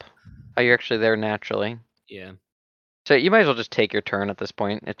up. Oh, you're actually there naturally. Yeah. So you might as well just take your turn at this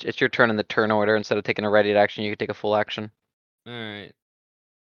point. It's your turn in the turn order. Instead of taking a ready action, you could take a full action. All right.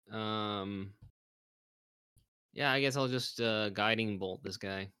 Yeah, I guess I'll just guiding bolt this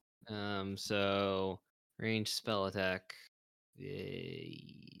guy. So range spell attack.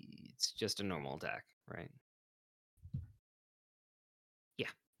 It's just a normal attack, right? Yeah.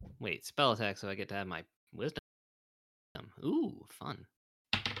 Wait, spell attack, so I get to have my wisdom. Ooh, fun.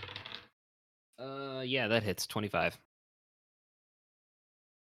 Yeah, that hits 25.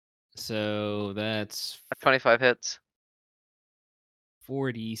 So that's 25 hits.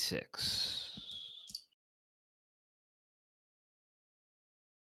 46.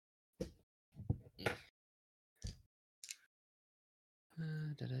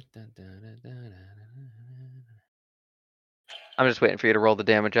 I'm just waiting for you to roll the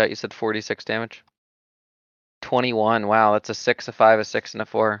damage out. You said 46 damage. 21. Wow, that's a 6, a 5, a 6, and a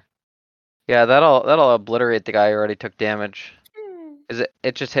 4. Yeah, that'll obliterate the guy who already took damage. Is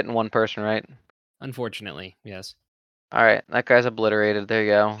it's just hitting one person, right? Unfortunately, yes. All right, that guy's obliterated. There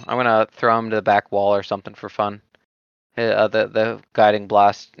you go. I'm gonna throw him to the back wall or something for fun. The guiding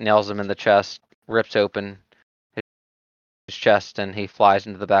blast nails him in the chest, rips open his chest, and he flies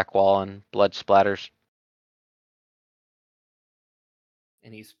into the back wall, and blood splatters.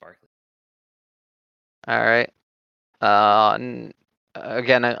 And he's sparkly. All right.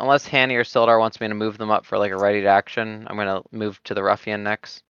 Again, unless Hanny or Sildar wants me to move them up for like a ready to action, I'm gonna move to the ruffian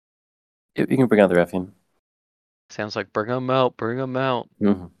next. Yep, you can bring out the ruffian. Sounds like bring him out, bring him out.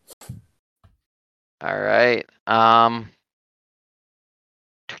 Mm-hmm. All right.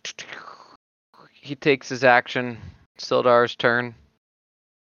 He takes his action. Sildar's turn.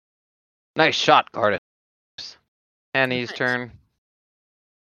 Nice shot, Gardas. Hanny's Nice. turn.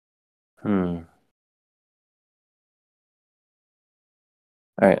 All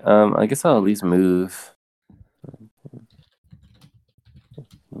right. I guess I'll at least move.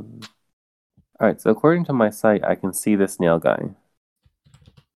 All right. So according to my sight, I can see this nail guy.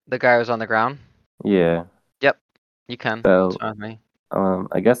 The guy was on the ground. Yeah. You can. So It's fine with me.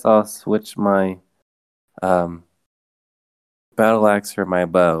 I guess I'll switch my battle axe for my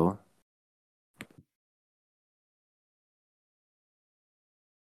bow.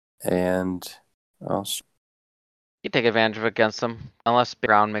 And I'll. You take advantage of it against him, unless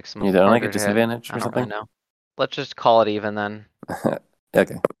ground makes him. You don't like harder a to hit. disadvantage I or don't something? really know. Let's just call it even then.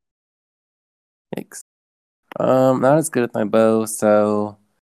 Okay. Yikes. Not as good with my bow, so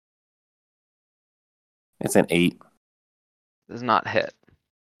it's an 8. Does not hit.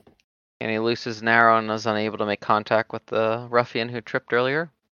 And he looses an arrow and is unable to make contact with the ruffian who tripped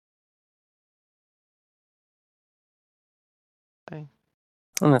earlier. Okay.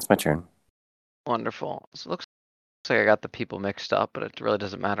 And that's my turn. Wonderful. So it looks like I got the people mixed up, but it really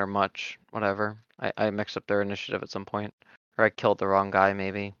doesn't matter much. Whatever. I mixed up their initiative at some point. Or I killed the wrong guy,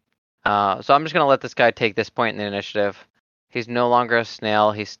 maybe. So I'm just gonna let this guy take this point in the initiative. He's no longer a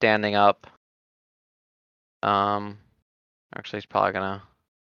snail, he's standing up. Actually he's probably gonna.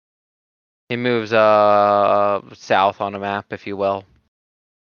 He moves south on a map, if you will.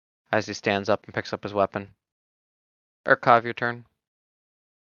 As he stands up and picks up his weapon. Urkov, your turn.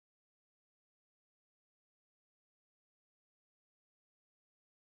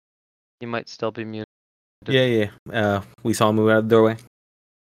 You might still be muted. Yeah. We saw him move out of the doorway.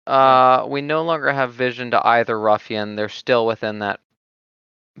 We no longer have vision to either ruffian. They're still within that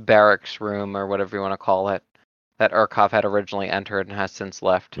barracks room or whatever you want to call it that Urkov had originally entered and has since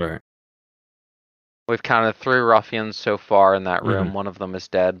left. Right. We've counted 3 ruffians so far in that room. Mhm. One of them is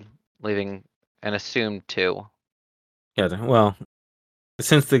dead, leaving an assumed 2. Yeah. Well,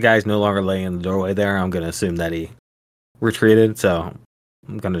 since the guy's no longer laying in the doorway there, I'm gonna assume that he retreated. So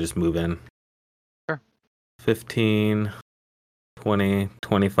I'm gonna just move in. Sure. 15, 20,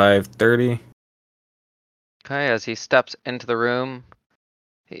 25, 30. Okay, as he steps into the room,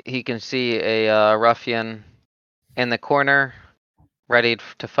 he can see a ruffian in the corner, ready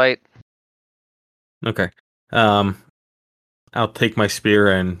to fight. Okay. I'll take my spear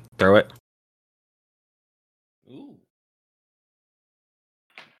and throw it. Ooh.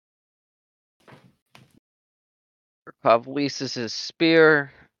 Urkov leases his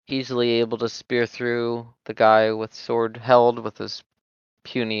spear, easily able to spear through the guy with sword held with his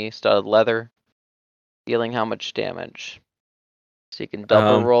puny studded leather, dealing how much damage? So you can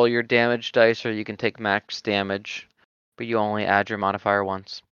double roll your damage dice, or you can take max damage, but you only add your modifier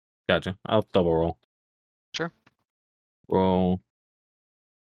once. Gotcha. I'll double roll. Sure. Roll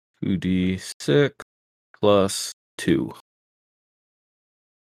 2d6 plus 2.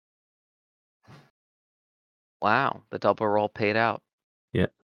 Wow, the double roll paid out. Yeah.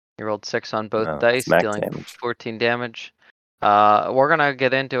 You rolled 6 on both No, it's dice, max dealing damage. 14 damage. We're gonna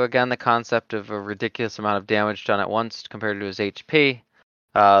get into again the concept of a ridiculous amount of damage done at once compared to his HP.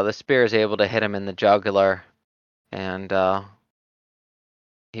 The spear is able to hit him in the jugular, and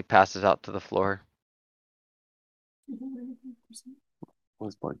he passes out to the floor.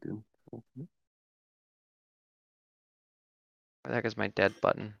 What's Bart doing? Where the heck is my dead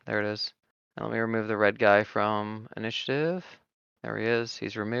button? There it is. Now let me remove the red guy from initiative. There he is.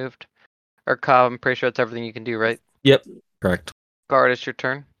 He's removed. Urkov, I'm pretty sure that's everything you can do, right? Yep, correct. Guard, it's your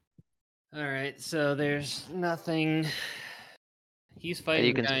turn. All right, so there's nothing. He's And fighting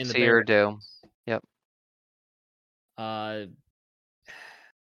you the can guy in the see or do. barracks. Yep.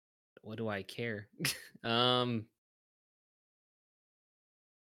 What do I care?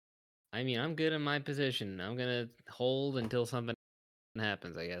 I mean, I'm good in my position. I'm gonna hold until something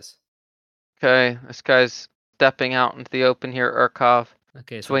happens, I guess. Okay, this guy's stepping out into the open here, Urkov.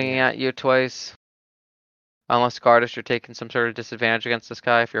 Okay, so Swinging yeah. at you twice. Unless Gardish, you're taking some sort of disadvantage against this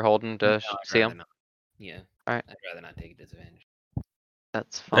guy if you're holding to No, I'd see rather him. not. Yeah. Alright. I'd rather not take a disadvantage.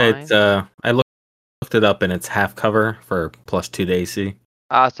 That's fine. It's I looked it up and it's half cover for +2 to AC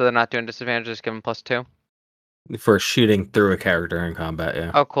So they're not doing disadvantage, just give him +2. for shooting through a character in combat.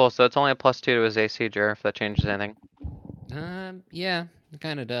 Yeah. Oh, cool. So it's only a +2 to his AC, Jer, if that changes anything. Yeah, it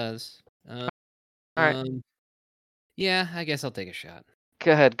kind of does. Alright. Yeah, I guess I'll take a shot.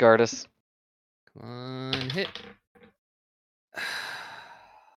 Go ahead, Gardus. Come on, hit.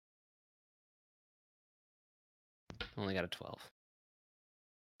 Only got a 12.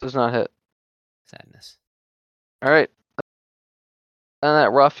 Does not hit. Sadness. Alright. And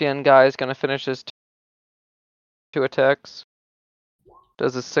that ruffian guy is gonna finish his 2 attacks.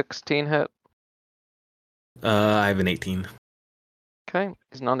 Does a 16 hit? I have an 18. Okay,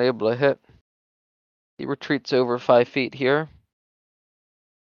 he's not able to hit. He retreats over 5 feet here.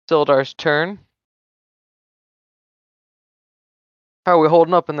 Sildar's turn. How are we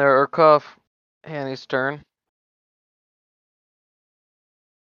holding up in there, Urkov? Hanny's turn.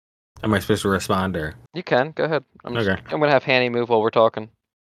 Am I supposed to respond or? You can, go ahead. I'm Okay. gonna have Hanny move while we're talking.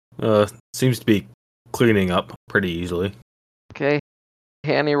 Seems to be cleaning up pretty easily. Okay.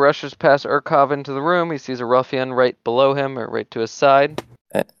 Hanny rushes past Urkov into the room. He sees a ruffian right below him, or right to his side.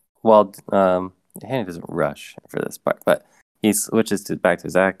 Well, Hanny doesn't rush for this part, but he switches back to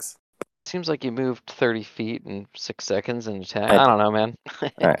his axe. Seems like he moved 30 feet in 6 seconds and attack. I I don't know, man.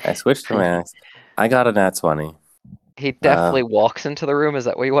 Alright, I switched to my axe. I got a nat 20. He definitely walks into the room. Is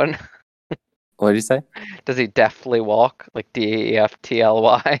that what you want? What did you say? Does he deftly walk? Like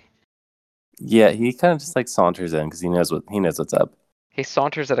DEFTLY? Yeah, he kind of just like saunters in because he knows what's up. He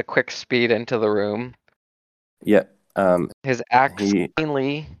saunters at a quick speed into the room. Yep. His axe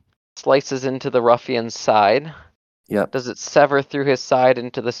cleanly slices into the ruffian's side. Yep. Does it sever through his side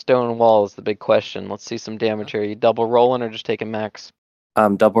into the stone wall is the big question. Let's see some damage here. You double rolling or just taking max?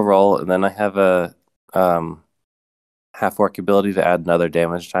 Double roll, and then I have a half orc ability to add another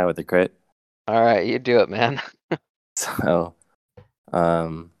damage die with a crit. Alright, you do it, man. So,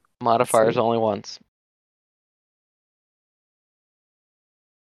 Modifiers only once.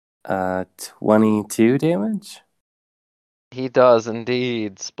 22 damage. He does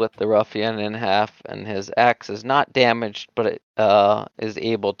indeed split the ruffian in half, and his axe is not damaged, but it is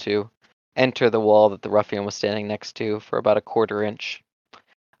able to enter the wall that the ruffian was standing next to for about a quarter inch.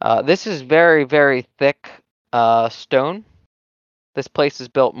 This is very, very thick stone. This place is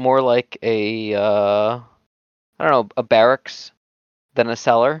built more like a, I don't know, a barracks than a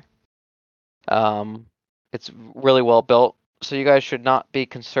cellar. It's really well built. So you guys should not be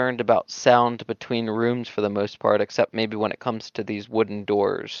concerned about sound between rooms for the most part, except maybe when it comes to these wooden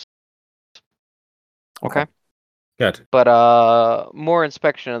doors. Okay. Good. But more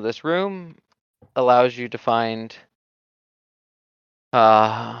inspection of this room allows you to find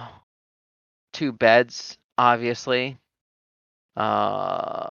 2 beds, obviously.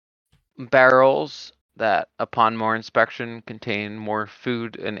 Barrels that, upon more inspection, contain more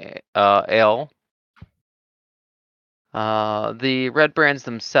food and ale. The red brands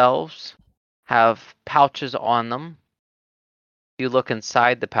themselves have pouches on them. If you look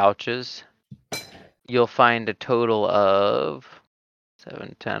inside the pouches, you'll find a total of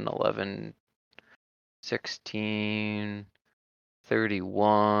 7, 10, 11, 16,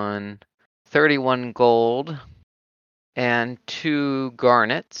 31 gold and 2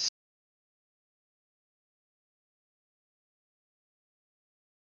 garnets.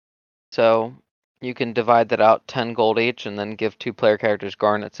 So you can divide that out 10 gold each and then give 2 player characters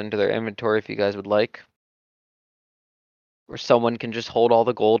garnets into their inventory if you guys would like. Or someone can just hold all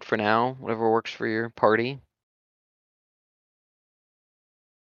the gold for now, whatever works for your party.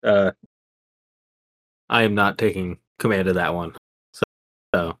 I am not taking command of that one.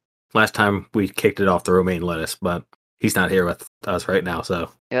 So last time we kicked it off the romaine lettuce, but he's not here with us right now. So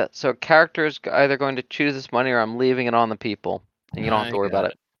Yeah, so character's either going to choose this money or I'm leaving it on the people. And you don't have to I worry about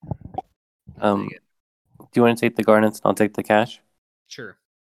got it. I'll Um, take it. Do you want to take the garnets and I'll take the cash? Sure.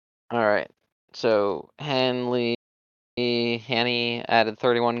 Alright. So Hanny added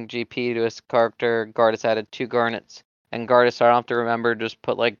 31 GP to his character. Gardas added 2 garnets. And Gardas, I don't have to remember, just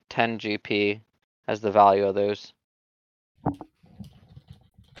put like 10 GP as the value of those.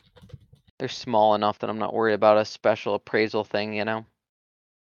 They're small enough that I'm not worried about a special appraisal thing, you know?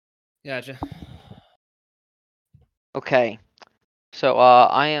 Gotcha. Okay. So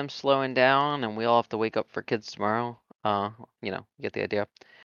I am slowing down and we all have to wake up for kids tomorrow. You get the idea.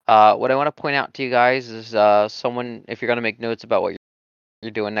 What I want to point out to you guys is someone, if you're gonna make notes about what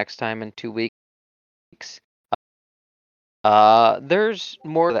you're doing next time in 2 weeks, there's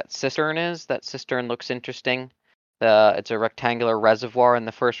more that cistern is. That cistern looks interesting. It's a rectangular reservoir in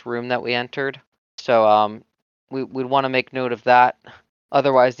the first room that we entered. So we'd want to make note of that.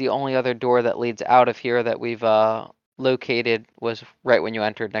 Otherwise, the only other door that leads out of here that we've located was right when you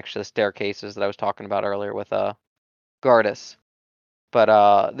entered next to the staircases that I was talking about earlier with Gardas.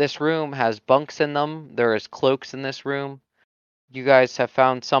 But this room has bunks in them. There is cloaks in this room. You guys have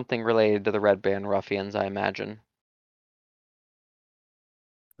found something related to the Red Band Ruffians, I imagine.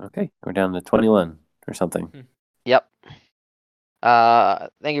 Okay, we're down to 21 or something. Yep.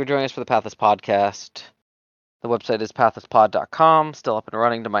 Thank you for joining us for the Pathless Podcast. The website is pathlesspod.com, still up and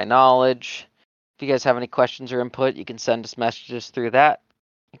running to my knowledge. If you guys have any questions or input, you can send us messages through that.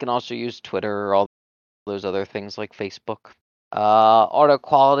 You can also use Twitter or all those other things like Facebook. Audio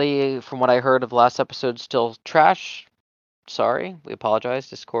quality, from what I heard of the last episode, still trash. Sorry, we apologize.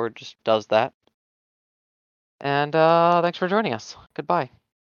 Discord just does that. And thanks for joining us. Goodbye.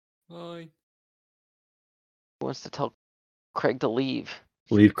 Bye. Who wants to tell Craig to leave?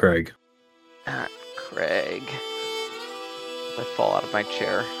 leave Craig. Craig. I fall out of my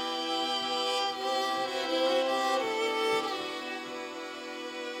chair.